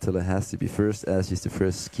Eva Bartolo has to be first, as she's the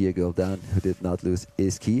first skier girl down who did not lose a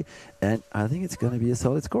ski, and I think it's going to be a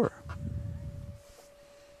solid score.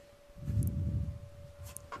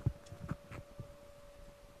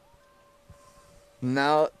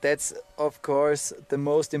 Now, that's of course the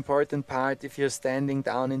most important part if you're standing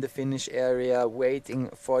down in the finish area,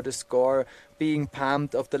 waiting for the score, being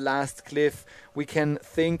pumped of the last cliff. We can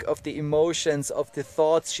think of the emotions, of the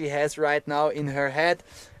thoughts she has right now in her head.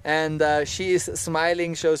 And she is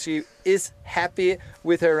smiling, so she is happy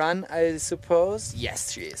with her run, I suppose.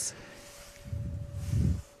 Yes, she is.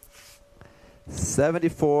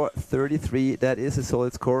 74.33, that is a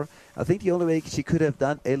solid score. I think the only way she could have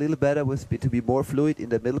done a little better was to be more fluid in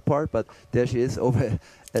the middle part, but there she is over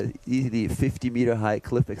easily 50-meter high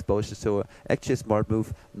cliff exposure, so actually a smart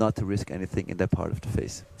move not to risk anything in that part of the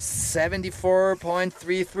face.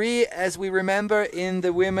 74.33, as we remember in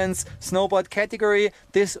the women's snowboard category,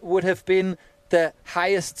 this would have been the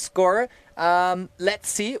highest score. Let's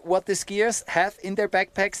see what the skiers have in their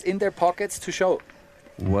backpacks, in their pockets to show.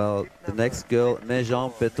 Well, the next girl,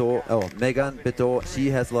 Megan Beto, she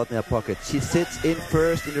has a lot in her pocket. She sits in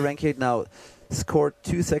first in the ranking now, scored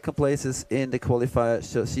 2 second places in the qualifier,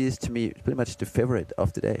 so she is to me pretty much the favorite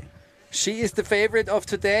of the day. She is the favorite of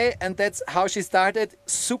today, and that's how she started,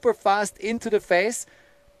 super fast into the face.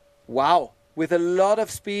 Wow, with a lot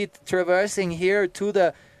of speed traversing here to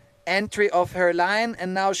the entry of her line,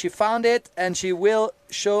 and now she found it, and she will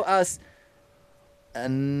show us a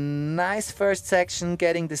nice first section,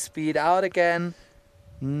 getting the speed out again.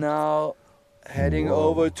 Now heading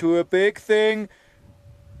over to a big thing.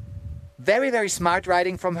 Very, very smart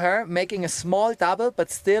riding from her, making a small double, but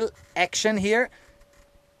still action here.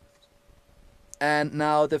 And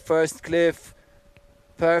now the first cliff,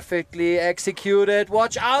 perfectly executed.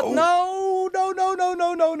 Watch out! Oh. No, no, no, no,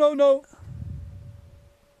 no, no, no, no.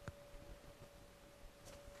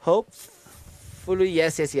 Hopefully,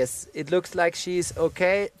 yes, yes, yes. It looks like she's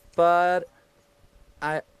okay, but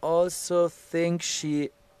I also think she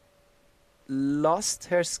lost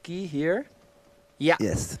her ski here. Yeah.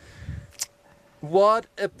 Yes. What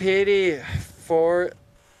a pity for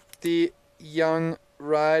the young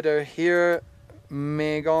rider here,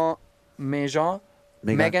 Megan.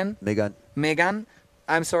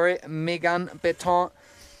 I'm sorry, Megan Beton.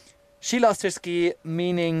 She lost her ski,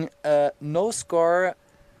 meaning no score,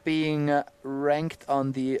 being ranked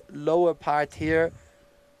on the lower part here.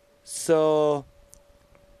 So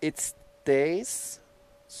it stays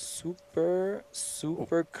super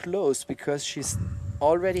close, because she's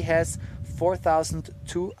already has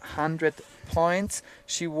 4,200 points.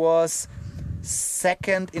 She was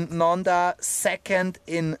second in Nonda, second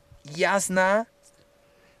in Jasna.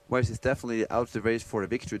 Well, she's definitely out of the race for a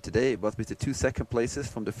victory today, but with the 2 second places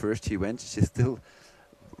from the first she went, she's still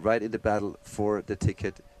right in the battle for the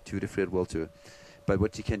ticket to the Freeride World Tour. But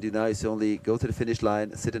what she can do now is only go to the finish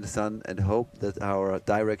line, sit in the sun, and hope that our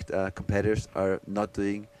direct competitors are not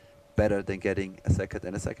doing better than getting a second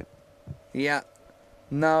and a second. Yeah.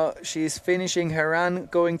 Now she's finishing her run,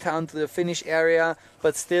 going down to the finish area,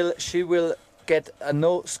 but still she will get a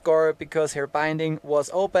no score because her binding was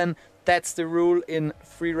open. That's the rule in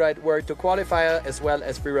Freeride World Tour Qualifier as well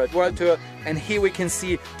as Freeride World Tour. And here we can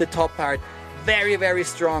see the top part. Very, very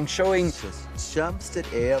strong, showing... Just jumps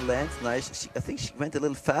that air, lands nice. I think she went a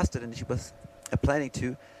little faster than she was planning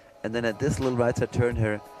to. And then at this little right side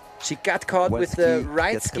turn, she got caught with the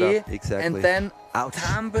right ski, exactly, and then ouch,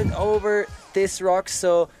 tumbled over this rock.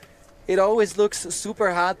 So It always looks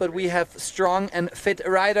super hard, but we have strong and fit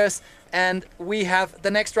riders. And we have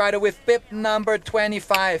the next rider with bib number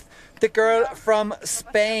 25, the girl from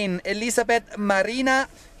Spain, Elizabeth Marina.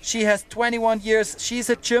 She has 21 years. She's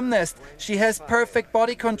a gymnast. She has perfect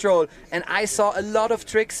body control. And I saw a lot of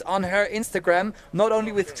tricks on her Instagram, not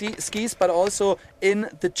only with skis, but also in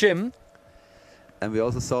the gym. And we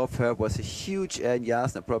also saw her was a huge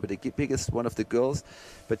Jasna, probably the biggest one of the girls,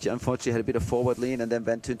 but she unfortunately had a bit of forward lean and then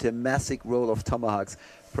went into a massive roll of tomahawks.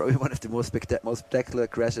 Probably one of the most spectacular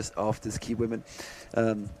crashes of the ski women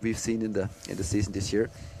we've seen in the season this year.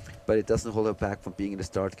 But it doesn't hold her back from being in the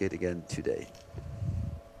start gate again today.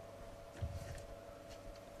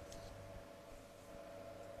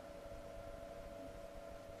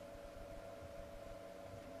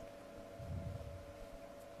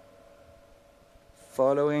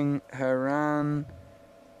 Following her run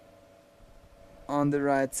on the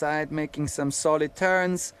right side, making some solid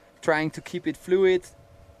turns, trying to keep it fluid,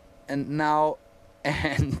 and now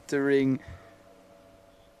entering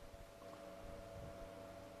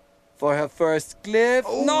for her first cliff.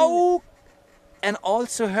 Oh. No! And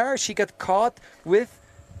also her, she got caught with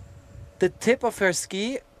the tip of her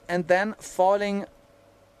ski and then falling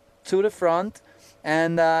to the front.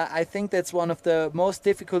 And I think that's one of the most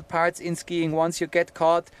difficult parts in skiing. Once you get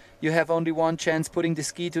caught, you have only one chance putting the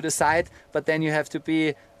ski to the side, but then you have to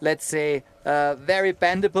be, let's say, very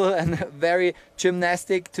bendable and very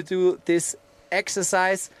gymnastic to do this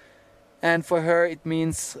exercise. And for her, it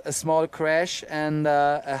means a small crash and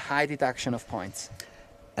a high deduction of points.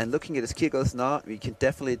 And looking at the ski girls now, we can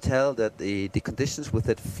definitely tell that the conditions with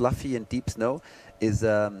that fluffy and deep snow is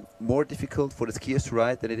more difficult for the skiers to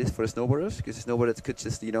ride than it is for the snowboarders, because the snowboarders could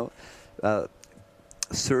just, you know,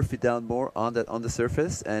 surf it down more on the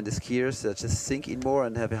surface, and the skiers just sink in more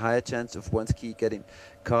and have a higher chance of one ski getting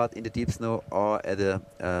caught in the deep snow or at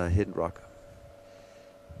a hidden rock.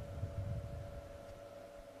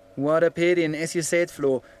 What a pity, and as you said,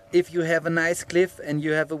 Flo, if you have a nice cliff and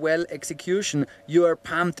you have a well execution, you are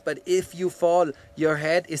pumped, but if you fall, your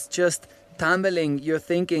head is just tumbling. You're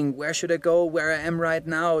thinking, where should I go, where I am right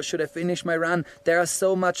now, should I finish my run? There are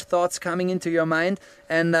so much thoughts coming into your mind,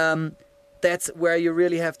 and that's where you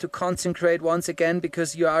really have to concentrate once again,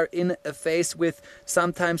 because you are in a phase with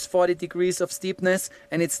sometimes 40 degrees of steepness,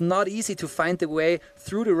 and it's not easy to find the way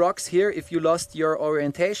through the rocks here if you lost your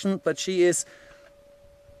orientation. But she is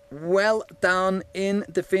well down in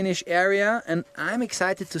the finish area, and I'm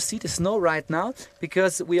excited to see the snow right now,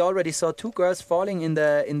 because we already saw two girls falling in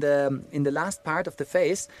the last part of the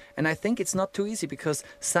phase, and I think it's not too easy because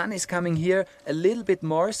sun is coming here a little bit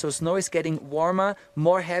more, so snow is getting warmer,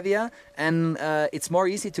 more heavier, and it's more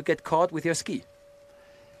easy to get caught with your ski.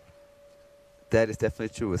 That is definitely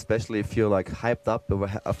true, especially if you're like hyped up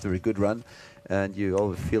after a good run and you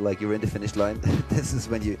always feel like you're in the finish line. This is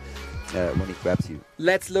when it grabs you.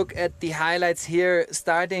 Let's look at the highlights here,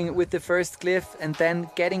 starting with the first cliff and then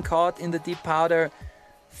getting caught in the deep powder,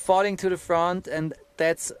 falling to the front, and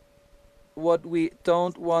that's what we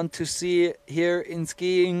don't want to see here in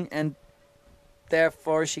skiing, and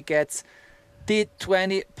therefore she gets the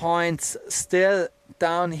 20 points. Still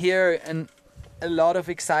down here, and a lot of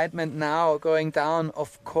excitement now going down.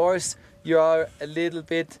 Of course, you're a little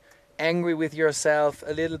bit angry with yourself,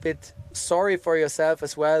 a little bit sorry for yourself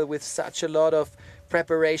as well, with such a lot of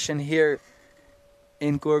preparation here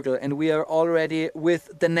in Gurgl. And we are already with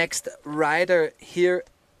the next rider here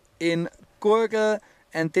in Gurgl,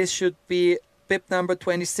 and this should be bib number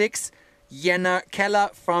 26, Jenna Keller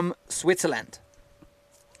from Switzerland.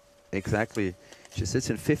 Exactly. She sits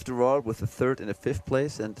in 5th overall with a 3rd and a 5th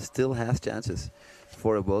place and still has chances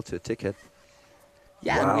for a World Tour ticket.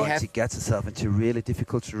 Yeah, wow, she gets herself into really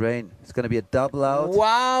difficult terrain. It's going to be a double out.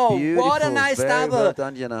 Wow, beautiful. What a nice Very double. Well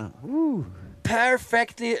done, Jenna. Woo.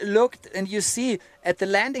 Perfectly looked, and you see at the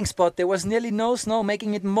landing spot there was nearly no snow,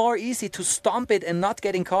 making it more easy to stomp it and not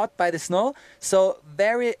getting caught by the snow. So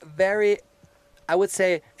very, very, I would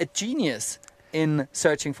say, a genius in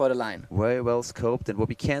searching for the line. Very well scoped, and what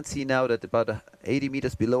we can see now that about 80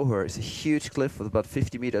 meters below her is a huge cliff of about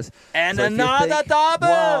 50 meters. And so another double!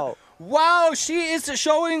 Wow. Wow, she is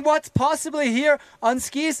showing what's possible here on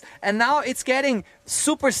skis, and now it's getting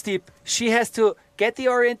super steep. She has to get the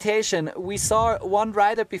orientation. We saw one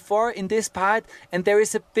rider before in this part, and there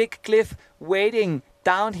is a big cliff waiting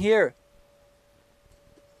down here.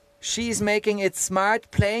 She's making it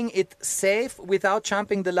smart, playing it safe without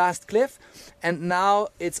jumping the last cliff. And now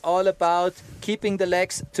it's all about keeping the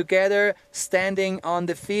legs together, standing on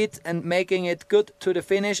the feet and making it good to the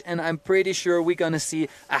finish. And I'm pretty sure we're going to see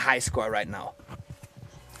a high score right now.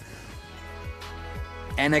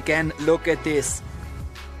 And again, look at this.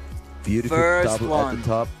 Beautiful First double one. at the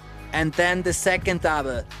top. And then the second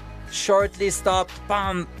double. Shortly stopped,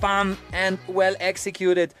 bam, bam, and well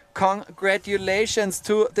executed. Congratulations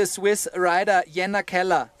to the Swiss rider Jenna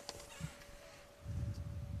Keller.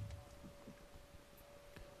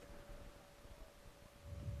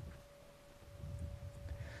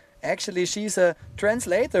 Actually, she's a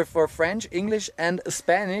translator for French, English and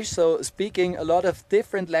Spanish, so speaking a lot of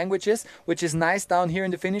different languages, which is nice down here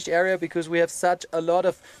in the Finnish area because we have such a lot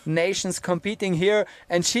of nations competing here,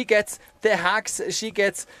 and she gets the hugs, she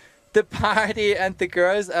gets the party, and the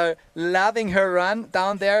girls are loving her run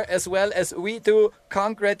down there as well as we do.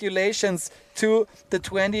 Congratulations to the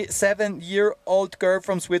 27-year-old girl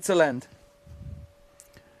from Switzerland.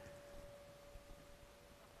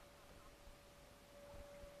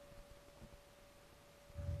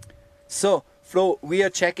 So, Flo, we are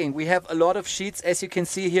checking. We have a lot of sheets, as you can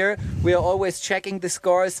see here. We are always checking the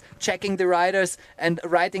scores, checking the riders, and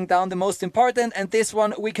writing down the most important. And this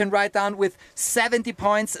one we can write down with 70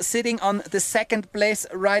 points, sitting on the second place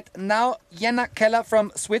right now. Jenna Keller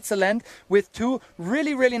from Switzerland with 2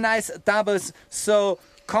 really, really nice doubles. So,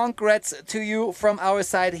 congrats to you from our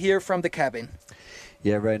side here from the cabin.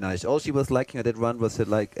 Yeah, very nice. All she was lacking at that run was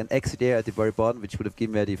like an exit air at the very bottom, which would have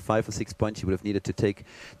given her the 5 or 6 points she would have needed to take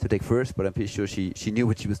first. But I'm pretty sure she knew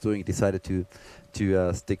what she was doing and decided to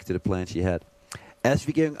stick to the plan she had. As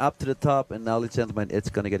we're going up to the top, and now, ladies and gentlemen, it's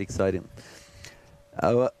going to get exciting.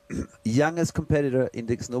 Our youngest competitor in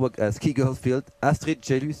the ski girl field, Astrid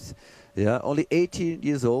Gelus, yeah, only 18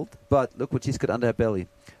 years old, but look what she's got under her belly.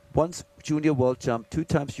 Once junior world champ, 2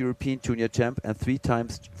 times European junior champ, and 3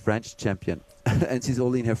 times French champion. And she's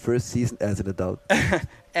only in her first season as an adult.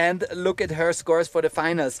 And look at her scores for the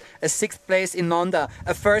finals. A 6th place in Nonda,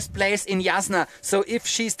 a 1st place in Jasna. So if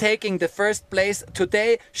she's taking the 1st place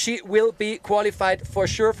today, she will be qualified for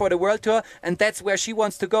sure for the World Tour. And that's where she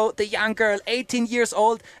wants to go. The young girl, 18 years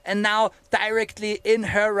old, and now directly in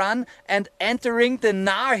her run and entering the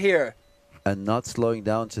Nahr here. And not slowing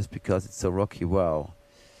down just because it's so rocky. Wow.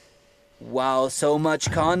 Wow, so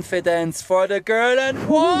much confidence for the girl, and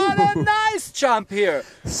what a nice jump here.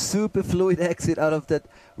 Super fluid exit out of that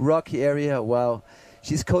rocky area. Wow.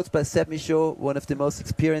 She's coached by Seb Michaud, one of the most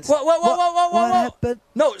experienced. What happened?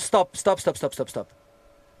 No, stop.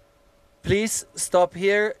 Please stop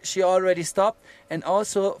here. She already stopped. And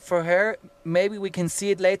also for her, maybe we can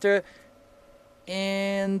see it later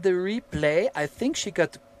in the replay. I think she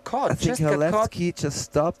got caught. I think her left ski just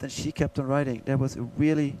stopped and she kept on riding. That was a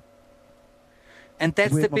really... And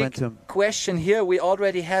that's the big momentum. question here. We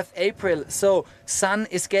already have April, so sun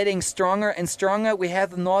is getting stronger and stronger. We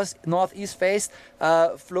have the northeast face.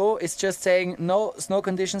 Flo is just saying no, snow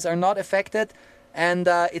conditions are not affected, and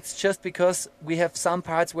it's just because we have some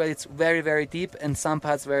parts where it's very, very deep and some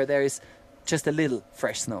parts where there is just a little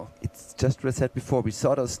fresh snow. It's just what I said before. We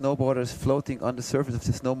saw those snowboarders floating on the surface of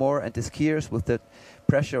the snow more, and the skiers with the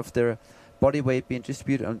pressure of their body weight being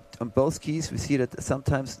distributed on both skis. We see that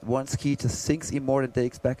sometimes one ski just sinks in more than they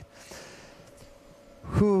expect.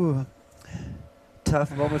 Whew. Tough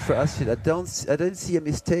moment for us. I don't see a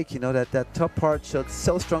mistake, you know, that top part showed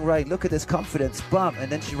so strong riding. Look at this confidence, bum,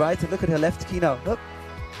 and then she rides and look at her left ski now. Look.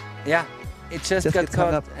 Yeah, it just got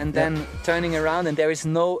caught and then turning around, and there is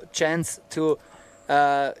no chance to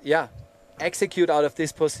execute out of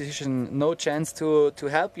this position. No chance to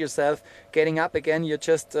help yourself getting up again. You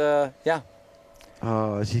just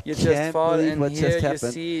Oh, you just fall, and here you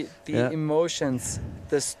happened. see the emotions.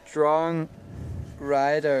 The strong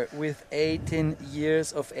rider with 18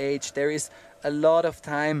 years of age. There is a lot of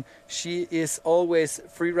time. She is always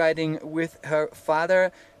free riding with her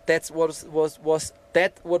father. That's what was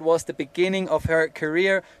the beginning of her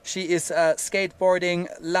career. She is skateboarding,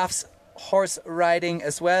 loves horse riding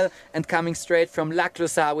as well, and coming straight from La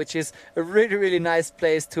Clusaz, which is a really, really nice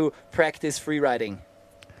place to practice free riding.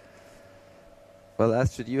 Well,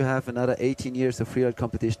 Astrid, you have another 18 years of freeride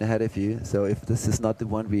competition ahead of you. So if this is not the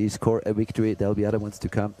one we score a victory, there'll be other ones to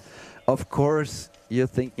come. Of course, you're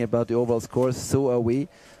thinking about the overall scores. So are we.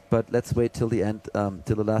 But let's wait till the end,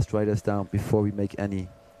 till the last rider is down, before we make any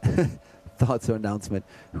thoughts or announcement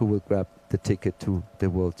who will grab the ticket to the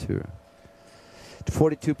World Tour.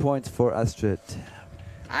 42 points for Astrid.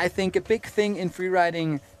 I think a big thing in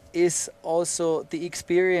freeriding is also the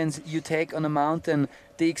experience you take on a mountain,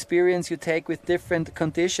 the experience you take with different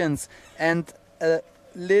conditions, and a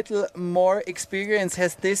little more experience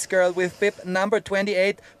has this girl with bib number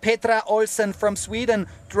 28, Petra Olsen from Sweden,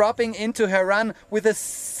 dropping into her run with a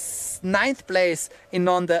 9th place in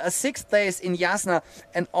Nonda, a 6th place in Jasna,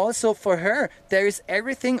 and also for her there is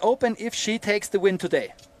everything open if she takes the win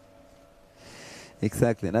today.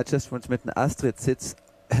 Exactly, and I just want to mention Astrid sits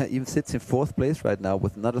even sits in 4th place right now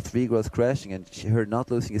with another 3 girls crashing and her not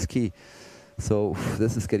losing his key. So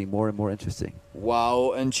this is getting more and more interesting.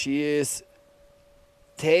 Wow, and she is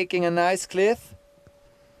taking a nice cliff.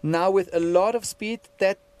 Now with a lot of speed,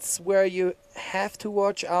 that's where you have to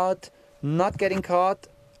watch out, not getting caught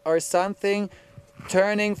or something.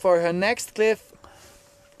 Turning for her next cliff,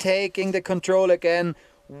 taking the control again.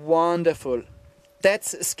 Wonderful.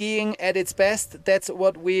 That's skiing at its best. That's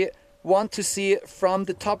what we want to see from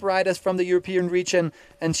the top riders from the European region.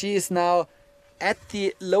 And she is now at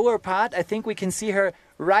the lower part. I think we can see her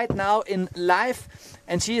right now in live,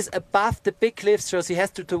 and she is above the big cliffs, so she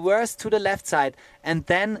has to traverse to the left side. And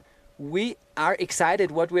then we are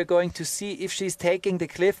excited what we're going to see, if she's taking the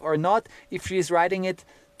cliff or not, if she's riding it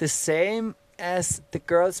the same as the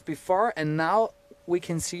girls before. And now we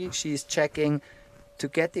can see she's checking to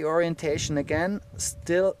get the orientation again,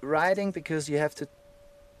 still riding because you have to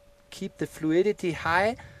keep the fluidity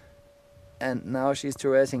high. And now she's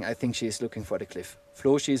traversing. I think she's looking for the cliff.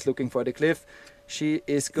 Flo, she's looking for the cliff. She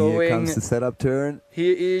is going. Here comes the setup turn.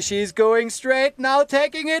 She's going straight now,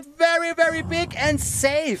 taking it very, very big and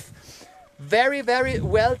safe. Very, very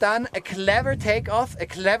well done. A clever takeoff, a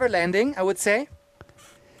clever landing, I would say.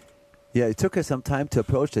 Yeah, it took her some time to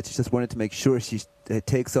approach that. She just wanted to make sure she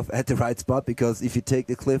takes off at the right spot, because if you take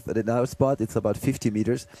the cliff at another spot, it's about 50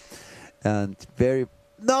 meters. And very...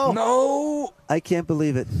 No! I can't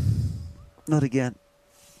believe it. Not again.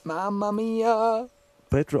 Mamma mia.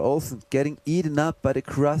 Petra Olsen getting eaten up by the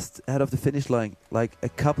crust ahead of the finish line, like a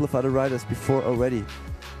couple of other riders before already.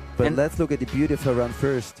 But and let's look at the beauty of her run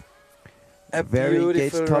first. A very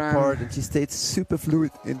engaged top run. part, and she stayed super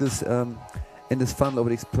fluid in this funnel over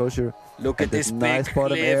the exposure. Look at this nice big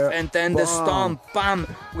bottom cliff, air. and then the stomp, bam,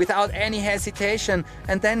 without any hesitation.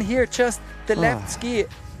 And then here, just the left ski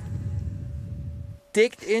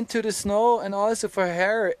digged into the snow, and also for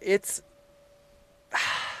her, it's...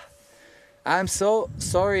 I'm so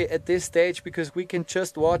sorry at this stage, because we can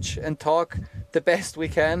just watch and talk the best we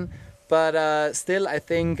can. But still, I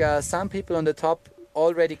think some people on the top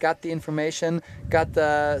already got the information,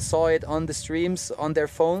 saw it on the streams on their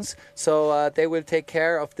phones. So they will take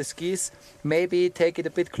care of the skis, maybe take it a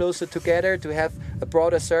bit closer together to have a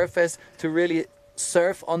broader surface to really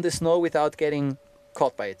surf on the snow without getting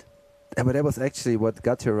caught by it. Yeah, but that was actually what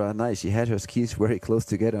got her nice. She had her skis very close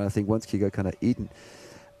together, and I think one ski got kind of eaten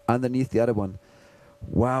underneath the other one.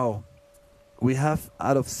 Wow. We have,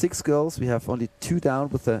 out of 6 girls, we have only 2 down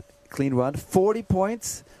with a clean run. 40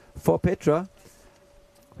 points for Petra.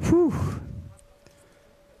 Whew.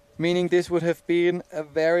 Meaning this would have been a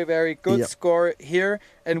very, very good score here.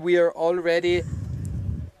 And we are already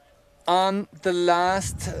on the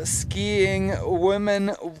last skiing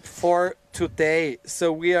women for today.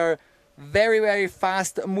 So we are very, very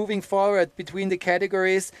fast moving forward between the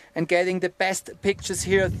categories and getting the best pictures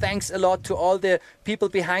here. Thanks a lot to all the people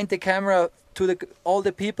behind the camera, to all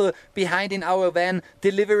the people behind in our van,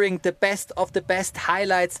 delivering the best of the best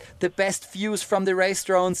highlights, the best views from the race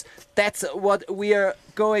drones. That's what we are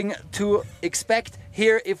going to expect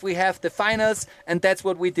here if we have the finals, and that's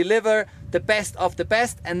what we deliver, the best of the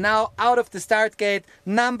best. And now out of the start gate,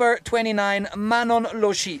 number 29, Manon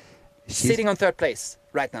Loshi, sitting on 3rd place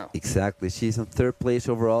right now. Exactly. She's on 3rd place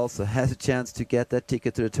overall, so has a chance to get that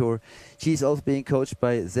ticket to the Tour. She's also being coached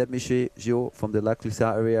by Zeb Miché from the La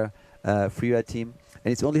Clusaz area freeride team,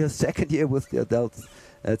 and it's only her 2nd year with the adults.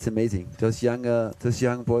 It's amazing. Those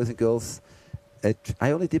young boys and girls.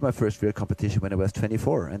 I only did my first freeride competition when I was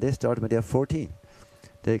 24, and they started when they were 14.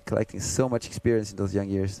 They're collecting so much experience in those young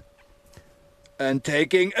years. And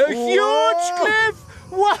taking a huge cliff.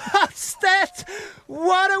 What's that?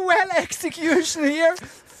 What a well execution here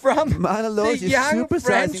from the young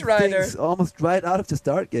French rider. Almost right out of the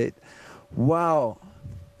start gate. Wow.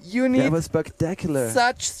 You need that was spectacular.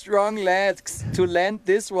 Such strong legs to land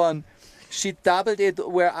this one. She doubled it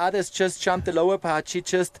where others just jumped the lower part. She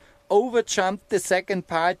just over jumped the 2nd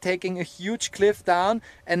part, taking a huge cliff down.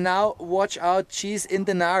 And now watch out, she's in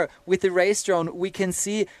the Nar with the race drone. We can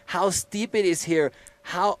see how steep it is here,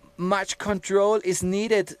 how much control is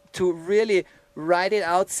needed to really ride it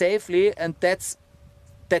out safely. And that's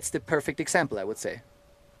the perfect example, I would say.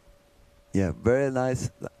 Yeah, very nice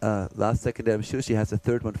last second there. I'm sure she has a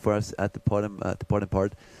 3rd one for us at the bottom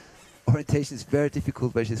part. Orientation is very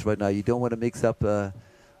difficult where she's right now. You don't want to mix up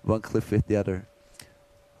one cliff with the other.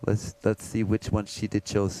 Let's see which one she did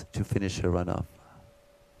chose to finish her run off.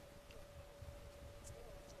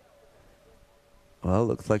 Well,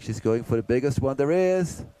 looks like she's going for the biggest one there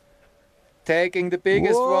is. taking the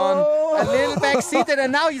biggest one, a little back-seated,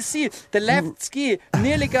 and now you see the left ski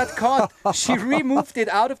nearly got caught. She removed it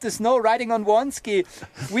out of the snow, riding on one ski.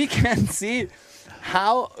 We can see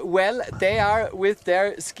how well they are with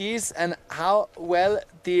their skis and how well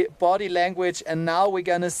the body language. And now we're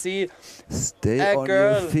gonna see Stay a on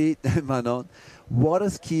girl. your feet, Manon. What a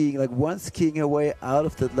skiing, like one skiing her way out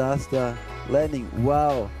of the last landing.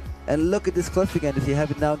 Wow. And look at this cliff again, if you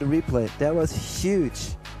have it now in the replay. That was huge.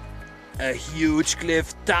 A huge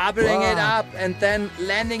cliff, doubling it up and then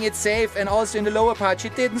landing it safe, and also in the lower part. She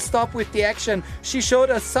didn't stop with the action. She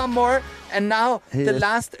showed us some more, and now the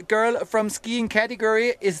last girl from skiing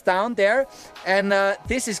category is down there. And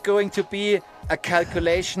this is going to be a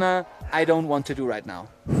calculation I don't want to do right now.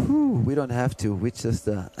 Whew, we don't have to. We just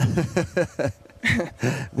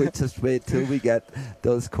we just wait till we get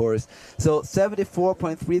those scores. So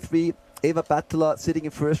 74.33. Eva Battler sitting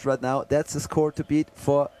in first right now. That's the score to beat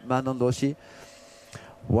for Manon Loshi.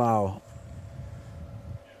 Wow.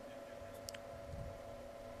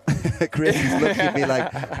 Chris is looking at me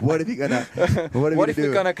like, what are we gonna calculate?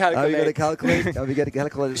 Are we gonna calculate? Are we gonna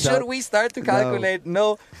calculate? Should we start to calculate?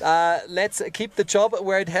 No. Let's keep the job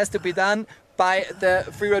where it has to be done by the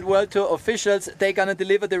Freeride World Tour officials. They're gonna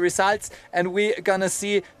deliver the results, and we're gonna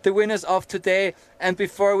see the winners of today. And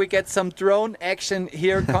before we get some drone action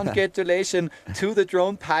here, congratulations to the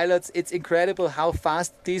drone pilots. It's incredible how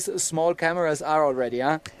fast these small cameras are already,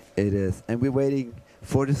 huh? It is, and we're waiting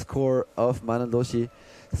for the score of Manon Loshi,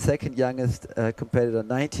 second youngest competitor,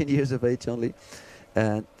 19 years of age only,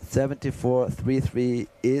 and 74.33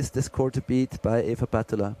 is the score to beat by Eva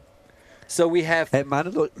Battler. So we have. And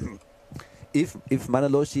Manon if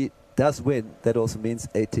Manon Loshi does win, that also means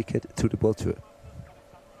a ticket to the World Tour.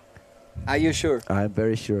 Are you sure? I'm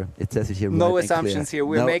very sure. It says it here. No right assumptions clear. here.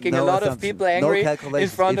 We're making a lot of people angry in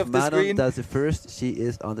front of the screen. If Manon does it first, she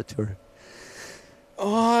is on the tour.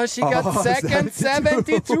 Oh, she got second,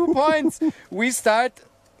 72 points. We start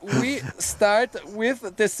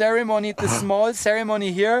with the ceremony, the small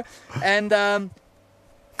ceremony here, and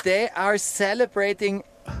they are celebrating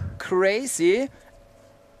crazy.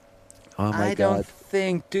 Oh my I God. don't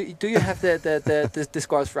think. Do you have the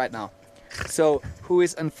scores right now? So who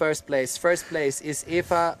is in first place? First place is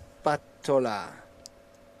Eva Battola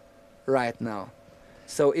right now.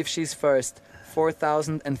 So if she's first,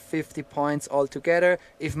 4,050 points altogether.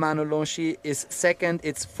 If Manon Loshi is second,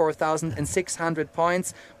 it's 4,600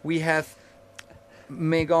 points. We have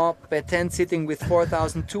Megan Betten sitting with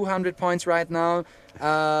 4,200 points right now.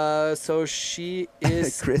 So she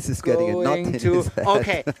is Chris is getting a knot in his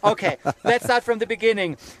head. Okay. Let's start from the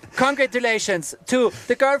beginning. Congratulations to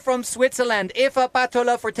the girl from Switzerland, Eva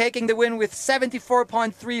Battola, for taking the win with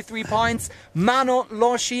 74.33 points. Manon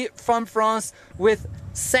Loshi from France with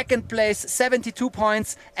second place, 72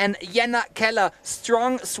 points, and Jenna Keller,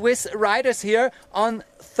 strong Swiss riders here, on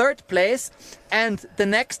third place. And the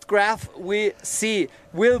next graph we see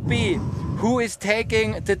will be who is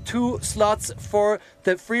taking the 2 slots for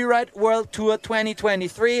the Freeride World Tour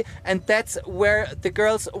 2023, and that's where the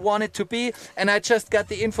girls wanted to be. And I just got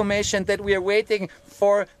the information that we are waiting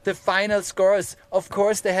for the final scores. Of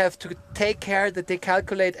course, they have to take care that they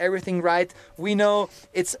calculate everything right. We know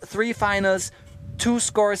it's 3 finals, 2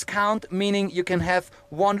 scores count, meaning you can have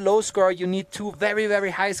 1 low score. You need 2 very, very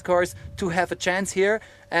high scores to have a chance here.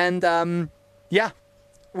 And yeah,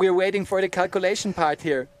 we're waiting for the calculation part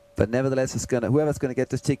here. But nevertheless, whoever's gonna get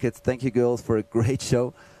those tickets, thank you girls for a great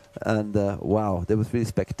show. And wow, that was really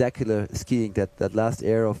spectacular skiing. That last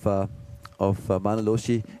air of Manon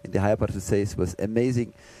Loshi in the higher part of the Says was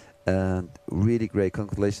amazing, and really great.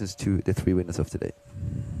 Congratulations to the 3 winners of today.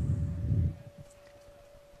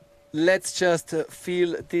 Let's just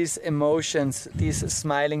feel these emotions, these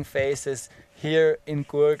smiling faces here in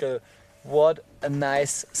Gurgl. What a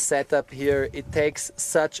nice setup here. It takes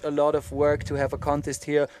such a lot of work to have a contest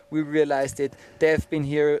here. We realized it. They've been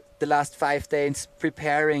here the last 5 days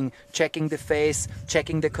preparing, checking the face,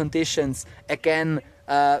 checking the conditions, again,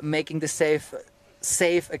 making the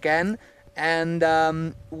safe again. And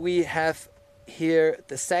we have here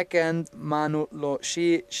the second, Manon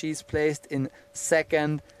Loshi. She's placed in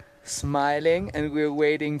second, smiling, and we're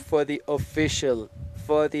waiting for the official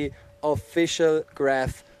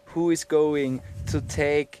graph. Who is going to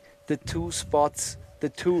take the 2 spots, the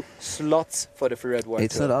 2 slots for the Freeride World Tour?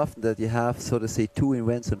 It's not often that you have, so to say, 2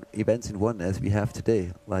 events in one, as we have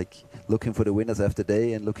today. Like looking for the winners of the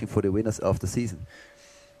day and looking for the winners of the season.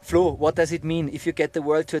 Flo, what does it mean if you get the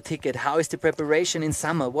World Tour ticket? How is the preparation in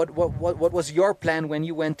summer? What was your plan when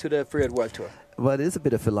you went to the Freeride World Tour? Well, it is a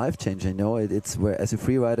bit of a life change, I know. It's where, as a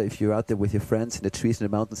free rider, if you're out there with your friends in the trees and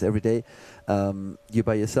the mountains every day, you're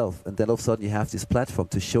by yourself. And then all of a sudden you have this platform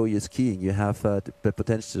to show your skiing. You have the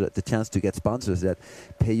potential, the chance to get sponsors that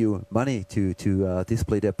pay you money to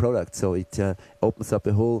display their product. So it opens up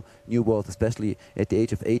a whole new world, especially at the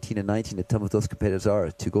age of 18 and 19 that some of those competitors are.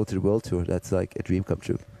 To go to the World Tour, that's like a dream come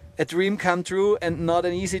true. A dream come true, and not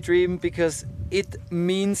an easy dream, because it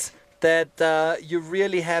means that you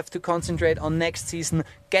really have to concentrate on next season,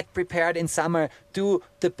 get prepared in summer, do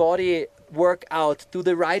the body workout, do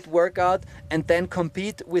the right workout, and then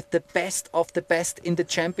compete with the best of the best in the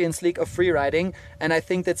Champions League of freeriding. And I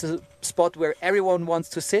think that's a spot where everyone wants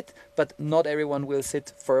to sit, but not everyone will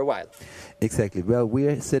sit for a while. Exactly. Well,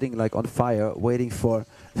 we're sitting like on fire, waiting for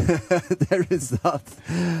the result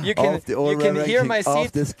of the overall hear my ranking seat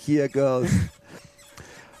of the skier girls.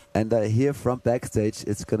 And here from backstage,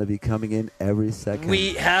 it's going to be coming in every second.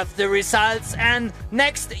 We have the results, and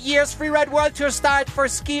next year's Freeride World Tour start for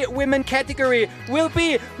ski women category will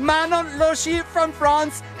be Manon Lochy from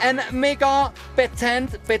France and Megan Beton.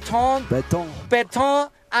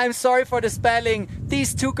 I'm sorry for the spelling.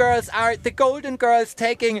 These two girls are the golden girls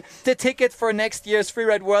taking the ticket for next year's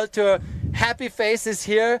Freeride World Tour. Happy faces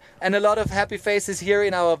here, and a lot of happy faces here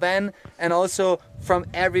in our van, and also from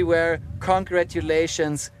everywhere.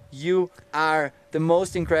 Congratulations. You are the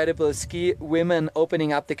most incredible ski women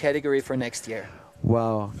opening up the category for next year.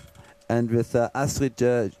 Wow. And with Astrid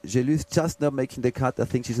Gelus just not making the cut, I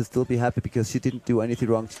think she should still be happy because she didn't do anything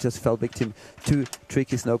wrong. She just fell victim to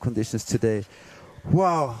tricky snow conditions today.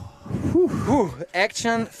 Wow. Whew.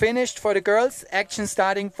 Action finished for the girls. Action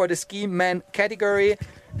starting for the ski men category.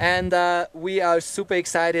 And we are super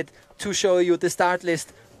excited to show you the start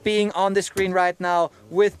list being on the screen right now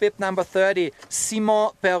with bib number 30, Simon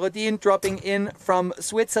Perrodin dropping in from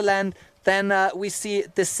Switzerland. Then we see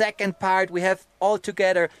the second part. We have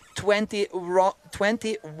altogether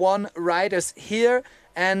 21 riders here,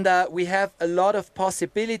 and we have a lot of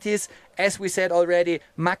possibilities. As we said already,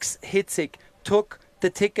 Max Hitzig took the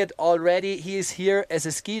ticket already. He is here as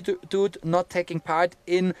a ski dude, not taking part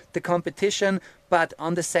in the competition, but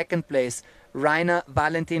on the second place, Rainer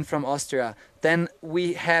Valentin from Austria. Then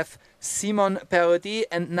we have Simon Perrodin,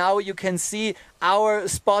 and now you can see our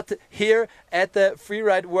spot here at the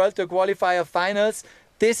Freeride World Qualifier Finals.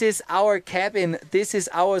 This is our cabin, this is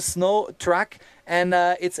our snow truck, and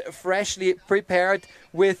it's freshly prepared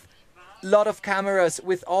with a lot of cameras,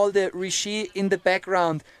 with all the regie in the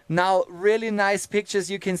background. Now, really nice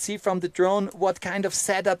pictures you can see from the drone, what kind of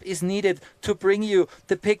setup is needed to bring you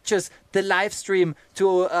the pictures, the live stream,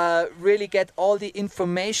 to really get all the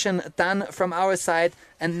information done from our side.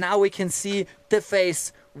 And now we can see the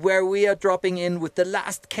face where we are dropping in with the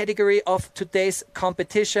last category of today's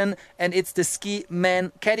competition, and it's the ski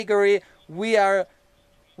men category. We are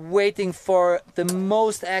waiting for the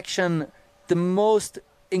most action, the most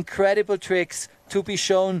incredible tricks to be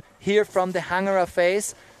shown here from the Hangara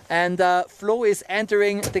face. And Flo is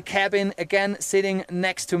entering the cabin again, sitting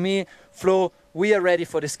next to me. Flo, we are ready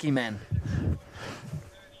for the ski man.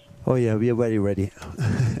 Oh yeah, we are very ready.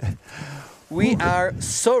 We are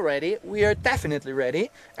so ready. We are definitely ready,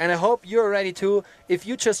 and I hope you're ready too. If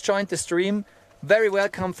you just joined the stream, very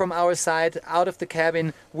welcome from our side out of the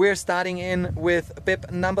cabin. We're starting in with bib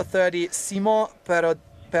number 30, Simon Perrodin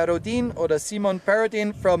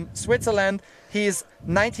from Switzerland. He's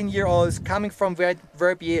 19 years old, coming from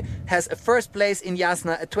Verbier, has a first place in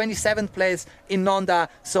Jasna, a 27th place in Nonda.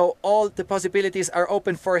 So all the possibilities are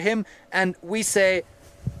open for him, and we say,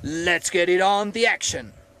 let's get it on the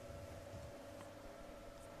action.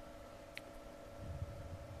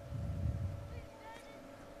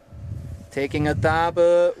 Taking a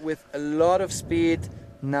double with a lot of speed.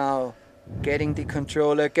 Now getting the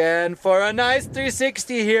control again for a nice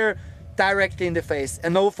 360 here, directly in the face, a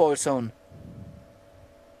no-fall zone.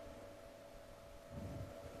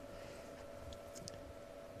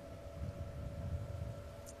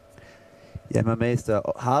 Yeah, I'm amazed.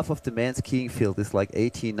 Half of the men's skiing field is like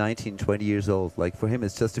 18, 19, 20 years old. Like for him,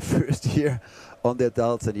 it's just the first year on the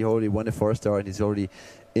adults, and he already won a 4-star, and he's already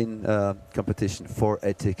in competition for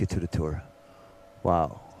a ticket to the tour.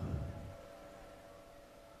 Wow.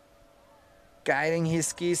 Guiding his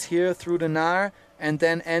skis here through the Nahr, and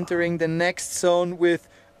then entering the next zone with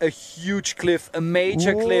a huge cliff, a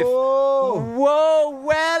major cliff. Whoa,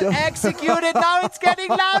 well executed. Now it's getting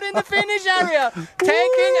loud in the finish area.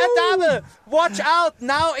 Taking a double. Watch out.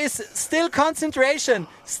 Now is still concentration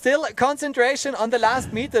on the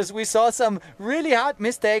last meters. We saw some really hard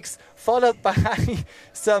mistakes followed by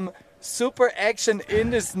some super action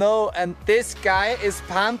in the snow, and this guy is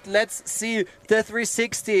pumped. Let's see the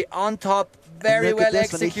 360 on top. Very well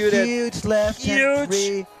executed. Huge left hand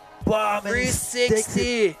three. Bomb,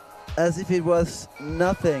 360. As if it was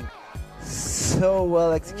nothing. So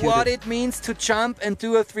well executed. What it means to jump and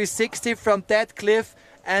do a 360 from that cliff,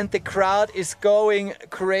 and the crowd is going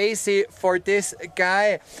crazy for this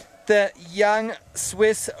guy. The young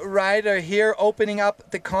Swiss rider here opening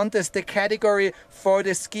up the contest, the category for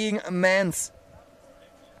the skiing men's.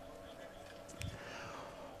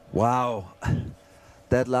 Wow.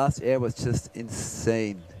 That last air was just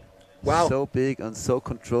insane. Wow. So big and so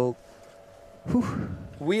controlled. Whew.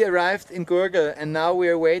 We arrived in Gurgl and now we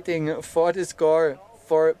are waiting for the score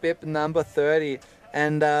for bib number 30.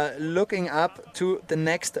 And looking up to the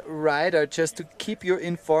next rider, just to keep you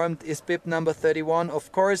informed, is bib number 31.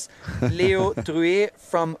 Of course, Leo Drouet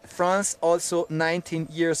from France, also 19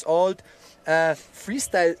 years old.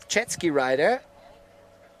 Freestyle jet ski rider,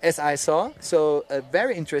 as I saw. So a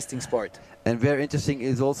very interesting sport. And very interesting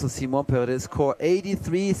is also Simon Perret's score,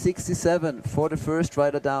 83.67 for the first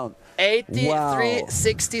rider down.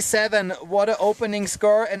 83.67, what an opening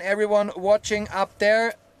score. And everyone watching up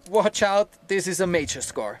there, watch out, this is a major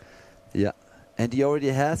score. Yeah, and he already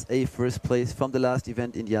has a first place from the last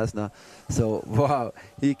event in Jasna. So, wow,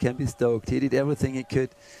 he can be stoked. He did everything he could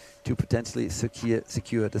to potentially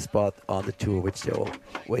secure the spot on the tour, which they're all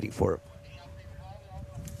waiting for.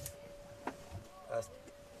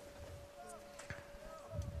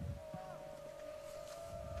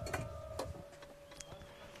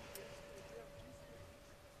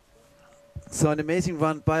 So an amazing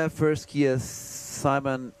run by our first skier,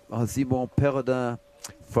 Simon Perrodin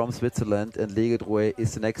from Switzerland, and Leo Drouet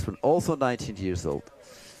is the next one, also 19 years old.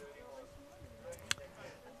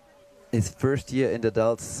 His first year in the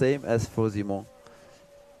adults, same as for Simon.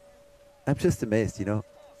 I'm just amazed, you know.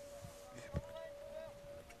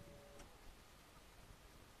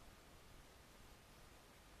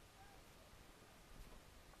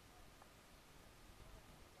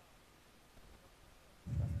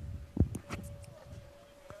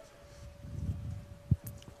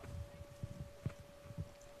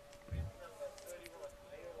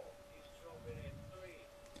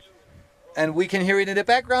 And we can hear it in the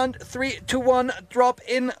background. 3, 2, 1 drop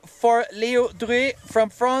in for Leo Drouet from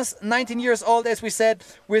France, 19 years old, as we said,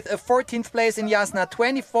 with a 14th place in Jasna,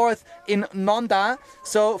 24th in Nonda.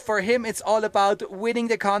 So for him, it's all about winning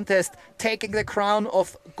the contest, taking the crown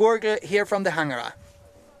of Gurgl here from the Hangara.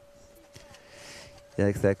 Yeah,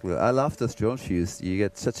 exactly. I love those drone views. You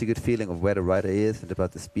get such a good feeling of where the rider is and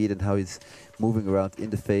about the speed and how he's moving around in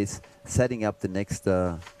the face, setting up the next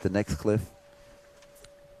cliff.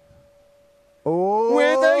 Oh!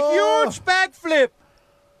 With a huge backflip!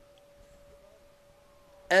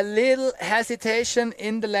 A little hesitation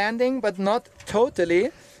in the landing, but not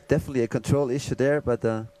totally. Definitely a control issue there, but...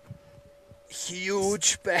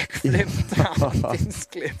 huge backflip down this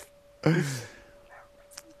cliff.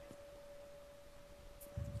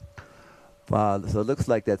 Wow, so it looks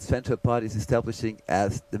like that central part is establishing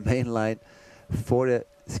as the main line for the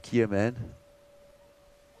skier man.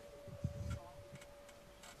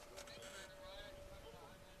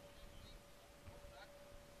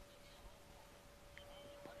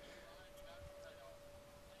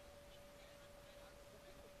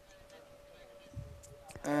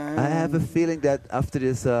 I have a feeling that after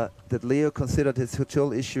this, that Leo considered his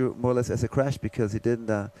control issue more or less as a crash, because he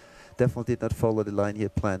definitely did not follow the line he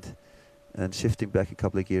had planned, and shifting back a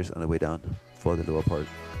couple of gears on the way down for the lower part.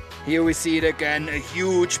 Here we see it again, a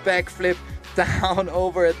huge backflip down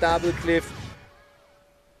over a double cliff.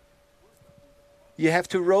 You have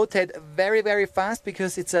to rotate very, very fast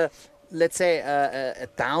because it's a, let's say, a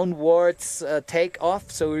downwards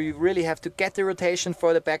take-off. So you really have to get the rotation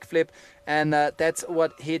for the backflip. And that's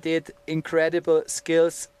what he did. Incredible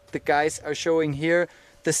skills the guys are showing here.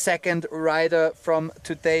 The second rider from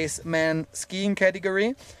today's men skiing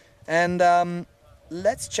category. And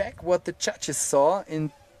let's check what the judges saw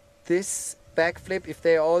in this backflip. If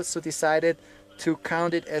they also decided to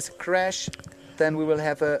count it as a crash, then we will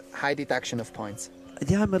have a high deduction of points.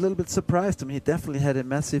 Yeah, I'm a little bit surprised. I mean, he definitely had a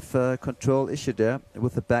massive control issue there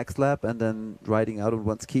with the backslap and then riding out on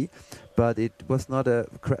one ski. But it was not a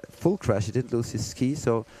full crash. He didn't lose his ski.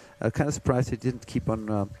 So I'm kind of surprised he didn't keep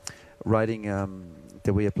on riding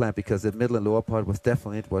the way he planned, because the middle and lower part was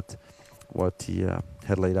definitely what he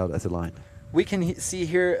had laid out as a line. We can see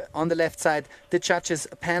here on the left side the judges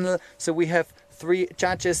panel. So we have 3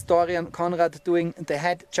 judges, Dorian, Konrad doing the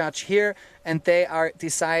head judge here, and they are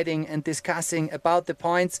deciding and discussing about the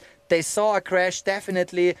points. They saw a crash,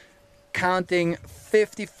 definitely counting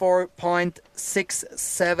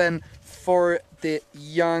 54.67 for the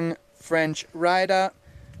young French rider.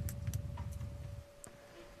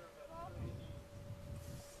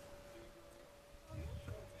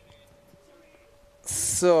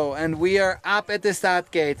 So, and we are up at the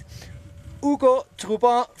start gate. Hugo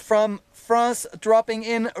Troubon from France dropping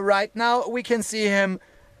in right now. We can see him.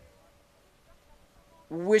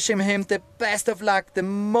 Wishing him the best of luck, the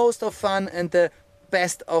most of fun, and the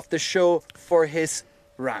best of the show for his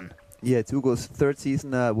run. Yeah, it's Hugo's third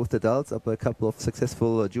season with the adults, up a couple of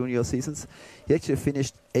successful junior seasons. He actually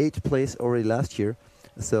finished 8th place already last year,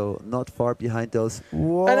 so not far behind those.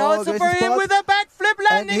 Whoa, and also for him with a backflip,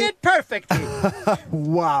 landing it perfectly.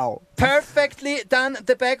 Wow. Perfectly done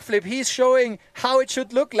the backflip. He's showing how it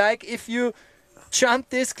should look like if you jump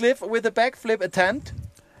this cliff with a backflip attempt.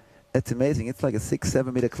 It's amazing. It's like a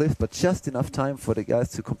 6-7 meter cliff, but just enough time for the guys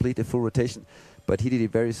to complete a full rotation. But he did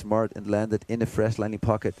it very smart and landed in a fresh landing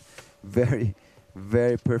pocket. Very,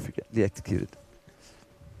 very perfectly executed.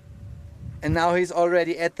 And now he's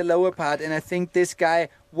already at the lower part, and I think this guy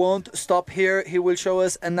won't stop here. He will show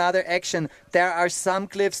us another action. There are some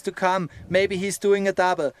cliffs to come. Maybe he's doing a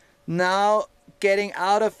double. Now getting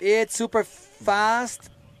out of it super fast.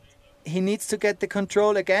 He needs to get the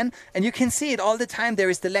control again, and you can see it all the time. There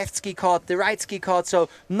is the left ski caught, the right ski caught, so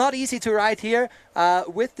not easy to ride here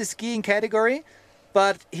with the skiing category,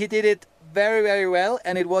 but he did it very, very well,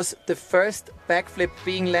 and it was the first backflip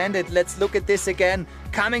being landed. Let's look at this again.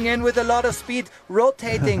 Coming in with a lot of speed,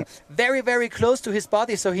 rotating very, very close to his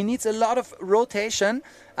body, so he needs a lot of rotation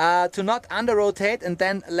to not under-rotate and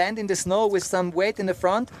then land in the snow with some weight in the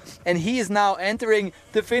front. And he is now entering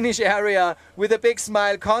the finish area with a big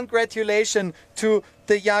smile. Congratulations to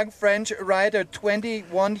the young French rider,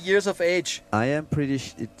 21 years of age. I am pretty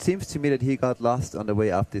it seems to me that he got lost on the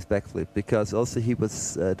way up this backflip, because also he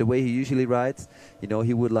was the way he usually rides, you know,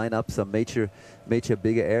 he would line up some major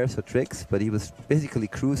bigger airs or tricks, but he was basically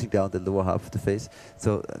cruising down the lower half of the face.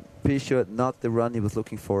 So pretty sure not the run he was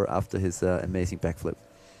looking for after his amazing backflip.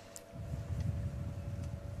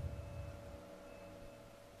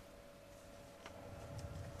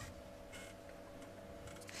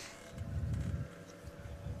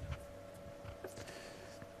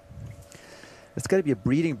 It's got to be a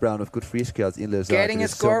breeding ground of good free skiers in Les Arcs. Getting a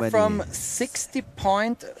score from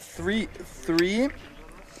 60.33.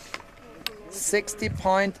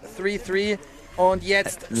 60.33. Und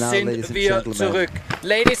jetzt sind wir zurück.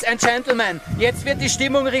 Ladies and Gentlemen, jetzt wird die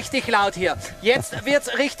Stimmung richtig laut hier. Jetzt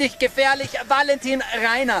wird's richtig gefährlich. Valentin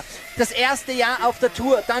Rainer, das erste Jahr auf der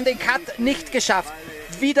Tour, dann den Cut nicht geschafft.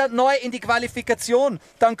 Wieder neu in die Qualifikation.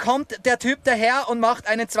 Dann kommt der Typ daher und macht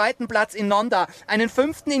einen zweiten Platz in Nonda, einen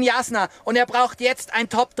fünften in Jasna, und er braucht jetzt ein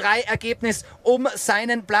Top-3-Ergebnis, um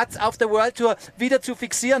seinen Platz auf der World Tour wieder zu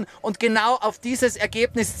fixieren. Und genau auf dieses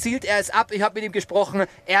Ergebnis zielt er es ab. Ich habe mit ihm gesprochen.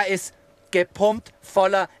 Er ist gepumpt,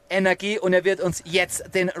 voller Energie, und er wird uns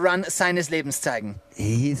jetzt den Run seines Lebens zeigen.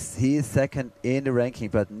 He is second in the ranking,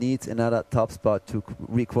 but needs another top spot to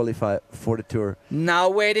requalify for the tour. Now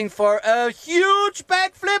waiting for a huge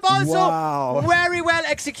backflip also. Wow. Very well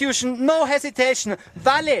execution, no hesitation.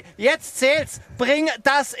 Valle, jetzt zählt's. Bring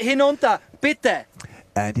das hinunter, bitte.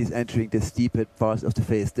 And he's entering the steepest part of the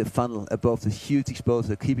face, the funnel above the huge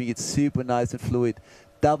exposure, keeping it super nice and fluid.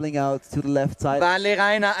 Doubling out to the left side. Valle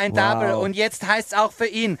Rainer, ein Double. Und jetzt heißt es auch für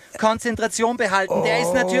ihn, Konzentration behalten. Der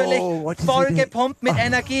ist natürlich voll gepumpt mit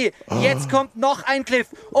Energie. Jetzt kommt noch ein Cliff.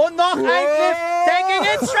 Und noch ein Cliff. Taking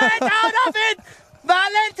it straight out of it.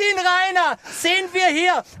 Valentin Rainer, sehen wir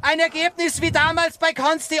hier ein Ergebnis wie damals bei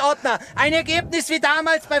Konsti Ottner, ein Ergebnis wie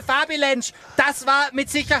damals bei Fabi Lensch. Das war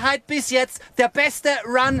mit Sicherheit bis jetzt der beste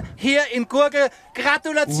Run hier in Gurgl.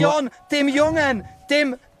 Gratulation dem Jungen,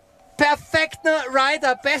 dem perfekten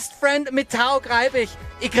Rider, Best Friend mit Tao Greibich.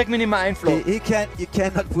 Ich krieg mich nicht mehr ein, Flo. You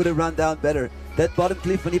cannot put a run down better. That bottom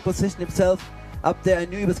cliff, when he positioned himself up there, I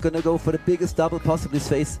knew he was going to go for the biggest double possibly his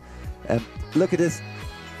face. Look at this.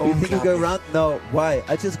 You think you go around? No. Why?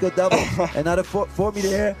 I just go double. Another 4 meter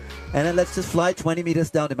air, and then let's just fly 20 meters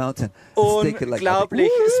down the mountain. Unglaublich.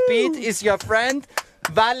 Speed is your friend.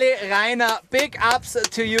 Valle Rainer, big ups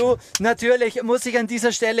to you. Natürlich muss ich an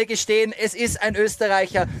dieser Stelle gestehen, es ist ein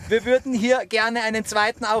Österreicher. Wir würden hier gerne einen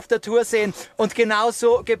zweiten auf der Tour sehen, und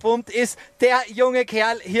genauso gepumpt ist der junge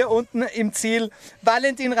Kerl hier unten im Ziel.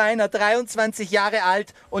 Valentin Rainer, 23 Jahre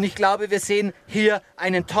alt, und ich glaube, wir sehen hier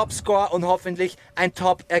einen Top-Score und hoffentlich ein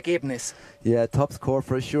Top-Ergebnis. Yeah, top score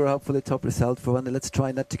for sure, hopefully top result for one. Let's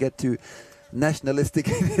try not to get too nationalistic.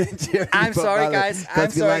 I'm sorry, guys. I'm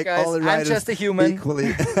sorry, guys. I'm just a human.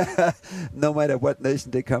 Equally, no matter what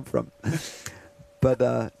nation they come from. But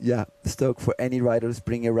yeah, stoked for any riders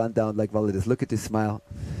bring a run down like Valle does. Look at this smile.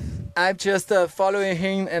 I'm just following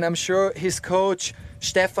him, and I'm sure his coach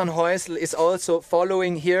Stefan Häusl is also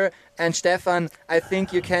following here. And Stefan, I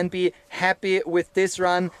think you can be happy with this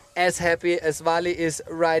run, as happy as Valle is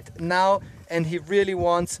right now. and he really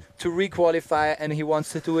wants to requalify, and he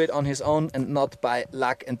wants to do it on his own and not by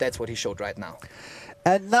luck, and that's what he showed right now.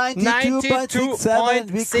 And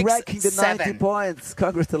 92.67, we're cracking the 90 points.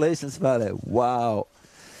 Congratulations, Vale. Wow.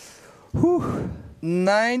 Whew.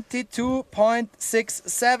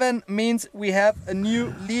 92.67 means we have a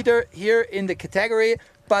new leader here in the category,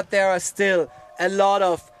 but there are still a lot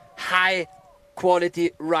of high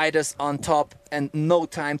quality riders on top and no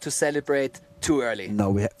time to celebrate too early. No,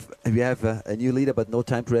 we have a new leader, but no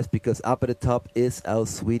time to rest, because up at the top is our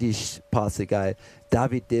Swedish posse guy,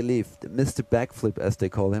 David Delief, Mr. Backflip as they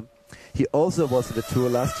call him. He also was in the Tour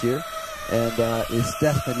last year and is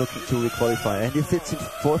definitely looking to requalify, and he sits in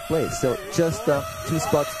 4th place, so just 2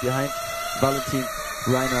 spots behind Valentin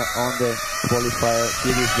Reiner on the qualifier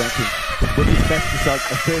series ranking, with his best result,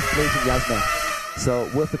 a 1st place in Jasna. So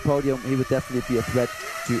with the podium, he would definitely be a threat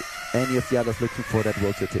to any of the others looking for that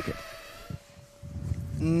World Tour ticket.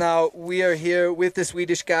 Now we are here with the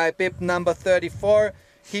Swedish guy, bib number 34.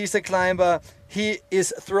 He's a climber. He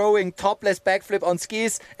is throwing topless backflip on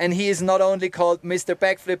skis, and he is not only called Mr.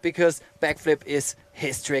 Backflip because backflip is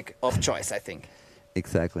his trick of choice, I think.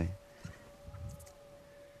 Exactly.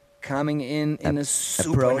 Coming in a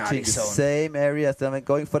super gnarly approaching the zone. same area, so I'm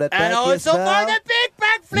going for that back And also well. for the big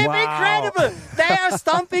backflip, Wow. incredible! They are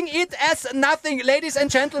stomping it as nothing. Ladies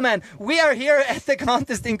and gentlemen, we are here at the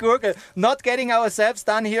contest in Gurgl, not getting ourselves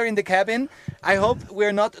done here in the cabin. I hope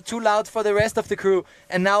we're not too loud for the rest of the crew.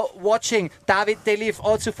 And now watching David Delief,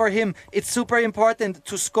 also for him, it's super important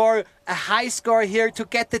to score a high score here to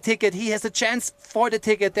get the ticket. He has a chance for the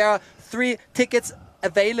ticket. There are 3 tickets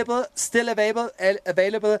available, still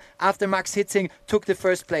available after Max Hitzing took the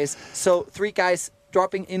 1st place. So 3 guys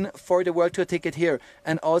dropping in for the World Tour ticket here.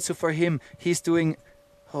 And also for him, he's doing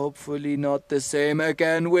hopefully not the same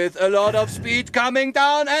again, with a lot of speed coming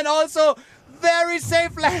down, and also very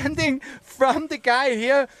safe landing from the guy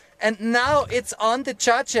here. And now it's on the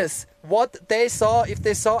judges what they saw, if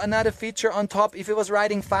they saw another feature on top, if it was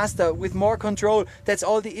riding faster with more control. That's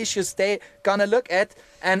all the issues they gonna look at.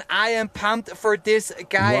 And I am pumped for this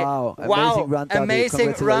guy. Wow, amazing run, David.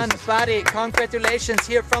 Amazing run, buddy. Congratulations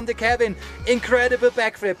here from the cabin. Incredible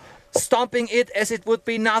backflip. Stomping it as it would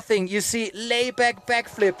be nothing. You see, layback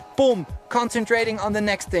backflip. Boom. Concentrating on the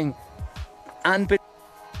next thing. Unbelievable.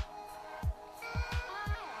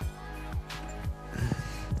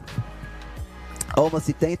 Almost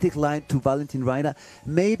identical line to Valentin Reiner.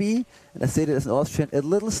 Maybe, and I say that as an Austrian, a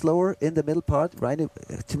little slower in the middle part. Reiner,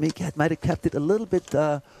 to me, might have kept it a little bit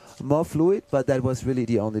more fluid, but that was really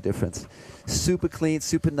the only difference. Super clean,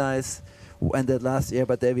 super nice. And that last air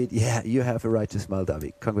by David, yeah, you have a right to smile,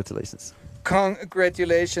 David. Congratulations.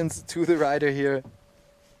 Congratulations to the rider here.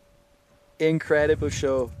 Incredible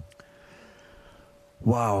show.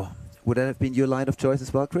 Wow. Would that have been your line of choice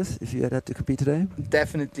as well, Chris, if you had to compete today?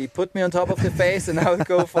 Definitely. Put me on top of the face and I would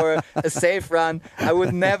go for a safe run. I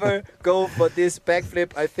would never go for this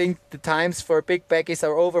backflip. I think the times for big backies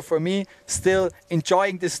are over for me. Still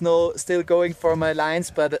enjoying the snow, still going for my lines,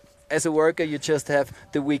 but as a worker you just have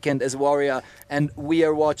the weekend as warrior. And we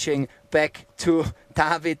are watching back to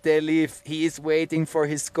David Delief. He is waiting for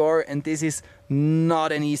his score, and this is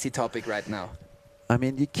not an easy topic right now. I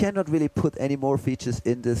mean, you cannot really put any more features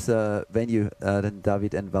in this venue than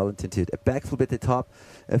David and Valentin did. A backflip at the top,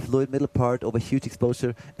 a fluid middle part over huge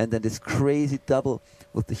exposure, and then this crazy double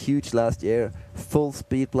with the huge last air, full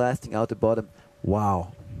speed blasting out the bottom.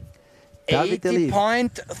 Wow.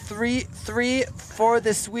 80.33 for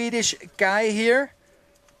the Swedish guy here.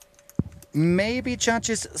 Maybe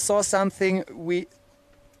judges saw something we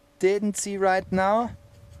didn't see right now.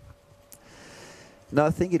 No, I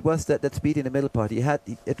think it was that speed in the middle part. He had,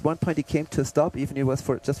 at one point he came to a stop, even it was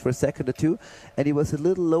for just for a second or two, and he was a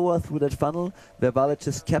little lower through that funnel, where Valet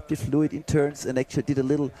just kept it fluid in turns and actually did a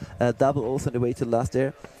little double also on the way to the last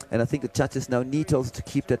air. And I think the judges now need also to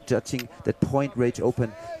keep that point range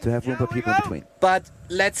open to have room for people in between. But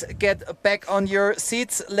let's get back on your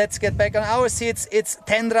seats. Let's get back on our seats. It's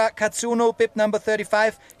Tendra Katsuno, bib number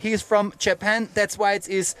 35. He is from Japan. That's why it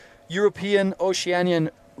is European Oceanian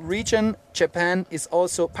region. Japan is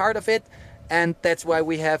also part of it, and that's why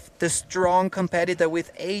we have the strong competitor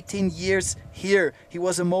with 18 years here. He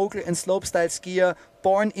was a mogul and slopestyle skier,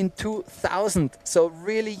 born in 2000, so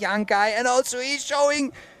really young guy, and also he's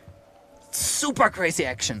showing super crazy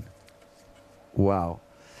action. Wow.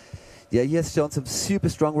 Yeah, he has shown some super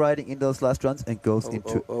strong riding in those last runs and goes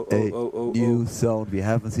into a new zone. We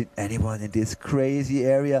haven't seen anyone in this crazy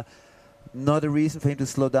area. Not a reason for him to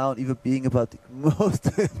slow down, even being about the most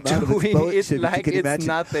amount of exposure it like you can it's imagine.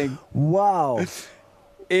 nothing. Wow.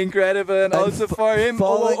 Incredible, and also for him,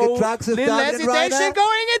 following the tracks of little David and hesitation, Reiner.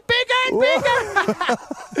 going it bigger, bigger!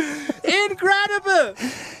 Incredible!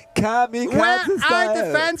 Where are the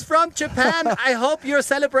fans from Japan? I hope you're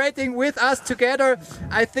celebrating with us together.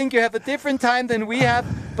 I think you have a different time than we have,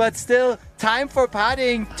 but still time for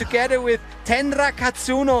partying together with Tenra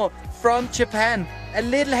Katsuno from Japan. A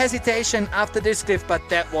little hesitation after this cliff, but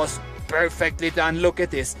that was perfectly done. Look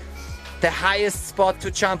at this. The highest spot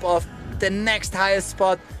to jump off, the next highest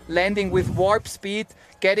spot, landing with warp speed,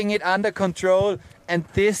 getting it under control, and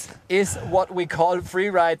this is what we call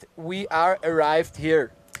freeride. We are arrived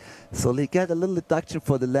here. So they get a little deduction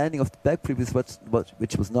for the landing of the backflip,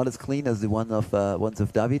 which was not as clean as the ones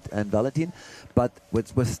of David and Valentin. But what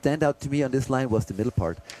was stand out to me on this line was the middle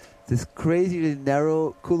part. This crazy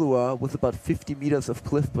narrow couloir with about 50 meters of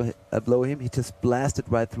cliff below him. He just blasted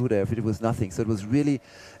right through there. It was nothing. So it was really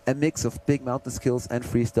a mix of big mountain skills and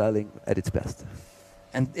freestyling at its best.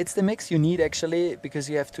 And it's the mix you need actually, because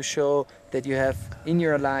you have to show that you have in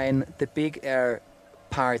your line the big air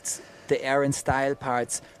parts, the air and style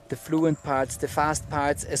parts, the fluent parts, the fast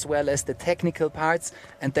parts, as well as the technical parts,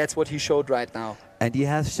 and that's what he showed right now. And he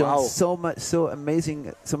has shown so many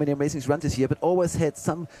amazing runs this year, but always had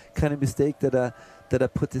some kind of mistake that I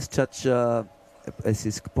put this judge as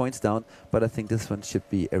his points down. But I think this one should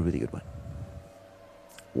be a really good one.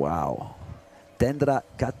 Wow, Tenra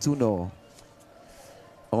Katsuno,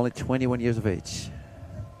 only 21 years of age.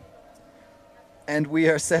 And we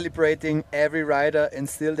are celebrating every rider, and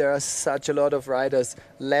still there are such a lot of riders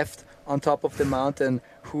left on top of the mountain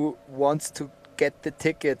who wants to get the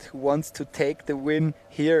ticket, who wants to take the win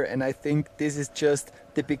here. And I think this is just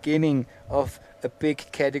the beginning of a big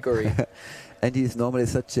category. And he's normally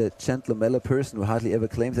such a gentle, mellow person who hardly ever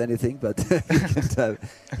claims anything, but you can tell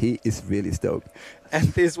he is really stoked. And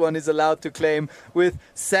this one is allowed to claim with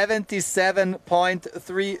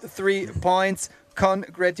 77.33 points.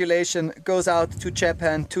 Congratulations goes out to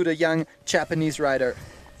Japan, to the young Japanese rider.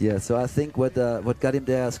 Yeah, so I think what got him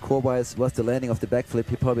there score-wise was the landing of the backflip.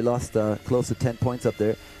 He probably lost close to 10 points up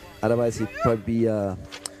there. Otherwise, he'd probably be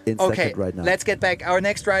in second right now. Let's get back. Our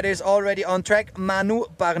next rider is already on track. Manu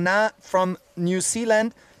Barna from New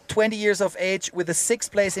Zealand, 20 years of age, with a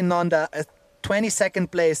 6th place in Nonda, a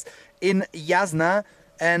 22nd place in Jasna.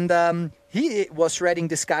 And he was shredding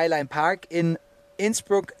the Skyline Park in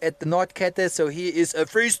Innsbruck at the Nordkette, so he is a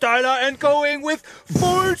freestyler and going with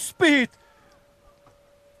full speed.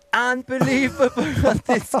 Unbelievable.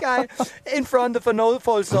 This guy in front of a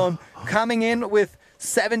no-fall zone, coming in with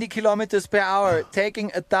 70 kilometers per hour,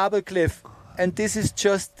 taking a double cliff, and this is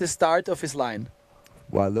just the start of his line.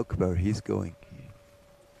 Wow, look where he's going.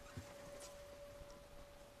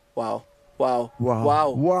 Wow, wow, wow,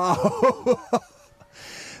 wow. Wow.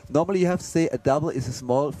 Normally you have to say a double is a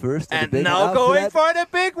small first and a big. Now going for the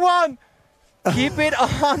big one. Keep it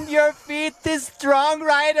on your feet, this strong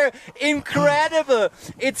rider. Incredible.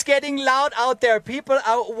 It's getting loud out there. People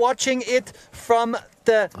are watching it from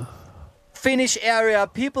the finish area.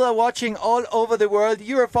 People are watching all over the world.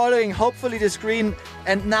 You are following, hopefully, the screen.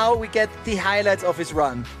 And now we get the highlights of his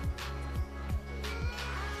run.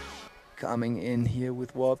 Coming in here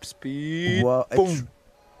with warp speed. Wow. Boom.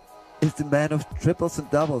 It's the man of triples and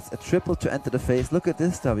doubles. A triple to enter the face. Look at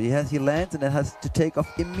this stuff. He lands and then has to take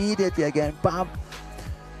off immediately again. Bam!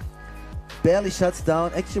 Barely shuts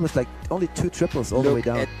down. Actually, it was like only 2 triples all the way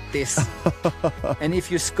down. Look at this. And if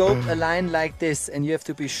you scope a line like this, and you have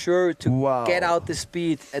to be sure to get out the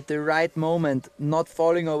speed at the right moment, not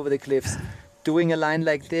falling over the cliffs, doing a line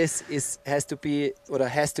like this has to get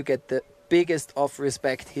the biggest of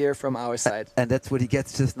respect here from our side. And that's what he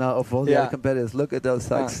gets just now of all the other competitors. Look at those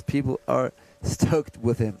sides. People are stoked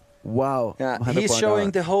with him. Wow. Yeah. He's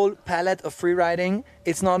showing the whole palette of freeriding.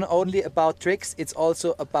 It's not only about tricks, it's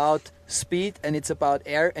also about speed, and it's about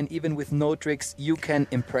air, and even with no tricks you can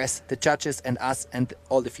impress the judges and us and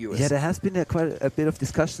all the viewers. Yeah, there has been quite a bit of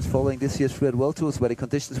discussions following this year's Freeride World Tours where the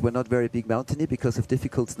conditions were not very big mountainy because of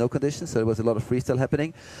difficult snow conditions, so there was a lot of freestyle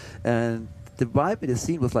happening. And the vibe in the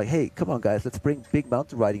scene was like, hey, come on guys, let's bring big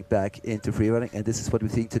mountain riding back into freeriding, and this is what we're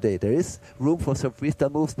seeing today. There is room for some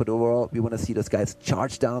freestyle moves, but overall we want to see those guys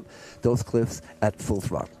charge down those cliffs at full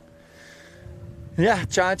throttle. Yeah,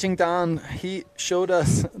 charging down. He showed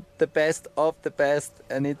us the best of the best,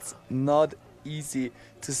 and it's not easy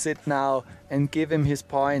to sit now and give him his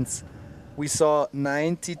points. We saw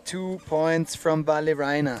 92 points from Valle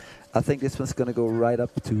Reina. I think this one's going to go right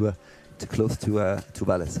up to close to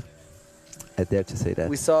Valles. I dare to say that.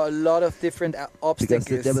 We saw a lot of different obstacles.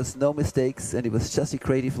 Because there was no mistakes, and it was just a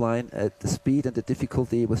creative line. The speed and the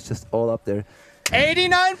difficulty was just all up there.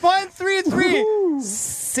 89.33.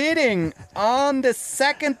 Sitting on the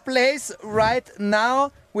second place right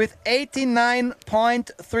now with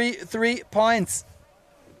 89.33 points.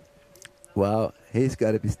 Wow, he's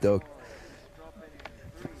got to be stoked.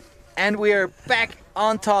 And we are back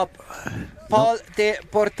on top. Paul de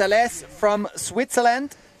Portales from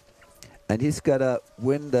Switzerland. And he's got to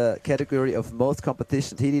win the category of most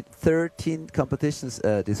competitions. He did 13 competitions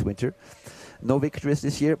this winter. No victories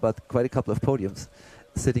this year, but quite a couple of podiums.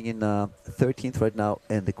 Sitting in 13th right now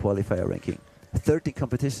in the qualifier ranking. 13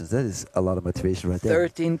 competitions, that is a lot of motivation right there.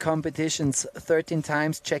 13 competitions, 13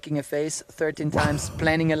 times checking a face, 13 times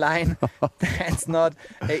planning a line. That's not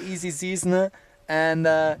an easy season. And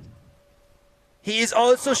he is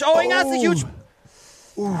also showing us a huge...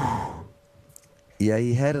 Yeah,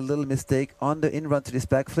 he had a little mistake on the in-run to this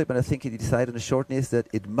backflip, and I think he decided on the shortness that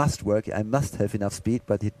it must work. I must have enough speed,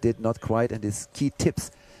 but it did not quite, and his key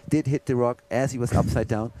tips did hit the rock as he was upside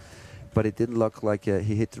down, but it didn't look like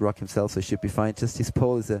he hit the rock himself, so he should be fine. Just his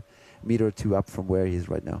pole is a meter or two up from where he is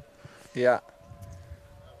right now. Yeah.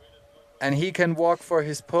 And he can walk for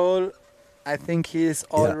his pole. I think he is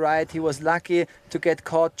all right. He was lucky to get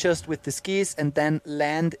caught just with the skis and then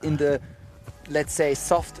land in the, let's say,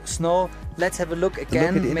 soft snow. Let's have a look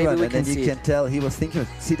again. Maybe we can see. And you can tell he was thinking,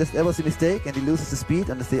 see, that was a mistake, and he loses the speed,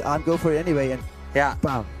 and they say, I'm go for it anyway, and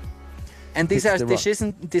bam. And these are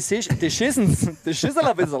decisions.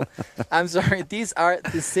 I'm sorry. These are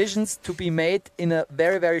decisions to be made in a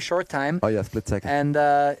very, very short time. Oh yeah, split second. And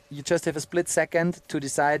you just have a split second to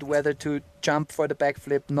decide whether to jump for the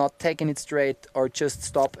backflip, not taking it straight, or just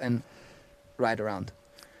stop and ride around.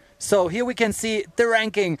 So here we can see the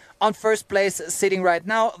ranking. On first place sitting right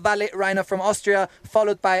now, Valle Reiner from Austria,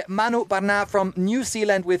 followed by Manu Barnat from New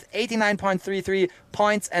Zealand with 89.33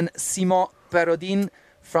 points, and Simon Perrodin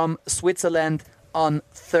from Switzerland on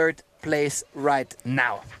third place right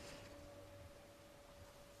now.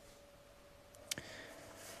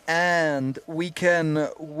 And we can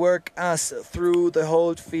work us through the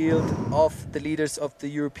whole field of the leaders of the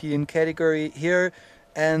European category here.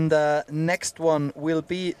 And next one will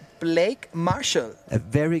be Blake Marshall. A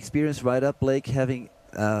very experienced rider, Blake, having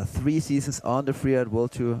 3 seasons on the Freeride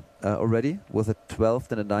World Tour already, with a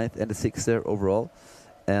 12th and a 9th and a 6th there overall,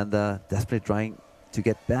 and desperately trying to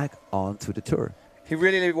get back onto the tour. He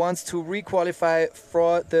really wants to re-qualify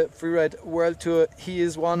for the Freeride World Tour. He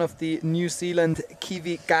is one of the New Zealand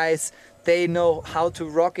Kiwi guys. They know how to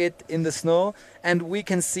rock it in the snow. And we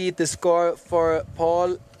can see the score for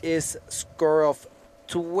Paul is score of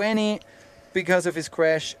 20 because of his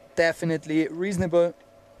crash. Definitely reasonable.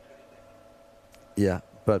 Yeah,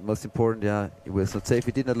 but most important, he was not safe.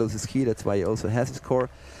 He did not lose his key. That's why he also has his score.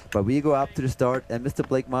 But we go up to the start, and Mr.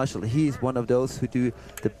 Blake Marshall, he's one of those who do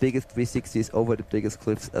the biggest 360s over the biggest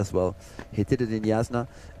cliffs as well. He did it in Jasna,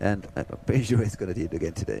 and I'm pretty sure he's going to do it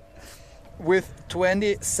again today. With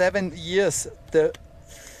 27 years, the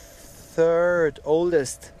third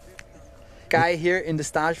oldest guy here in the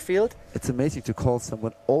start field. It's amazing to call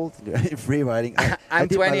someone old in free riding. I'm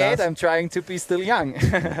 28, I'm trying to be still young.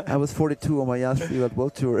 I was 42 on my last Freeride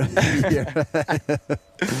World Tour.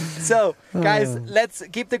 So, guys, let's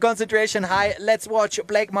keep the concentration high. Let's watch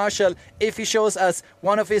Blake Marshall if he shows us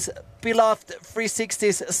one of his beloved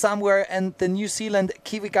 360s somewhere. And the New Zealand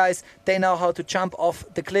Kiwi guys, they know how to jump off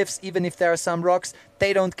the cliffs, even if there are some rocks.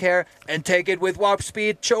 They don't care and take it with warp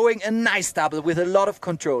speed, showing a nice double with a lot of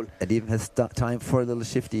control. And even has time for a little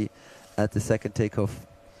shifty at the second takeoff.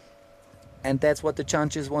 And that's what the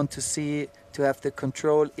judges want to see, to have the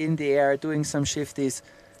control in the air, doing some shifties.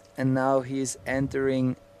 And now he's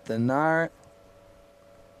entering the Nar.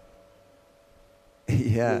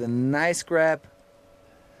 Yeah. With a nice grab.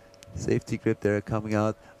 Safety grip there coming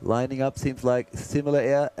out. Lining up seems like similar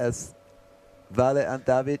air as Valle and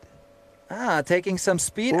David. Taking some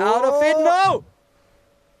speed out of it. No!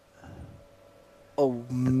 Oh,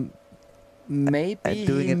 maybe and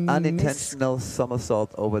doing an unintentional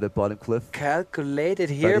somersault over the bottom cliff. Calculated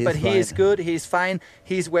here, but he is good. He's fine.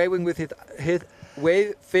 He's waving with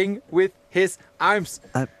his arms.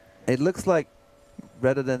 It looks like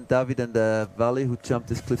rather than David and Valle who jumped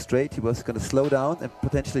this cliff straight, he was going to slow down and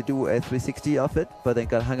potentially do a 360 off it, but then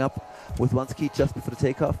got hung up with one ski just before the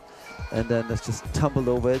takeoff, and then just tumbled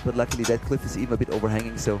over it. But luckily that cliff is even a bit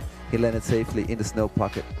overhanging, so he landed safely in the snow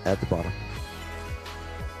pocket at the bottom.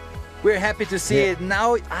 We're happy to see it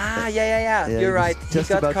now. Yeah. You're right. He Just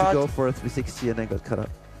got about caught. to go for a 360 and then got cut up.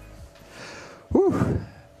 Whew.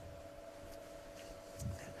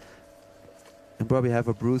 And probably have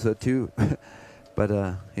a bruiser too,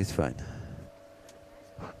 but he's fine.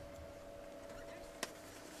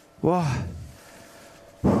 Wow.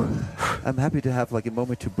 I'm happy to have like a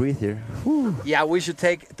moment to breathe here. Whew. Yeah, we should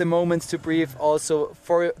take the moments to breathe also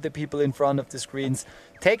for the people in front of the screens.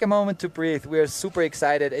 Take a moment to breathe. We are super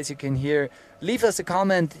excited, as you can hear. Leave us a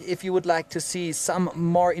comment if you would like to see some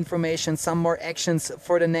more information, some more actions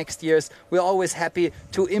for the next years. We're always happy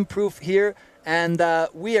to improve here, and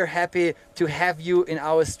we are happy to have you in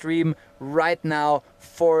our stream right now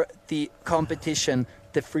for the competition,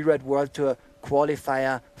 the Freeride World Tour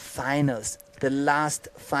Qualifier Finals, the last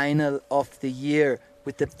final of the year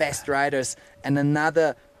with the best riders. And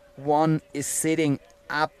another one is sitting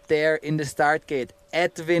up there in the start gate,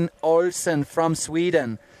 Edvin Olsen from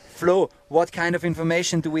Sweden. Flo, what kind of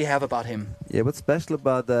information do we have about him? Yeah, what's special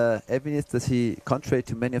about Edvin is that he, contrary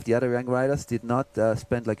to many of the other young riders, did not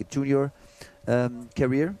spend like a junior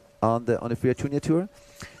career on the Freeride Junior Tour.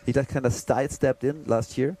 He just kind of sidestepped in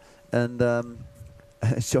last year and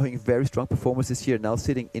showing very strong performance this year. Now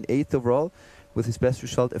sitting in 8th overall with his best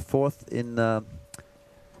result, a 4th in.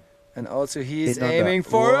 And also he's aiming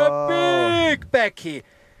for a big Becky.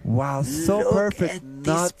 Wow, so Look perfect.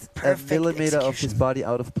 Not a millimeter of his body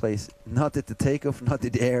out of place. Not at the takeoff, not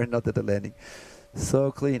in the air, not at the landing.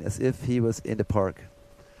 So clean, as if he was in the park.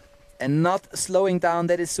 And not slowing down,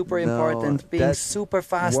 that is super important. Being super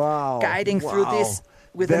fast, guiding through this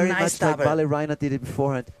with very a nice much double. like Valle Reiner did it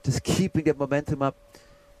beforehand, just keeping the momentum up.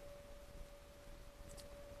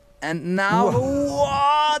 And now,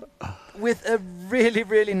 what? With a really,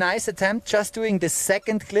 really nice attempt, just doing the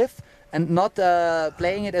second cliff and not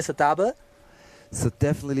playing it as a double. So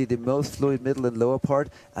definitely the most fluid middle and lower part.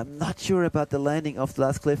 I'm not sure about the landing of the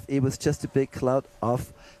last cliff. It was just a big cloud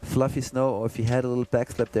of fluffy snow, or if he had a little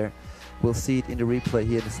backslip there. We'll see it in the replay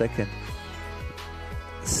here in a second.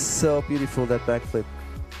 So beautiful, that backflip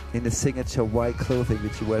in the signature white clothing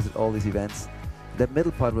which he wears at all these events. That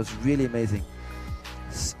middle part was really amazing.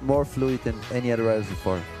 More fluid than any other rider so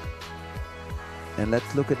far. And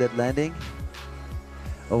let's look at that landing.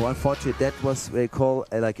 Oh, unfortunately, that was what they call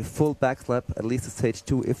like a full backslap, at least at stage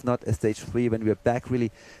 2, if not at stage 3, when your back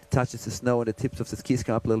really touches the snow and the tips of the skis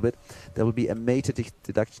come up a little bit. There will be a major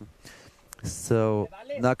deduction. So,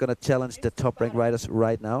 not going to challenge the top ranked riders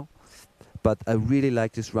right now, but I really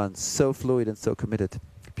like this run. So fluid and so committed.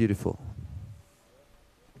 Beautiful.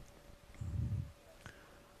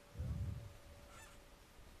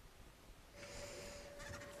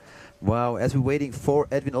 Wow, as we're waiting for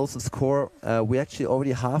Edvin Olsen's score, we're actually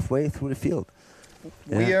already halfway through the field.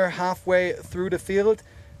 We are halfway through the field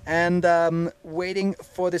and waiting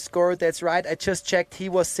for the score. That's right, I just checked. He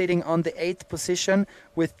was sitting on the 8th position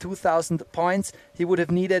with 2,000 points. He would have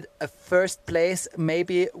needed a first place,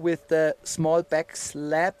 maybe with the small back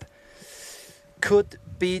slap. Could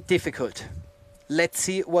be difficult. Let's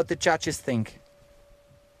see what the judges think.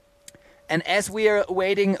 And as we are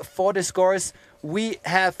waiting for the scores, we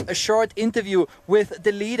have a short interview with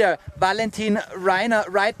the leader, Valentin Reiner,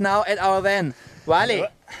 right now at our van. Wally.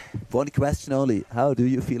 One question only. How do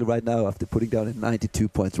you feel right now after putting down a 92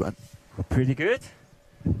 points run? Pretty good.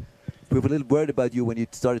 We were a little worried about you when you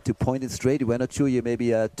started to point it straight. We were not sure you maybe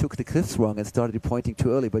took the cliffs wrong and started pointing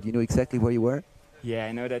too early, but you knew exactly where you were? Yeah,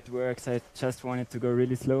 I know that works. I just wanted to go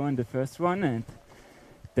really slow on the first one, and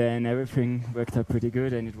then everything worked out pretty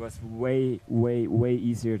good, and it was way, way, way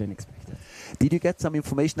easier than expected. Did you get some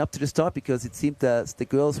information up to the start? Because it seemed that the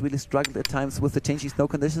girls really struggled at times with the changing snow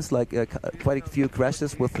conditions, like quite a few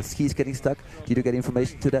crashes with the skis getting stuck. Did you get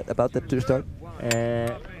information about that to the start?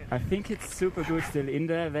 I think it's super good still in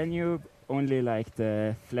the venue. Only like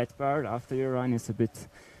the flat bar after your run is a bit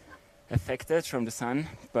affected from the sun,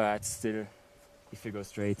 but still, if you go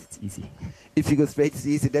straight, it's easy. If you go straight, it's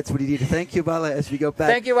easy. That's what you need. Thank you, Vale, as we go back.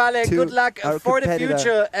 Thank you, Vale. Good luck for the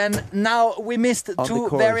future. And now we missed two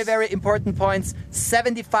very, very important points.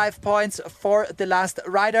 75 points for the last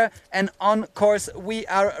rider. And on course, we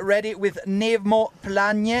are ready with Nevmo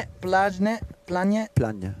Plagne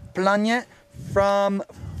from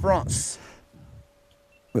France.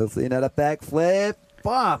 We'll see another backflip.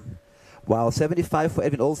 Bam! Wow, 75 for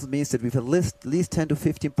Edvin Olsen means that we've at least 10 to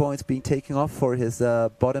 15 points being taken off for his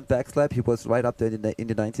bottom backslap. He was right up there in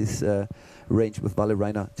the 90s range with Valle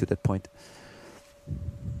Reiner to that point.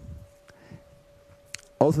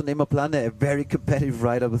 Also, Nemo Plane, a very competitive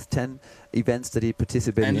rider with 10 events that he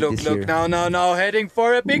participated in this year. And look, now, heading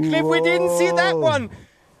for a big cliff. We didn't see that one.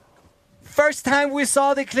 First time we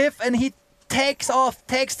saw the cliff, and he takes off,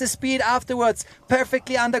 takes the speed afterwards,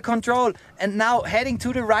 perfectly under control, and now heading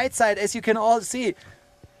to the right side, as you can all see.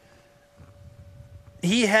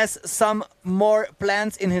 He has some more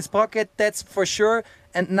plans in his pocket, that's for sure,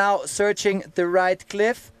 and now searching the right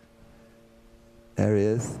cliff. There he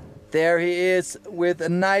is. There he is with a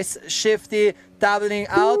nice shifty doubling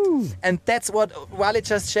out. And that's what Wally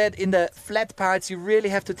just said. In the flat parts, you really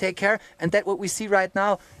have to take care. And that's what we see right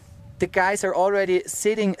now. The guys are already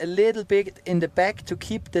sitting a little bit in the back to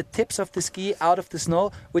keep the tips of the ski out of the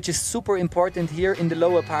snow, which is super important here in the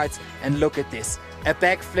lower parts. And look at this, a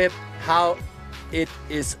backflip, how it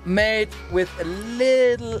is made with a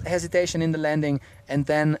little hesitation in the landing, and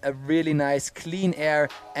then a really nice clean air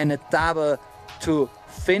and a double to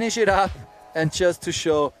finish it up and just to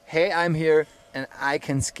show, hey, I'm here and I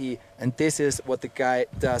can ski. And this is what the guy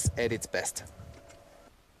does at its best.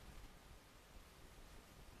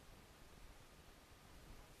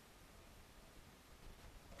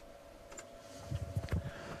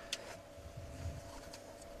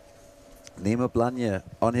 Nemo Blanje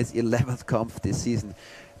on his 11th comp this season.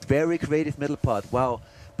 Very creative middle part, wow.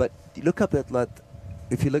 But look up at that,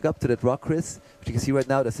 if you look up to that rock, Chris, which you can see right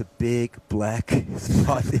now, there's a big black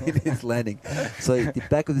spot in his landing. So the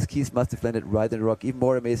back of the skis must have landed right in the rock. Even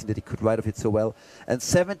more amazing that he could ride off it so well. And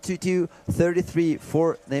 7:22.33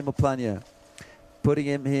 for Nemo Blanje, putting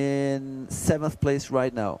him in 7th place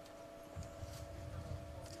right now.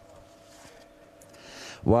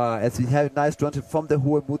 Wow, as we have a nice run from the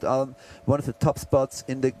Hohe Mutalm, one of the top spots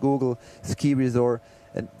in the Gurgl ski resort,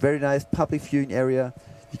 and very nice public viewing area.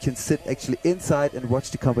 You can sit actually inside and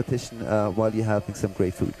watch the competition while you're having some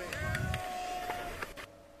great food.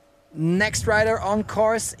 Next rider on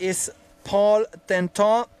course is Paul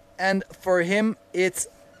Denton, and for him it's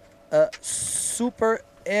a super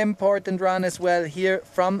important run as well here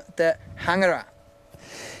from the Hangara.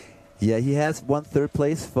 Yeah, he has won 3rd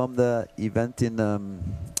place from the event in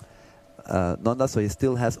Nonda, so he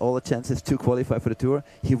still has all the chances to qualify for the tour.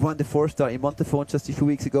 He won the 4-star in Montafon just a few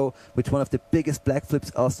weeks ago, with one of the biggest black flips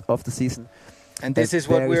of the season. And this is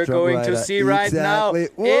what we're going to see right now. Whoa.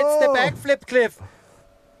 It's the backflip cliff.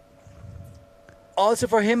 Also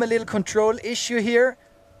for him a little control issue here.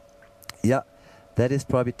 Yeah, that is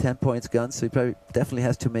probably 10 points gone, so he probably definitely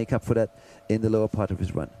has to make up for that in the lower part of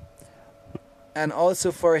his run. And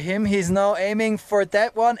also for him, he's now aiming for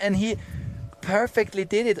that one, and he perfectly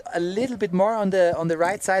did it. A little bit more on the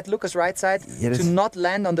right side, Lucas' right side, to not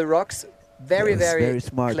land on the rocks. Very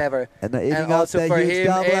smart. Clever. And also for him,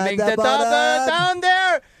 aiming the double down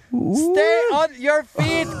there. Ooh. Stay on your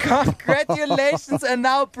feet. Congratulations. And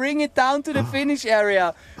now bring it down to the finish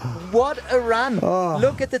area. What a run. Oh.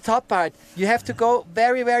 Look at the top part. You have to go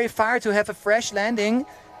very far to have a fresh landing.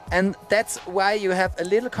 And that's why you have a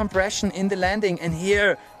little compression in the landing. And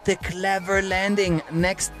here, the clever landing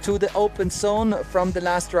next to the open zone from the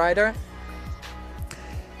last rider.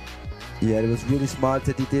 Yeah, it was really smart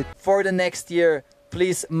that he did. For the next year,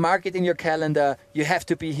 please mark it in your calendar. You have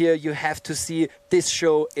to be here. You have to see this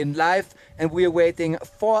show in live. And we are waiting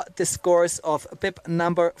for the scores of bib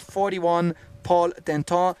number 41, Paul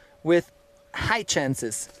Denton, with high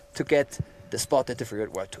chances to get the spot at the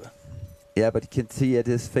Freeride World Tour. Yeah, but you can see at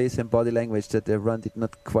his face and body language that the run did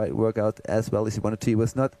not quite work out as well as he wanted to. He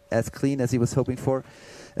was not as clean as he was hoping for,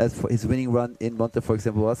 as for his winning run in Monte, for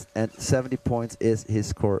example, was. And 70 points is his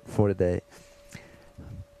score for the day.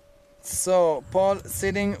 So, Paul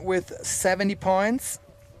sitting with 70 points.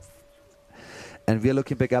 And we are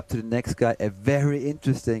looking back up to the next guy, a very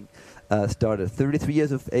interesting starter. 33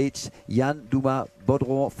 years of age, Yann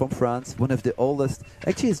Dumas-Baudron from France, one of the oldest,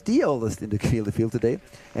 actually is the oldest in the field today.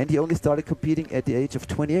 And he only started competing at the age of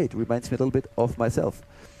 28. Reminds me a little bit of myself.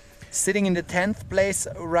 Sitting in the 10th place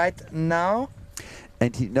right now.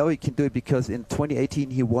 And he can do it because in 2018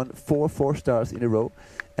 he won 4 stars in a row,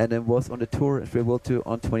 and then was on the tour at Freeride World Tour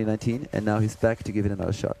on 2019, and now he's back to give it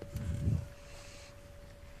another shot.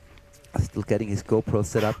 Still getting his GoPro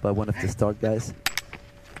set up by one of the start guys.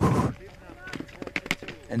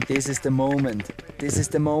 And this is the moment. This is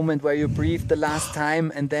the moment where you breathe the last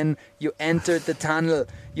time, and then you enter the tunnel.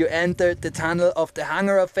 You enter the tunnel of the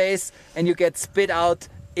Hangara face, and you get spit out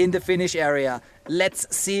in the finish area.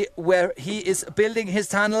 Let's see where he is building his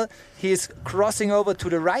tunnel. He is crossing over to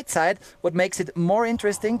the right side, what makes it more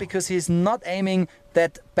interesting because he's not aiming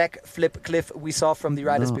that backflip cliff we saw from the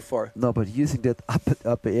riders before. No, but using that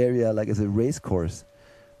upper area like as a race course.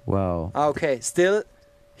 Wow. Okay, still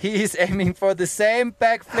he is aiming for the same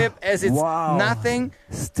backflip as it's nothing.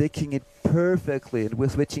 Sticking it perfectly, and we're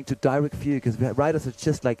switching to direct view because riders are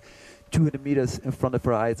just like 200 meters in front of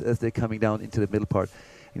our eyes as they're coming down into the middle part.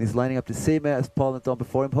 And he's lining up the same as Paul and Don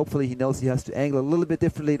before him. Hopefully he knows he has to angle a little bit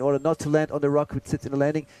differently in order not to land on the rock which sits in the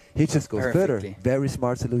landing. He just goes further. Very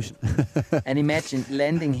smart solution. And imagine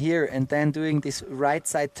landing here and then doing this right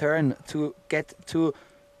side turn to get to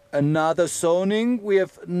another zoning. We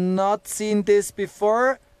have not seen this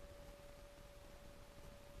before.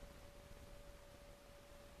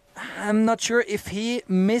 I'm not sure if he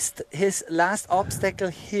missed his last obstacle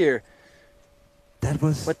here. That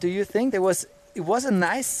was. What do you think? It was a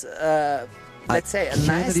nice, let's say, a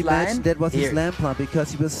nice line. That was here. his land plan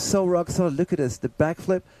because he was so rock solid. Look at this, the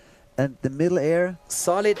backflip and the middle air.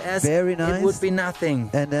 Solid as very nice. It would be nothing.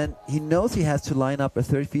 And then he knows he has to line up a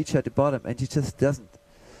third feature at the bottom, and he just doesn't.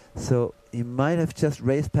 So he might have just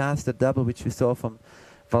raced past the double, which we saw from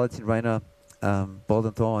Valentin Reiner,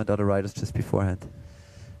 Boldenthon, and other riders just beforehand.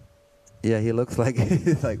 Yeah, he looks like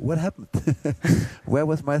he's like, what happened? Where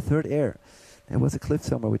was my third air? There was a cliff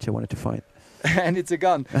somewhere which I wanted to find. And it's a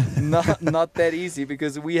gun. Not that easy,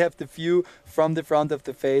 because we have the view from the front of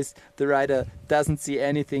the face. The rider doesn't see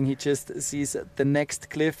anything. He just sees the next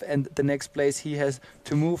cliff and the next place he has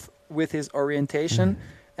to move with his orientation.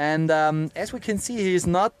 And as we can see, he is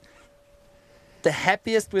not the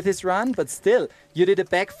happiest with his run, but still, you did a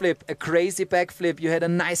backflip, a crazy backflip. You had a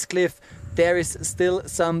nice cliff. There is still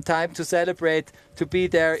some time to celebrate, to be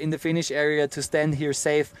there in the finish area, to stand here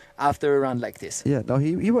safe after a run like this. Yeah, no,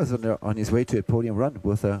 he was on his way to a podium run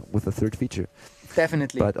with a third feature.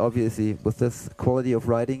 Definitely. But obviously, with this quality of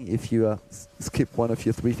riding, if you skip one of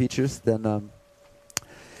your three features, then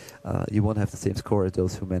you won't have the same score as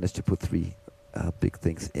those who managed to put three big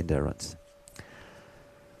things in their runs.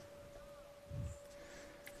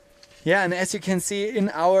 Yeah, and as you can see in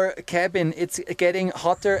our cabin, it's getting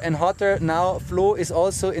hotter and hotter. Now Flo is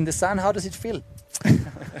also in the sun. How does it feel?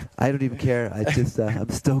 I don't even care. I just I'm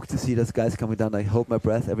stoked to see those guys coming down. I hold my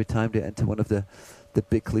breath every time they enter one of the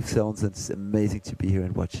big cliff zones. It's amazing to be here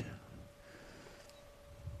and watch.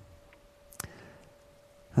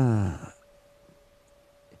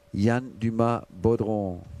 Yann Dumas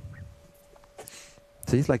Baudron.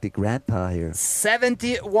 So he's like the grandpa here.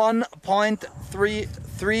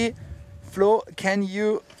 71.33. Flo, can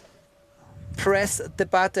you press the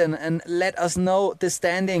button and let us know the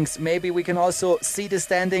standings? Maybe we can also see the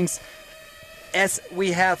standings, as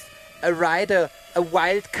we have a rider, a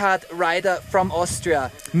wildcard rider from Austria.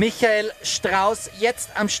 Michael Strauß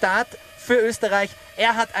jetzt am Start für Österreich.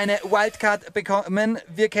 Er hat eine Wildcard bekommen.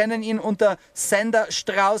 Wir kennen ihn unter Sander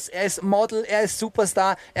Strauß. Er ist Model, er ist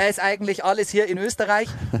Superstar, er ist eigentlich alles hier in Österreich.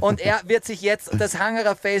 Und er wird sich jetzt das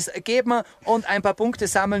Hangerer Face geben und ein paar Punkte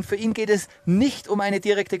sammeln. Für ihn geht es nicht um eine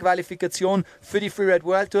direkte Qualifikation für die Freeride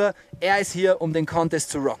World Tour. Er ist hier, um den Contest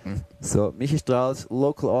zu rocken. So, Michael Strauß,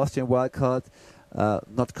 local Austrian wildcard.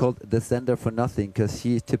 Not called the sender for nothing, because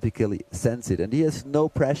he typically sends it, and he has no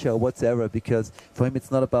pressure whatsoever, because for him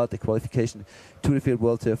it's not about the qualification to the Freeride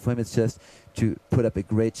World Tour. For him it's just to put up a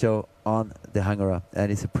great show on the Hangara, and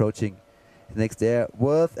he's approaching the next air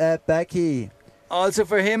with a backy. Also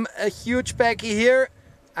for him, a huge backy here.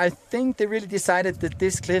 I think they really decided that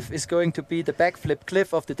this cliff is going to be the backflip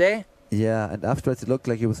cliff of the day. Yeah, and afterwards it looked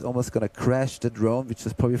like he was almost going to crash the drone, which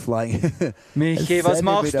was probably flying. Michi, was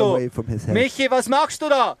machst du? Michi, was machst du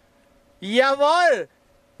da? Jawohl!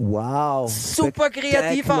 Wow. Super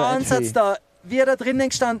kreativer Ansatz da, wie er da drinnen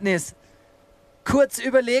gestanden ist. Kurz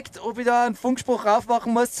überlegt, ob ich da einen Funkspruch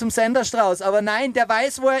raufmachen muss zum Senderstrauß. Aber nein, der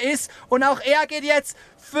weiß, wo er ist. Und auch er geht jetzt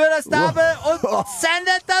für das Double und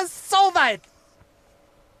sendet das so weit.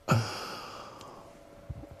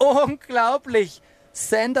 Unglaublich.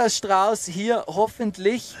 Sander Strauß hier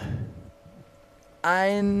hoffentlich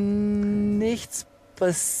nichts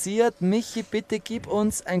passiert. Michi, bitte gib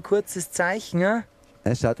uns ein kurzes Zeichen. Ja?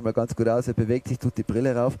 Er schaut mal ganz gut aus, er bewegt sich, tut die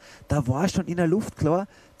Brille rauf. Da war schon in der Luft klar,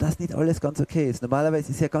 dass nicht alles ganz okay ist.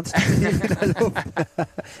 Normalerweise ist er ganz stabil in der Luft.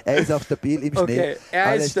 Er ist auch stabil im Schnee. Okay, er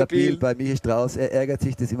alles ist stabil bei Michi Strauß. Er ärgert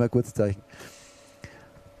sich, das ist immer ein kurzes Zeichen.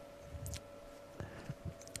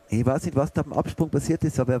 Ich weiß nicht, was da beim Absprung passiert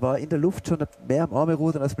ist, aber er war in der Luft schon mehr am Arme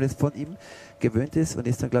rudern, als man das von ihm gewöhnt ist, und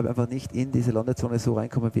ist dann, glaube ich, einfach nicht in diese Landezone so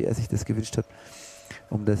reinkommen, wie er sich das gewünscht hat,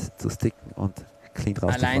 um das zu sticken und clean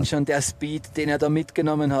rauszufahren. Allein schon der Speed, den er da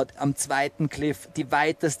mitgenommen hat am zweiten Cliff, die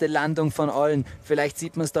weiteste Landung von allen. Vielleicht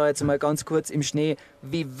sieht man es da jetzt mal ganz kurz im Schnee,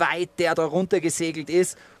 wie weit der da runter gesegelt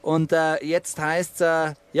ist. Und jetzt heißt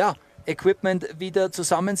es, ja, Equipment wieder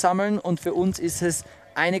zusammensammeln, und für uns ist es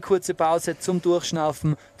eine kurze Pause zum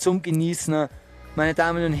Durchschnaufen, zum Genießen. Meine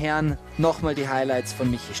Damen und Herren, nochmal die Highlights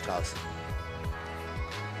von Michi Strauß.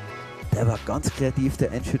 Der war ganz kreativ,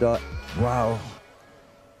 der Entry da. Wow.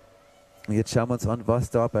 Und jetzt schauen wir uns an, was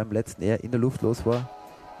da beim letzten Air in der Luft los war.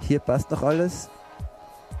 Hier passt noch alles.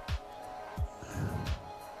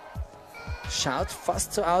 Schaut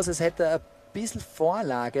fast so aus, als hätte er ein bisschen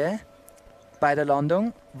Vorlage bei der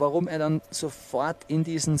Landung, warum er dann sofort in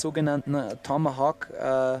diesen sogenannten Tomahawk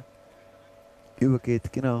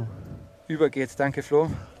übergeht, genau. Übergeht, danke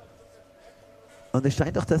Flo. Und es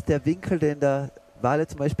scheint auch, dass der Winkel, den der Wale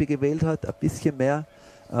zum Beispiel gewählt hat, ein bisschen mehr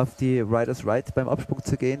auf die Riders Right beim Absprung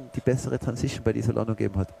zu gehen, die bessere Transition bei dieser Landung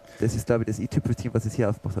gegeben hat. Das ist, glaube ich, das E-Typ-Routine, was es hier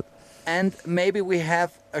aufgemacht hat. And maybe we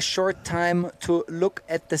have a short time to look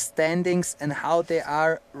at the standings and how they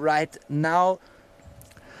are right now.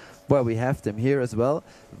 Well, we have them here as well.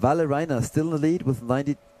 Valle Reiner still in the lead with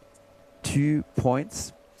 92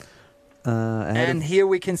 points. And here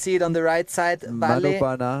we can see it on the right side. Manu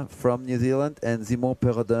Bana from New Zealand and Simon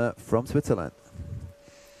Perrodin from Switzerland.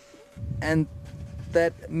 And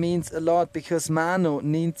that means a lot because Manu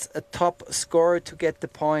needs a top score to get the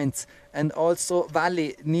points. And also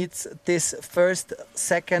Valle needs this first,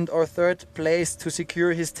 second or third place to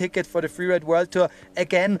secure his ticket for the Freeride World Tour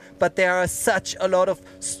again. But there are such a lot of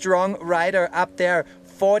strong rider up there.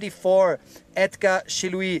 44, Edgar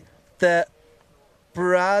Chilouis, the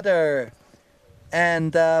brother.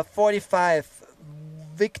 And 45,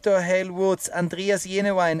 Victor Hale Woods, Andreas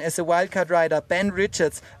Jenewine as a wildcard rider, Ben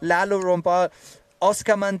Richards, Lalo Rombal,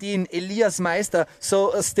 Oscar Mandin, Elias Meister.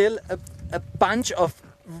 So still a bunch of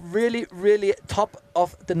really, really top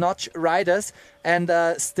of the notch riders, and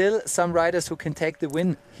still some riders who can take the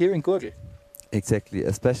win here in Gurgl. Exactly,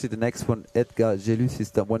 especially the next one, Edgar Gelus,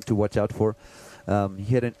 is the one to watch out for.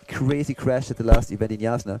 He had a crazy crash at the last event in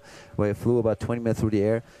Jasna, where he flew about 20 minutes through the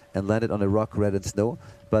air and landed on a rock rather than snow,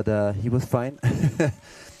 but he was fine.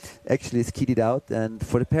 Actually skied it out, and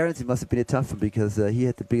for the parents it must have been a tough one because he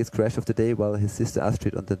had the biggest crash of the day while his sister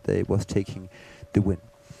Astrid on that day was taking the win.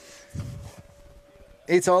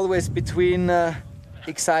 It's always between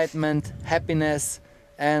excitement, happiness,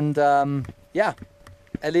 and yeah,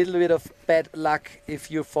 a little bit of bad luck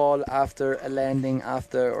if you fall after a landing,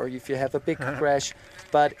 or if you have a big crash.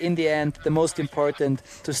 But in the end, the most important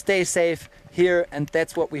to stay safe here, and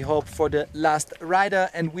that's what we hope for the last rider.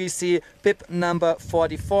 And we see bib number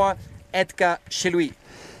 44, Edgar Chilouis.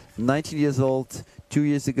 19 years old, 2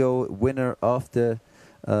 years ago, winner of the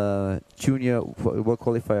Junior World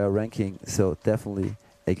Qualifier ranking, so definitely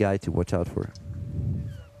a guy to watch out for.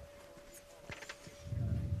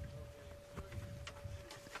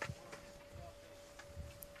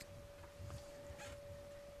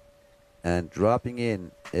 And dropping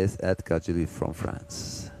in is Edgar Chilouis from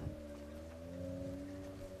France.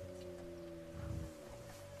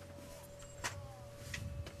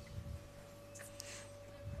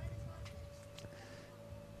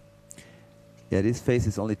 Yeah, this face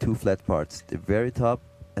is only two flat parts, the very top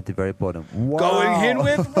and the very bottom. Wow. Going in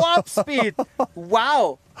with warp speed.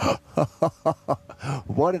 Wow.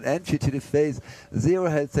 What an entry to the face. Zero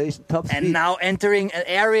hesitation, top speed. And now entering an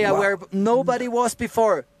area where nobody was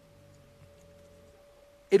before.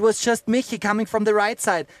 It was just Michi coming from the right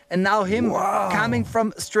side, and now him coming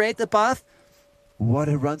from straight above. What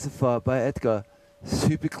a run so far by Edgar.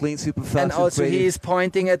 Super clean, super fast. And also he is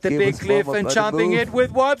pointing at the big cliff and jumping it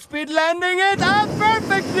with warp speed, landing it out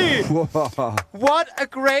perfectly. What a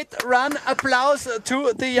great run. Applause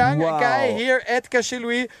to the young guy here, Edgar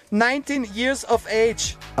Chilouis, 19 years of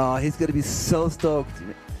age. Oh, he's going to be so stoked.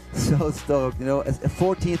 So stoked, you know, a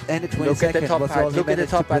 14th and a 22nd. Look at the top part, look at the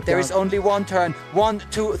top part. There is only one turn. 1,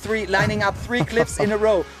 2, 3, lining up 3 cliffs in a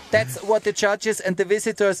row. That's what the judges and the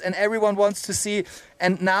visitors and everyone wants to see.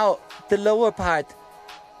 And now the lower part.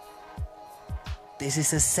 This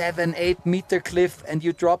is a 7-8 meter cliff, and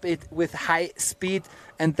you drop it with high speed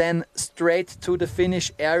and then straight to the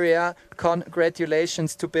finish area.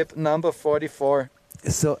 Congratulations to bib number 44.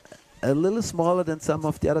 So a little smaller than some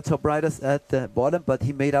of the other top riders at the bottom, but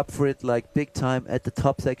he made up for it like big time at the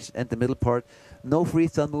top section and the middle part. No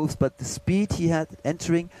freestyle moves, but the speed he had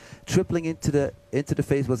entering, tripling into the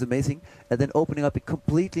face was amazing, and then opening up a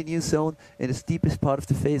completely new zone in the steepest part of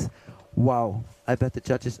the face. Wow! I bet the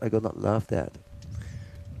judges are gonna love that.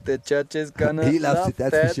 The judges gonna he loves love it,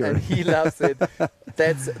 that's that, for sure. and he loves it.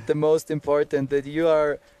 That's the most important, that you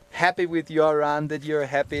are happy with your run, that you're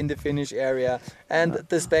happy in the finish area, and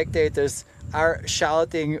the spectators are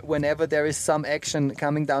shouting whenever there is some action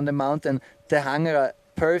coming down the mountain. The Hangerer,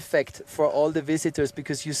 perfect for all the visitors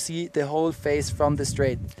because you see the whole face from the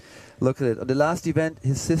straight. Look at it. On the last event,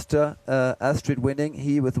 his sister Astrid winning.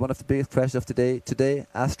 He with one of the biggest crashes of the day. Today,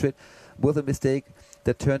 Astrid with a mistake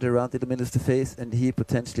that turned around in the middle of the face, and he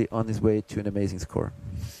potentially on his way to an amazing score.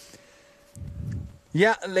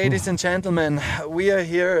 Yeah, ladies and gentlemen, we are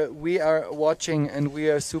here, we are watching, and we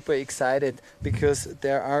are super excited because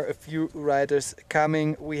there are a few riders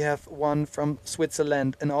coming. We have one from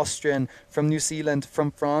Switzerland, an Austrian, from New Zealand,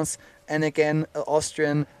 from France, and again, an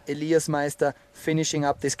Austrian, Elias Meister, finishing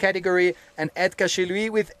up this category. And Edgar Chilouis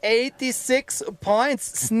with 86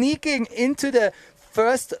 points, sneaking into the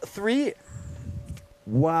first 3.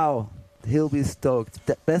 Wow, he'll be stoked.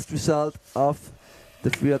 The best result of the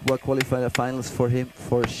Freeride World Qualifier Finals for him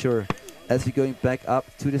for sure. As we're going back up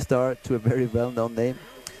to the start to a very well-known name,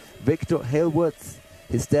 Victor Hale-Woods,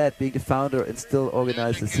 his dad being the founder and still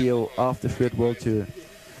organizer, CEO of the Freeride World Tour.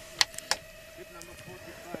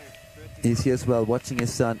 He's here as well, watching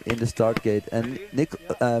his son in the start gate. And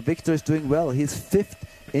Victor is doing well. He's 5th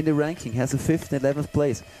in the ranking, has a 5th and 11th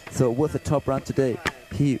place. So with a top run today,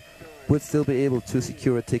 he would still be able to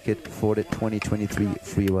secure a ticket for the 2023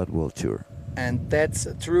 Freeride World Tour. And that's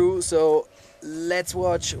true. So let's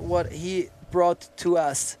watch what he brought to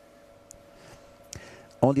us.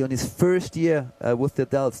 Only on his first year with the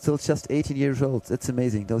adults, still just 18 years old. It's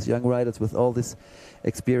amazing, those young riders with all this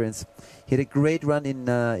experience. He had a great run in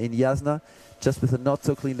Jasna, just with a not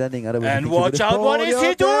so clean landing. And watch out, what is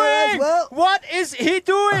he doing? Well. What is he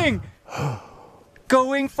doing?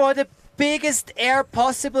 Going for the biggest air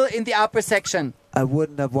possible in the upper section. I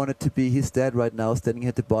wouldn't have wanted to be his dad right now, standing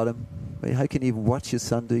at the bottom. How can you even watch your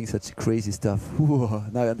son doing such crazy stuff? Ooh,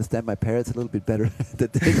 now I understand my parents a little bit better,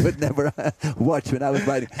 that they would never watch when I was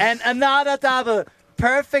riding. And another double,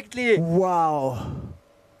 perfectly. Wow.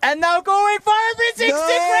 And now going for a 360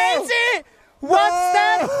 crazy! What's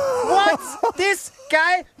that? What's this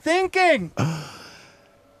guy thinking?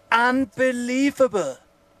 Unbelievable.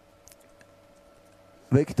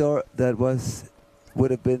 Victor, that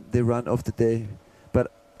would have been the run of the day.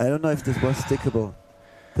 But I don't know if this was stickable.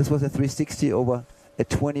 This was a 360 over a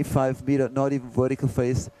 25 meter, not even vertical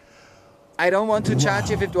face. I don't want to judge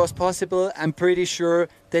if it was possible. I'm pretty sure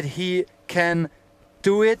that he can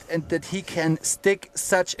do it and that he can stick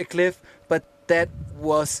such a cliff, but that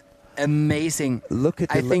was amazing. Look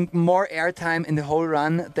at I think more airtime in the whole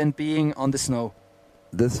run than being on the snow.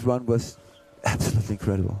 This run was absolutely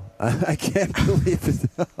incredible. I can't believe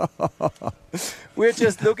it. We're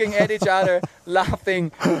just looking at each other,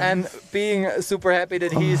 laughing and being super happy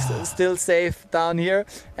that he's still safe down here.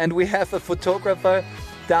 And we have a photographer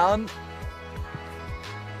down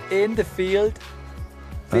in the field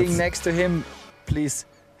being next to him. Please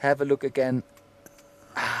have a look again.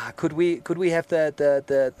 Could we have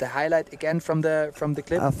the highlight again from the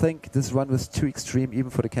clip? I think this run was too extreme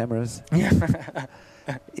even for the cameras.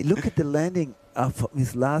 Look at the landing of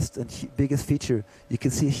his last and biggest feature. You can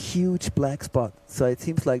see a huge black spot. So it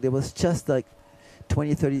seems like there was just like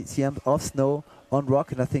 20-30 cm of snow on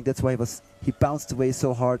rock, and I think that's why he bounced away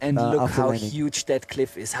so hard. And look after how landing. huge that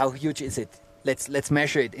cliff is. How huge is it? Let's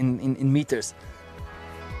measure it in meters.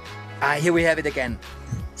 Here we have it again.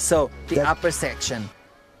 So the upper section.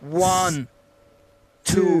 1,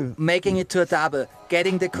 2, making it to a double,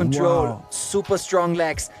 getting the control, super strong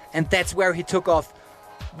legs, and that's where he took off.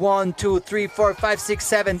 1, 2, 3, 4, 5, 6,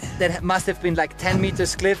 7. That must have been like 10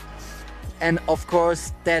 meters cliff. And of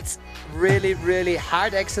course, that's really, really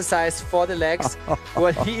hard exercise for the legs.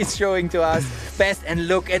 What he is showing to us best. And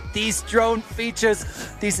look at these drone features,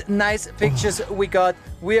 these nice pictures we got.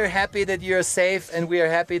 We are happy that you're safe, and we are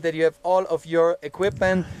happy that you have all of your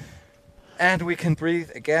equipment. And we can breathe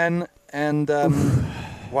again. And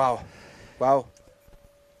wow.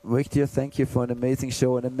 Victor, thank you for an amazing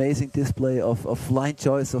show, an amazing display of flying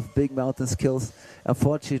choice, of big mountain skills.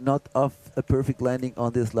 Unfortunately, not of a perfect landing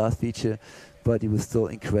on this last feature, but it was still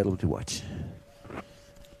incredible to watch.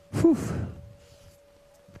 Whew.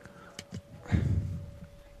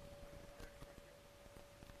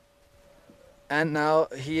 And now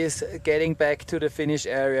he is getting back to the finish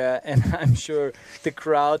area, and I'm sure the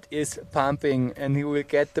crowd is pumping, and he will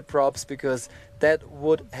get the props, because that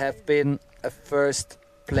would have been a first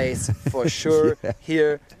place for sure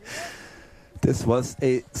here. This was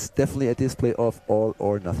definitely a display of all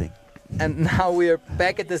or nothing. And now we are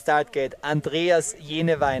back at the start gate. Andreas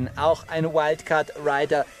Jenewein, auch ein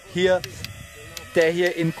Wildcard-Rider hier, der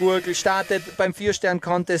hier in Gurgl startet beim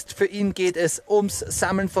 4-Stern-Contest. Für ihn geht es ums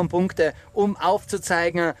Sammeln von Punkten, um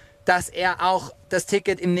aufzuzeigen, dass er auch das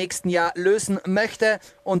Ticket im nächsten Jahr lösen möchte.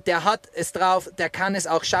 Und der hat es drauf, der kann es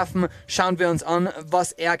auch schaffen. Schauen wir uns an,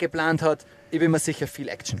 was er geplant hat. Ich bin mir sicher, viel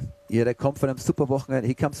Action. Ja, der kommt von einem super Wochenende.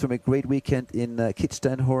 He comes from a great weekend in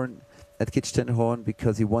Kitzsteinhorn,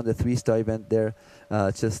 because he won the 3-star event there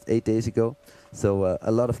just 8 days ago. So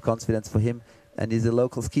a lot of confidence for him. And he's a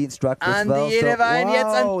local ski instructor as well. Andi Jenewein, jetzt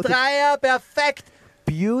ein Dreier, perfekt.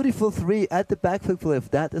 Beautiful 3 at the backflip flip.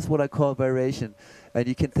 That is what I call variation. And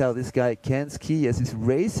you can tell this guy can ski as he's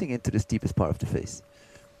racing into the steepest part of the face.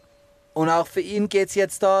 Und auch für ihn geht es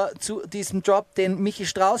jetzt da zu diesem Drop, den Michi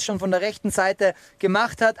Strauß schon von der rechten Seite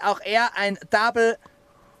gemacht hat. Auch er ein Double,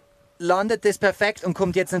 landet das perfekt und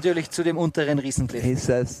kommt jetzt natürlich zu dem unteren Riesencliff. He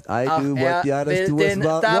says, I auch do what the others do den as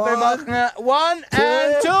well. Double machen. 1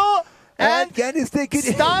 and 2. And can he stick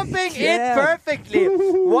it? Stomping it perfectly.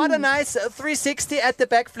 1 What a nice 360 at the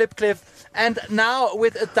backflip cliff. And now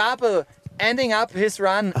with a double ending up his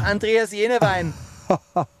run, Andreas Jenewein.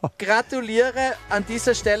 Gratuliere an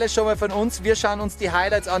dieser Stelle schon mal von uns. Wir schauen uns die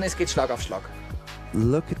Highlights an. Es geht Schlag auf Schlag.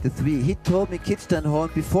 Look at the three. He told me Kitzsteinhorn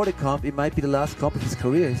before the comp it might be the last comp of his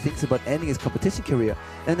career. He thinks about ending his competition career.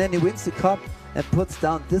 And then he wins the comp and puts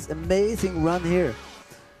down this amazing run here.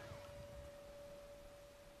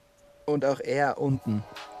 Und auch er unten.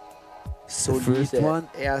 Solide.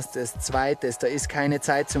 Erstes, zweites. Da ist keine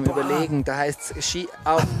Zeit zum Überlegen. Da heißt es Ski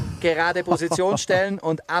auf gerade Position stellen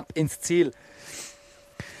und ab ins Ziel.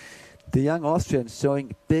 The young Austrian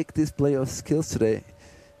showing big display of skills today.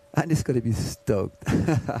 And he's going to be stoked.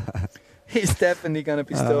 He's definitely going to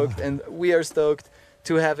be stoked. And we are stoked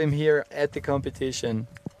to have him here at the competition.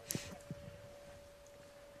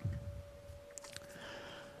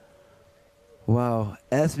 Wow,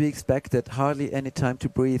 as we expected, hardly any time to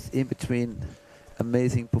breathe in between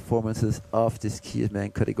amazing performances of the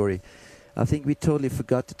skiers-man category. I think we totally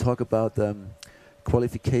forgot to talk about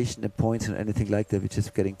qualification and points and anything like that. We're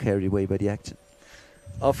just getting carried away by the action.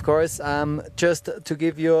 Of course, just to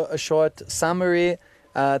give you a short summary,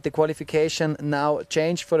 the qualification now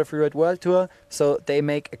changed for the Freeride World Tour. So they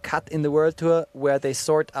make a cut in the World Tour where they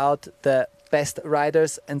sort out the best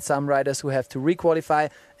riders and some riders who have to requalify,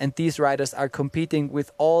 and these riders are competing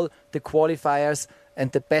with all the qualifiers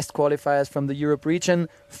and the best qualifiers from the Europe region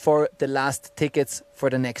for the last tickets for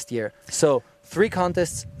the next year. So 3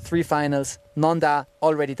 contests, 3 finals, Nonda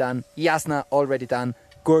already done, Jasna already done,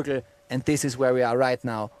 Gurgl, and this is where we are right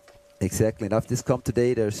now. Exactly, and after this comp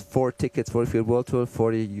today, there's 4 tickets for the Freeride World Tour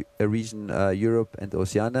for the region Europe and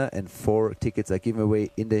Oceania, and 4 tickets are given away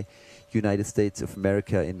in the United States of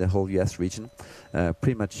America, in the whole US region,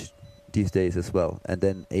 pretty much these days as well. And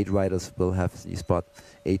then 8 riders will have the spot,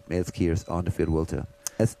 8 male skiers on the Freeride World Tour.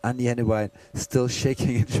 As Andy Hennewein still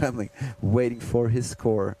shaking and trembling, waiting for his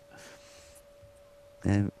score.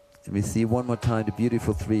 And we see one more time the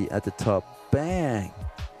beautiful 3 at the top. Bang!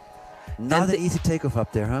 Not an easy takeoff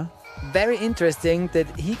up there, huh? Very interesting that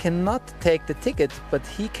he cannot take the ticket, but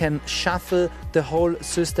he can shuffle the whole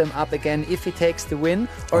system up again if he takes the win,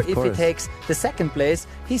 or if he takes the second place.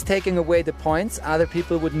 He's taking away the points other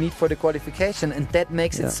people would need for the qualification, and that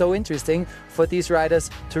makes it so interesting for these riders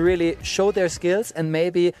to really show their skills and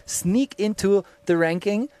maybe sneak into the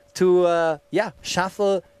ranking to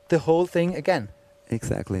shuffle the whole thing again.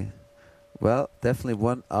 Exactly. Well, definitely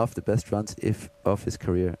one of the best runs of his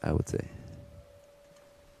career, I would say.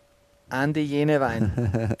 Andy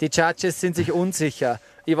Jenewein. Die Judges sind sich unsicher.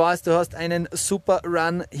 Ich weiß, du hast einen super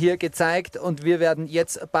Run hier gezeigt und wir werden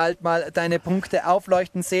jetzt bald mal deine Punkte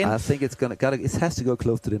aufleuchten sehen. I think it has to go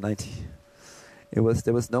close to the 90.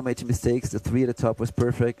 There was no major mistakes. The 3 at the top was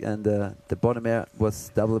perfect, and the bottom air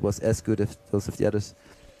was as good as those of the others.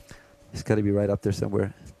 It's got to be right up there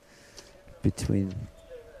somewhere between.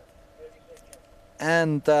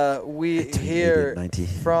 And we hear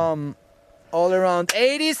from all around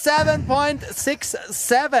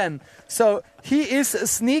 87.67. So he is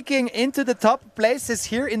sneaking into the top places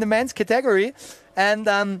here in the men's category, and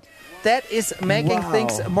that is making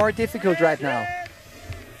things more difficult right now.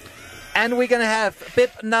 And we're gonna have bib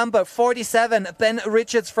number 47, Ben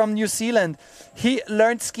Richards from New Zealand. He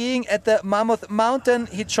learned skiing at the Mammoth Mountain.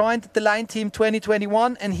 He joined the line team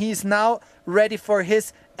 2021, and he is now ready for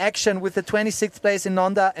his action with the 26th place in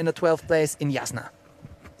Nonda and the 12th place in Jasna.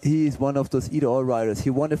 He is one of those either-or riders. He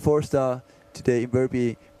won a 4-star today in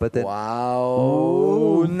Verbi, but then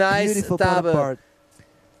nice double. Part.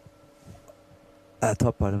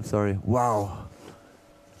 Top part, I'm sorry. Wow.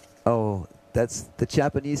 Oh, that's the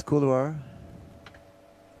Japanese couloir.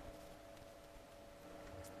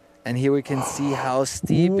 And here we can see how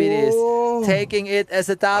steep it is. Taking it as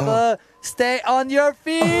a double. Stay on your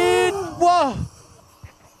feet. Whoa.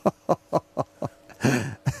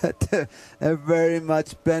 A very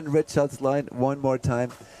much Ben Richards line one more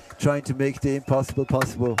time, trying to make the impossible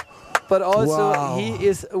possible. But also he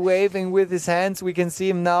is waving with his hands. We can see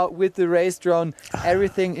him now with the race drone.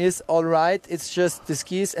 Everything is all right. It's just the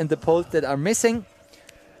skis and the poles that are missing.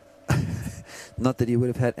 Not that he would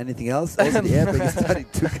have had anything else. Also the airbag is starting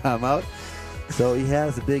to come out. So he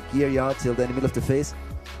has a big gear yacht till in the middle of the face.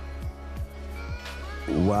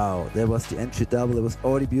 Wow, there was the entry double. It was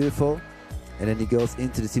already beautiful. And then he goes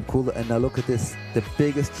into the steep cooler. And now look at this. The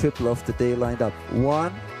biggest triple of the day lined up.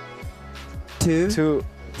 1, 2.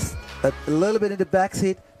 A little bit in the back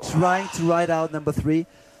seat. Trying to ride out number 3.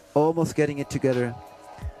 Almost getting it together.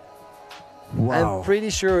 Wow. I'm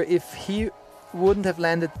pretty sure if he wouldn't have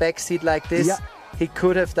landed back seat like this, he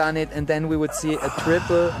could have done it. And then we would see a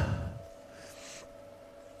triple.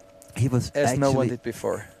 He was as no one actually- did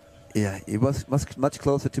before. Yeah, it was much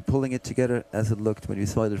closer to pulling it together as it looked when we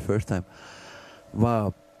saw it the first time.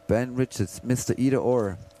 Wow, Ben Richards, Mr. Either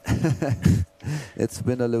Or. It's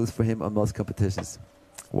win or lose for him on most competitions.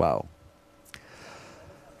 Wow.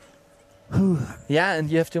 Yeah, and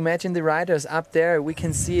you have to imagine the riders up there. We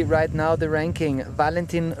can see right now the ranking.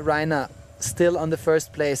 Valentin Reiner still on the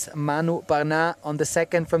first place. Manu Barnat on the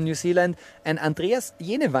second from New Zealand. And Andreas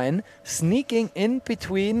Jenewein sneaking in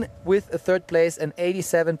between with a third place and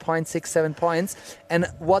 87.67 points. And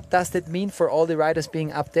what does that mean for all the riders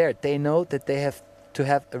being up there? They know that they have to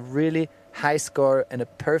have a really high score and a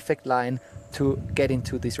perfect line to get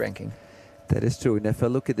into this ranking. That is true. And if I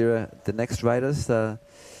look at the next riders,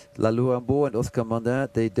 Lalou Rambaud and Oscar Mandin,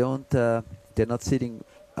 they're not sitting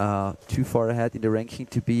too far ahead in the ranking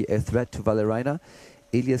to be a threat to Valle Reiner.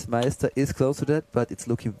 Elias Meister is close to that, but it's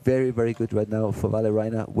looking very, very good right now for Valle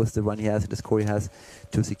Reiner with the run he has and the score he has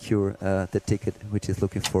to secure the ticket, which he's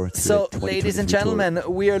looking for. So, ladies and gentlemen,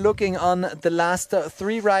 we are looking on the last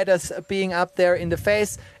three riders being up there in the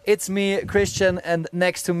face. It's me, Christian, and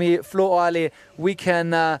next to me, Flo Orli. We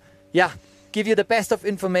can, give you the best of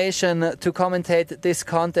information to commentate this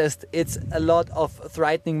contest. It's a lot of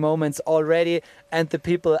frightening moments already, and the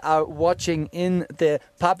people are watching in the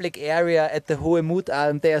public area at the Hohe Mut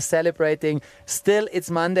and they are celebrating. Still,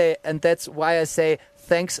 it's Monday, and that's why I say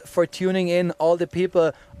thanks for tuning in, all the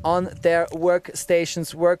people on their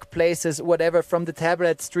workstations, workplaces, whatever, from the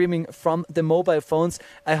tablet, streaming from the mobile phones.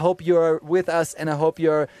 I hope you're with us, and I hope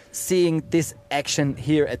you're seeing this action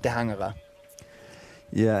here at the Hangara.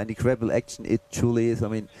 Yeah, an incredible action it truly is. I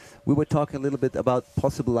mean, we were talking a little bit about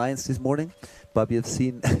possible lines this morning, but we have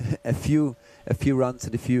seen a few runs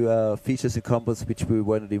and a few features and combos which we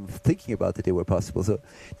weren't even thinking about that they were possible. So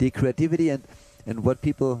the creativity and what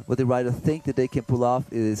the riders think that they can pull off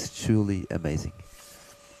is truly amazing.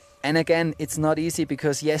 And again, it's not easy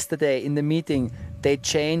because yesterday in the meeting they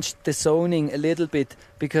changed the zoning a little bit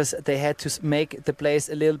because they had to make the place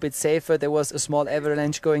a little bit safer. There was a small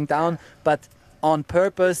avalanche going down, but on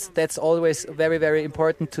purpose. That's always very, very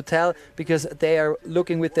important to tell because they are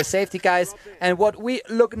looking with the safety guys. And what we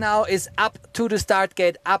look now is up to the start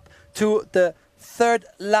gate, up to the third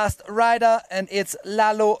last rider, and it's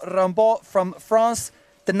Lalou Rambaud from France,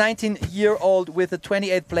 the 19-year-old with a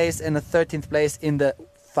 28th place and a 13th place in the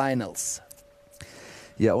finals.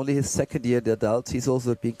 Yeah, only his second year in the adults. He's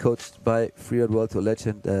also being coached by Freeride World Tour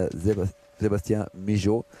legend Sébastien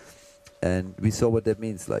Mijaud. And we saw what that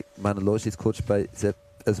means. Like Manolo, she's coached by Zeb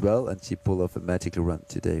as well, and she pulled off a magical run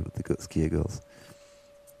today with the skier girls.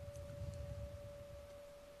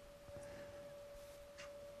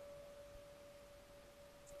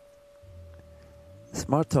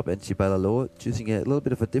 Smart top entry by Lalou, choosing a little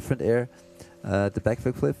bit of a different air, the back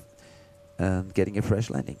flip, and getting a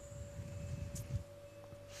fresh landing.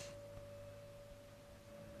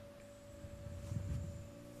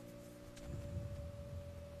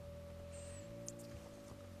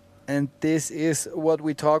 And this is what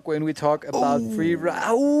we talk when we talk about free ride.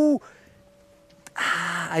 Oh!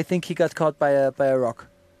 I think he got caught by a rock.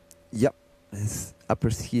 Yep, his upper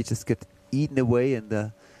ski just got eaten away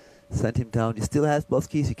and sent him down. He still has both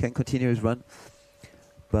skis, he can continue his run.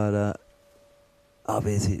 But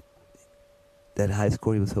obviously, that high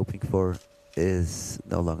score he was hoping for is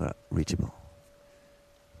no longer reachable.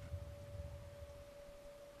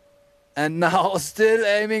 And now still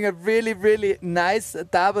aiming a really, really nice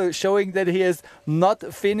double, showing that he has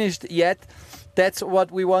not finished yet. That's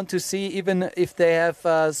what we want to see, even if they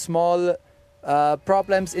have small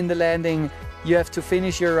problems in the landing. You have to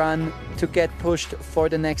finish your run to get pushed for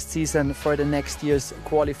the next season, for the next year's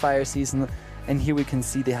qualifier season. And here we can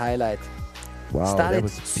see the highlight. Wow, Started that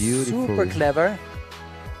was beautiful. Super clever.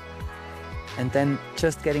 And then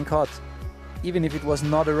just getting caught. Even if it was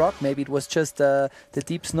not a rock, maybe it was just the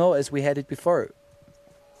deep snow as we had it before.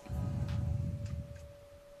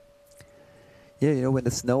 Yeah, you know, when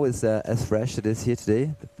the snow is as fresh as it is here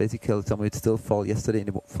today, basically some of it still fell yesterday in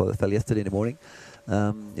the morning.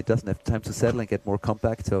 It doesn't have time to settle and get more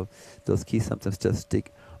compact, so those skis sometimes just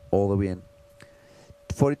stick all the way in.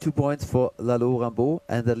 42 points for Lalou Rambaud,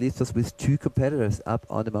 and that leaves us with two competitors up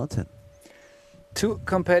on the mountain. Two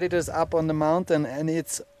competitors up on the mountain, and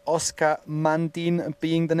it's Oscar Mandin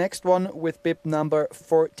being the next one with bib number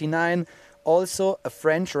 49. Also a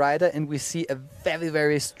French rider, and we see a very,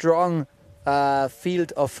 very strong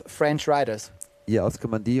field of French riders. Yeah, Oscar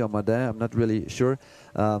Mandin or Mandin, I'm not really sure.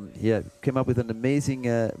 Yeah, came up with an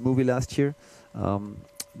amazing movie last year.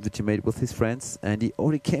 which he made with his friends, and he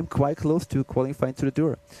already came quite close to qualifying to the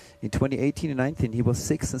Tour. In 2018 and 19, he was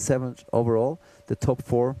 6th and 7th overall. The top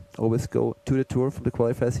 4 always go to the Tour from the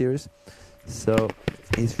qualifier series. So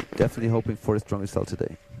he's definitely hoping for a strong result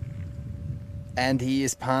today. And he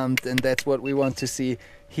is pumped, and that's what we want to see.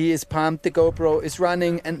 He is pumped, the GoPro is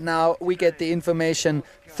running, and now we get the information.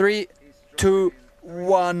 3, 2,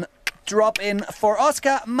 1, drop in for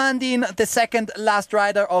Oscar Mandin, the second last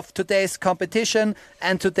rider of today's competition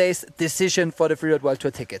and today's decision for the Freeride World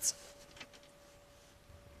Tour tickets.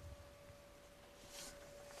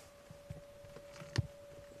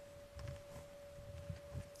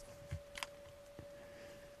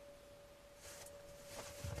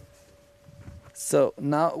 So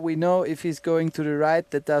now we know if he's going to the right,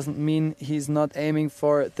 that doesn't mean he's not aiming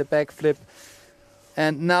for the backflip.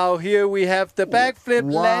 And now here we have the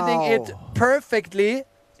backflip, landing it perfectly.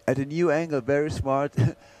 At a new angle, very smart.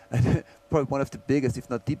 And probably one of the biggest, if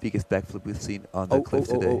not the biggest backflip we've seen on the cliff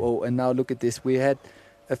today. And now look at this. We had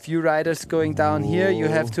a few riders going down here. You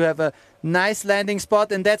have to have a nice landing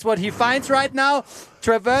spot, and that's what he finds right now.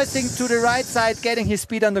 Traversing to the right side, getting his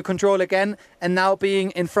speed under control again, and now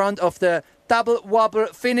being in front of the double wobble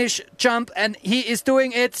finish jump, and he is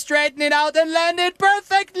doing it, straighten it out and land it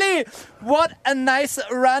perfectly. What a nice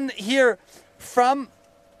run here from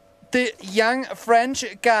the young French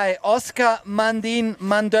guy, Oscar Mandin,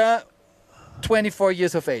 24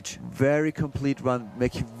 years of age. Very complete run,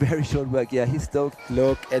 making very short work. Yeah, he's stoked.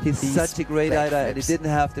 Look at he's these such a great rider, and he backflips. didn't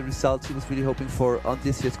have the results he was really hoping for on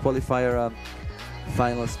this year's qualifier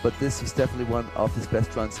finals, but this was definitely one of his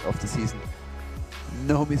best runs of the season.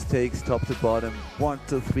 No mistakes, top to bottom. 1,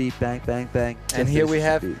 2, 3, bang, bang, bang. And here we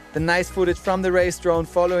have the nice footage from the race drone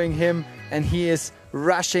following him, and he is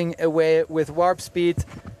rushing away with warp speed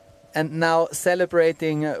and now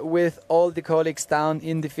celebrating with all the colleagues down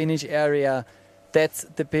in the finish area. That's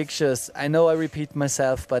the pictures. I know I repeat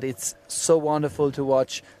myself, but it's so wonderful to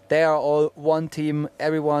watch. They are all one team.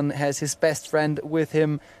 Everyone has his best friend with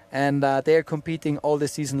him, and they're competing all the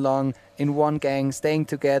season long in one gang, staying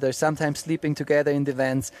together, sometimes sleeping together in the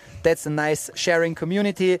vans. That's a nice sharing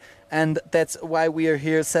community, and that's why we are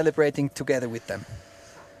here celebrating together with them.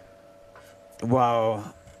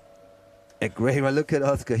 Wow. A great one. Look at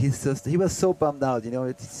Oscar. He was so bummed out. You know,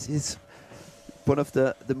 he's one of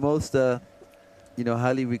the most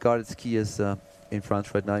highly regarded skiers in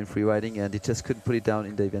France right now in freeriding, and he just couldn't put it down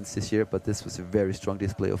in the events this year. But this was a very strong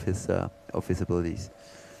display of his abilities.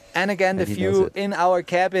 And again, the view in our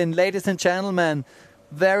cabin, ladies and gentlemen,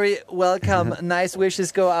 very welcome. Nice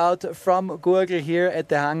wishes go out from Gurgl here at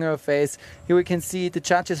the hangar phase. Here we can see the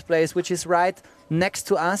judges' place, which is right next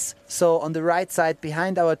to us. So on the right side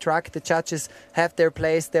behind our truck, the judges have their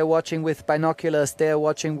place. They're watching with binoculars. They're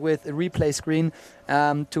watching with a replay screen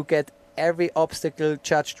to get every obstacle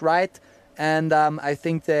judged right. And I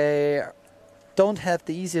think they don't have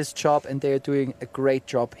the easiest job, and they're doing a great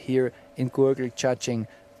job here in Gurgl judging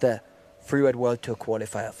the Freeride World Tour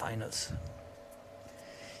Qualifier Finals.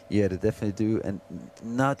 Yeah, they definitely do, and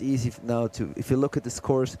not easy now to, if you look at the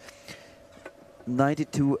scores,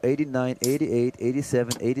 92, 89, 88,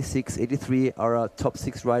 87, 86, 83 are our top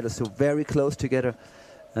 6 riders, so very close together,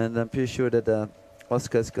 and I'm pretty sure that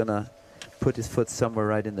Oscar is gonna put his foot somewhere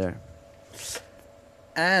right in there.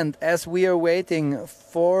 And as we are waiting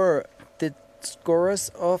for the scores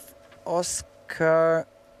of Oscar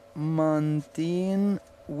Mandin,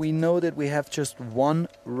 we know that we have just one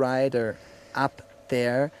rider up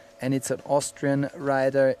there, and it's an Austrian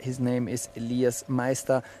rider. His name is Elias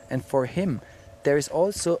Meister, and for him there is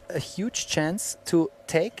also a huge chance to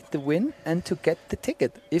take the win and to get the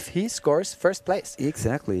ticket if he scores first place.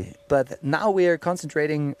 Exactly. But now we are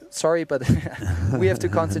concentrating, sorry, but we have to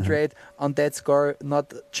concentrate on that score,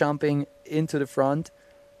 not jumping into the front.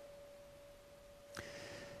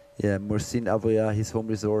 Yeah, Mursin Avoya, his home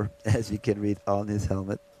resort, as you can read on his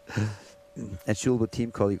helmet. And Schulbe,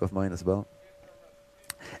 team colleague of mine as well.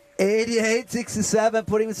 88.67,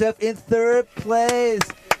 putting himself in 3rd place.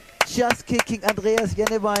 Just kicking Andreas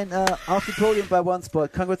Jennewein off the podium by 1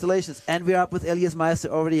 spot. Congratulations. And we're up with Elias Meister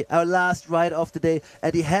already, our last rider of the day.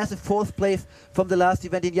 And he has a 4th place from the last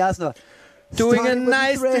event in Jasna. Doing a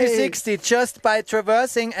nice 360 just by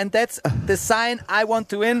traversing, and that's the sign I want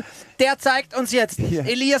to win. Der zeigt uns jetzt,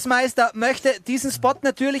 Elias Meister möchte diesen Spot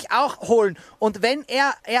natürlich auch holen. Und wenn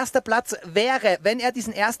er erster Platz wäre, wenn er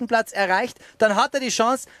diesen ersten Platz erreicht, dann hat er die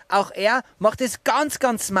Chance. Auch er macht es ganz,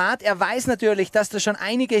 ganz smart. Er weiß natürlich, dass da schon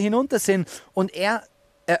einige hinunter sind, und er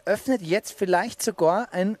eröffnet jetzt vielleicht sogar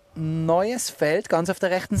ein neues Feld ganz auf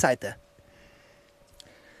der rechten Seite.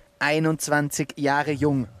 21 Jahre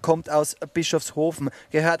jung, kommt aus Bischofshofen,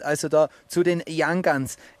 gehört also da zu den Young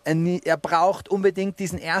Guns. Er braucht unbedingt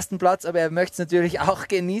diesen ersten Platz, aber er möchte es natürlich auch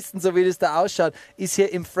genießen, so wie das da ausschaut. Ist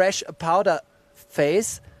hier im Fresh Powder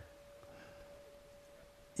Phase.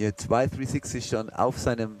 Ja, 2 360 schon auf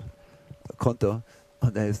seinem Konto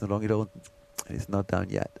und er ist noch lange da unten. He's not down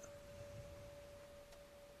yet.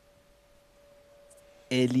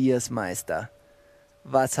 Elias Meister.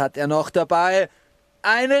 Was hat er noch dabei?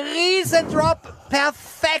 Ein riesen Drop,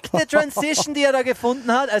 perfekte Transition, die er da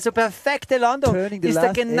gefunden hat, also perfekte Landung, ist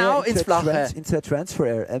er genau ins Flache. Into Transfer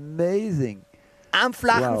Air, amazing. Am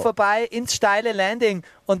Flachen vorbei, ins steile Landing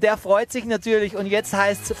und der freut sich natürlich und jetzt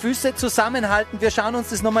heißt es Füße zusammenhalten, wir schauen uns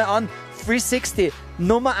das nochmal an. 360,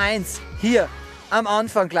 Nummer 1, hier am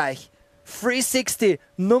Anfang gleich. 360,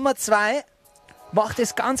 Nummer 2, macht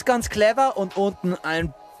es ganz, ganz clever und unten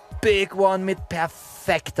ein Big One mit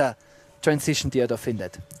perfekter Transition, die er da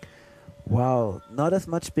findet. Wow, not as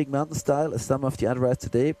much big mountain style as some of the other rides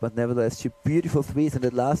today, but nevertheless two beautiful threes and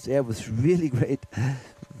the last air was really great.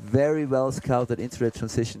 Very well scouted into the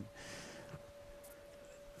transition.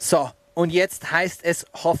 So, und jetzt heißt es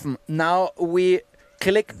hoffen. Now we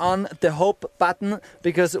click on the hope button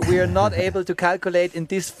because we are not able to calculate in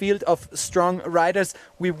this field of strong riders.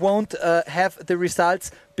 We won't have the results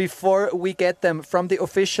before we get them from the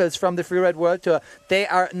officials from the Freeride World Tour. They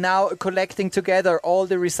are now collecting together all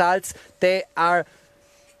the results. They are,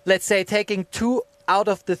 let's say, taking 2 out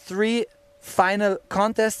of the 3 final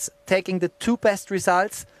contests, taking the 2 best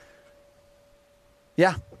results.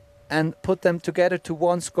 Yeah. And put them together to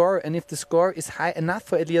one score. And if the score is high enough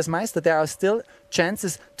for Elias Meister, there are still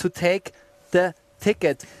chances to take the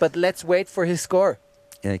ticket. But let's wait for his score.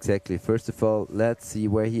 Yeah, exactly. First of all, let's see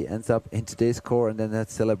where he ends up in today's score, and then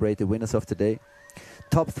let's celebrate the winners of today.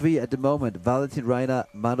 Top 3 at the moment: Valentin Reiner,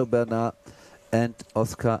 Manu Bernard, and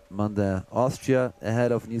Oscar Mandin. Austria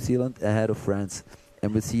ahead of New Zealand, ahead of France.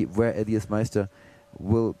 And we'll see where Elias Meister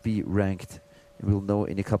will be ranked. We'll know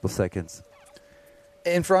in a couple seconds.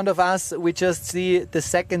 In front of us, we just see the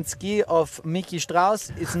second ski of Miki Strauss.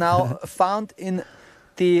 It's now found in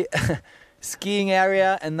the skiing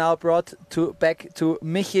area and now brought back to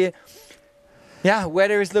Michi. Yeah,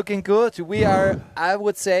 weather is looking good. We are, I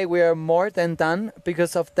would say, we are more than done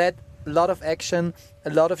because of that. A lot of action, a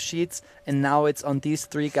lot of sheets, and now it's on these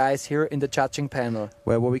 3 guys here in the judging panel.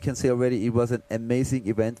 Well, what we can say already, it was an amazing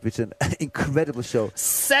event, which an incredible show.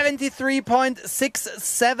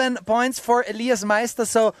 73.67 points for Elias Meister,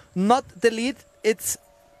 so not the lead. It's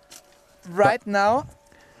right now.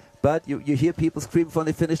 But you hear people scream from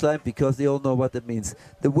the finish line because they all know what that means.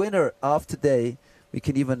 The winner of today, we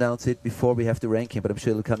can even announce it before we have the ranking, but I'm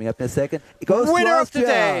sure it'll coming up in a second. It goes winner to of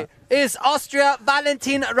today is Austria,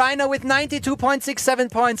 Valentin Reiner with 92.67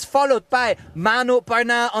 points, followed by Manu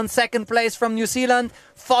Bernard on second place from New Zealand,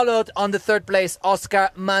 followed on the third place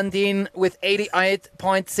Oscar Mandin with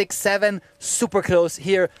 88.67. Super close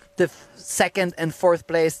here. The second and fourth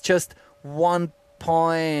place, just 1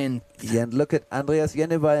 point. Yeah, and look at Andreas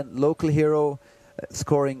Jennewein, local hero,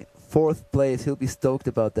 scoring 4th place. He'll be stoked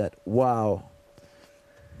about that. Wow.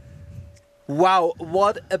 Wow,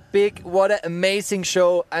 what an amazing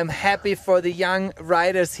show. I'm happy for the young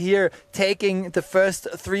riders here taking the first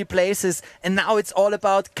 3 places. And now it's all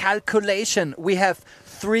about calculation. We have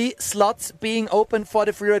 3 slots being open for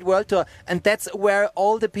the Freeride World Tour. And that's where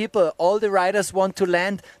all the people, all the riders want to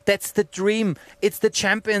land. That's the dream. It's the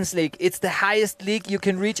Champions League. It's the highest league you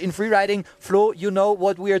can reach in freeriding. Flo, you know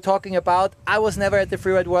what we are talking about. I was never at the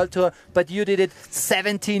Freeride World Tour, but you did it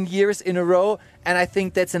 17 years in a row. And I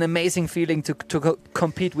think that's an amazing feeling to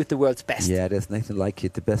compete with the world's best. Yeah, there's nothing like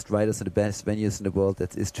it. The best riders and the best venues in the world.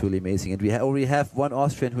 That is truly amazing. And we already have one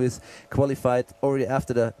Austrian who is qualified already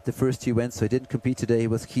after the first 2 events. So he didn't compete today. He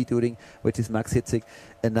was key doing, which is Max Hitzig.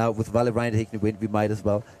 And now with Valle Reiner taking the win, we might as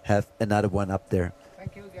well have another one up there.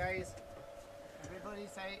 Thank you, guys. Everybody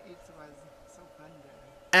say it was so fun.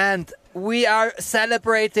 And we are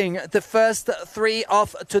celebrating the first 3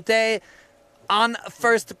 of today. On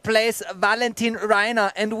first place, Valentin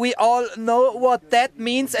Reiner, and we all know what that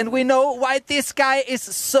means, and we know why this guy is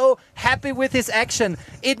so happy with his action.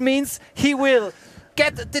 It means he will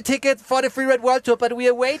get the ticket for the Freeride World Tour, but we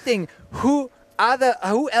are waiting. Who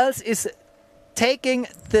else is taking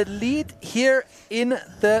the lead here in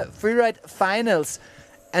the Freeride Finals?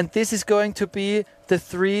 And this is going to be the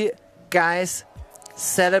 3 guys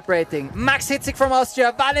celebrating. Max Hitzig from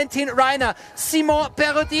Austria, Valentin Reiner, Simon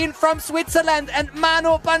Perrodin from Switzerland, and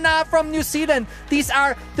Manu Bernard from New Zealand. These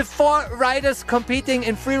are the 4 riders competing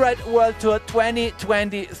in Freeride World Tour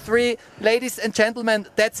 2023. Ladies and gentlemen,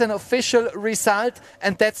 that's an official result,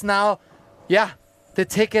 and that's now, yeah, the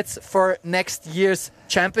tickets for next year's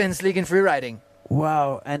Champions League in freeriding.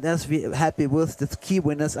 Wow, and as we're happy with the ski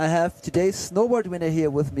winners, I have today's snowboard winner here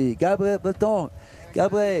with me, Gabriel Breton.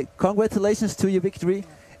 Gabriel, congratulations to your victory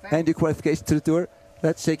and your qualification to the Tour.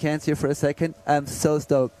 Let's shake hands here for a second. I'm so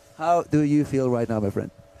stoked. How do you feel right now, my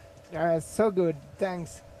friend? So good,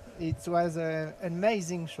 thanks. It was an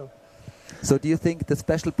amazing show. So do you think the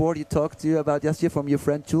special board you talked to about yesterday from your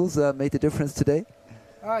friend Jules made a difference today?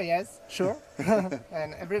 Oh yes, sure.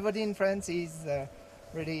 And everybody in France is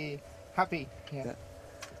really happy. Yeah.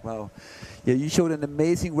 Wow. Yeah, you showed an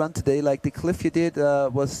amazing run today. Like the cliff you did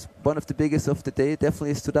was one of the biggest of the day.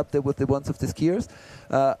 Definitely stood up there with the ones of the skiers.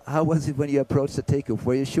 How was it when you approached the takeoff?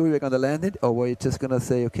 Were you sure you were going to land it, or were you just going to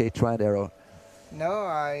say, okay, try and arrow? No,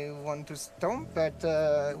 I want to stomp,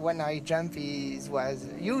 but when I jump, it was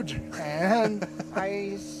huge, and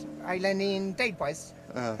I landed in tail twice.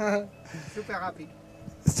 Super happy.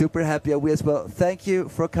 Super happy, we as well. Thank you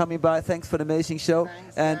for coming by. Thanks for the amazing show.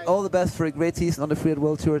 Thanks, and guys. all the best for a great season on the Freeride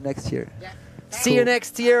World Tour next year. Yeah. See you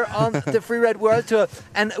next year on the Freeride World Tour.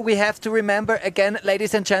 And we have to remember again,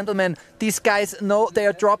 ladies and gentlemen, these guys know they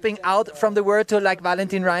are dropping out from the World Tour like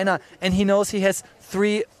Valentin Reiner, and he knows he has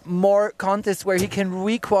 3 more contests where he can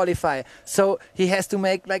re-qualify. So he has to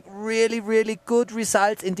make like really, really good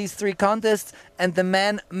results in these 3 contests, and the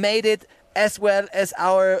man made it, as well as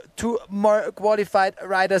our 2 more qualified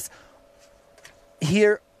riders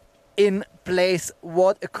here in place.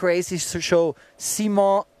 What a crazy show.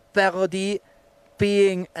 Simon Parodi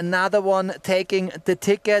being another one taking the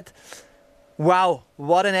ticket. Wow,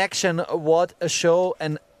 what an action, what a show,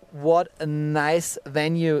 and what a nice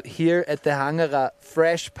venue here at the Hangara.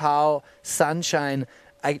 Fresh pow, sunshine.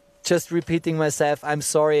 I just repeating myself, I'm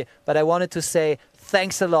sorry, but I wanted to say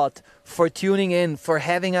thanks a lot for tuning in, for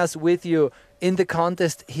having us with you in the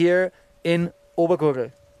contest here in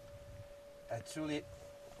Obergurgl.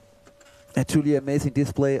 A truly amazing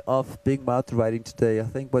display of big mountain riding today. I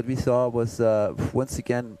think what we saw was once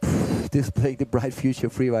again displaying the bright future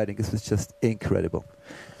of free riding. This was just incredible.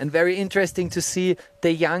 And very interesting to see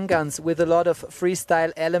the young guns with a lot of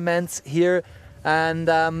freestyle elements here. And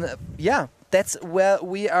yeah, that's where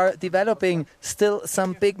we are developing. Still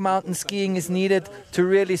some big mountain skiing is needed to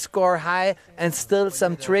really score high, and still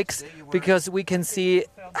some tricks, because we can see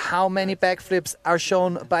how many backflips are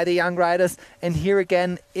shown by the young riders. And here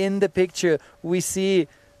again in the picture we see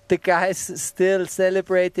the guys still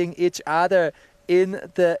celebrating each other in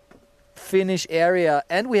the finish area.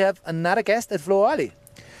 And we have another guest at Floali.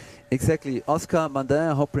 Exactly, Oscar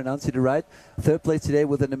Mandin, I hope I pronounced it right. 3rd place today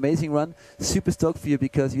with an amazing run. Super stoked for you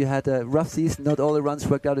because you had a rough season. Not all the runs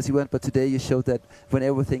worked out as you went, but today you showed that when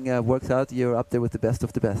everything works out, you're up there with the best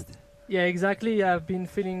of the best. Yeah, exactly. I've been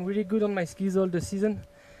feeling really good on my skis all the season,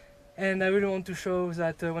 and I really want to show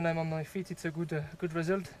that when I'm on my feet, it's a good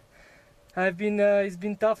result. It's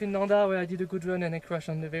been tough in Nanda, where I did a good run and I crashed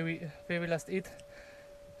on the very last hit.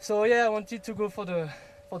 So yeah, I wanted to go for the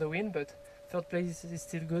win, but 3rd place is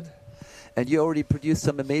still good. And you already produced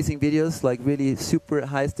some amazing videos, like really super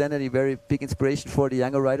high standard, very big inspiration for the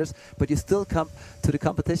younger riders, but you still come to the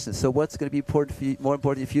competition. So what's going to be important for you, more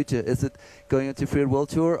important in the future? Is it going into Freeride World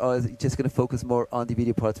Tour, or is it just going to focus more on the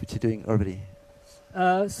video parts which you're doing already?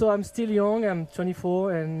 So I'm still young, I'm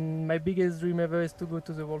 24, and my biggest dream ever is to go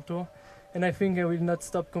to the World Tour. And I think I will not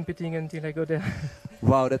stop competing until I go there.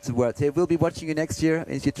 Wow, that's a word. Hey, we'll be watching you next year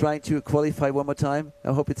as you're trying to qualify one more time.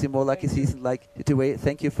 I hope it's a more lucky season like today.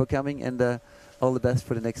 Thank you for coming, and all the best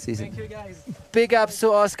for the next season. Thank you, guys. Big ups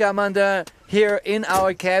to Oscar Mandin here in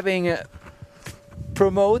our cabin,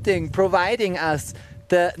 providing us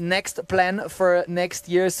the next plan for next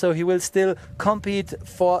year. So he will still compete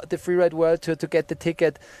for the Freeride World Tour to get the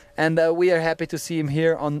ticket. And we are happy to see him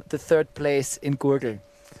here on the 3rd place in Gurgl.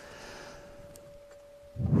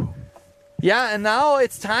 Yeah, and now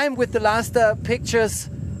it's time with the last pictures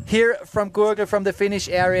here from Gurgl, from the finish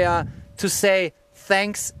area, to say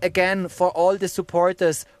thanks again for all the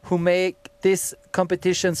supporters who make these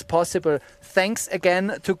competitions possible. Thanks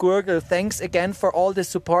again to Gurgl. Thanks again for all the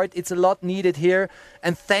support. It's a lot needed here.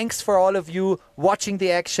 And thanks for all of you watching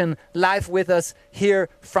the action live with us here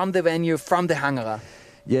from the venue, from the Hangara.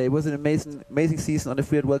 Yeah, it was an amazing season on the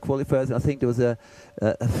Freeride World Qualifiers. I think there was a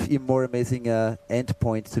even more amazing end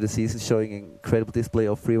point to the season, showing an incredible display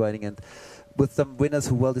of free riding, and with some winners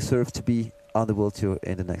who well deserve to be on the World Tour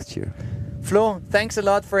in the next year. Flo, thanks a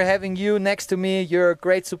lot for having you next to me. You're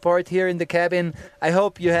great support here in the cabin. I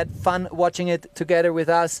hope you had fun watching it together with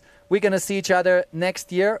us. We're going to see each other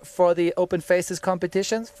next year for the Open Faces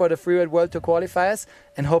competitions, for the Freeride World Tour Qualifiers,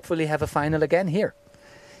 and hopefully have a final again here.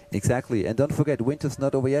 Exactly. And don't forget, winter's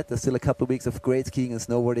not over yet. There's still a couple of weeks of great skiing and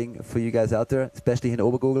snowboarding for you guys out there, especially in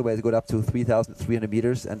Obergurgl, where it's got up to 3,300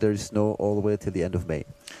 meters, and there is snow all the way till the end of May.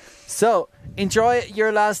 So enjoy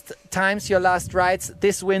your last times, your last rides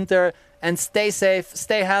this winter, and stay safe,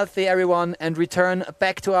 stay healthy, everyone, and return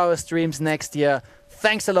back to our streams next year.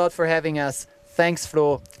 Thanks a lot for having us. Thanks,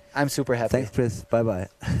 Flo. I'm super happy. Thanks, Chris. Bye-bye.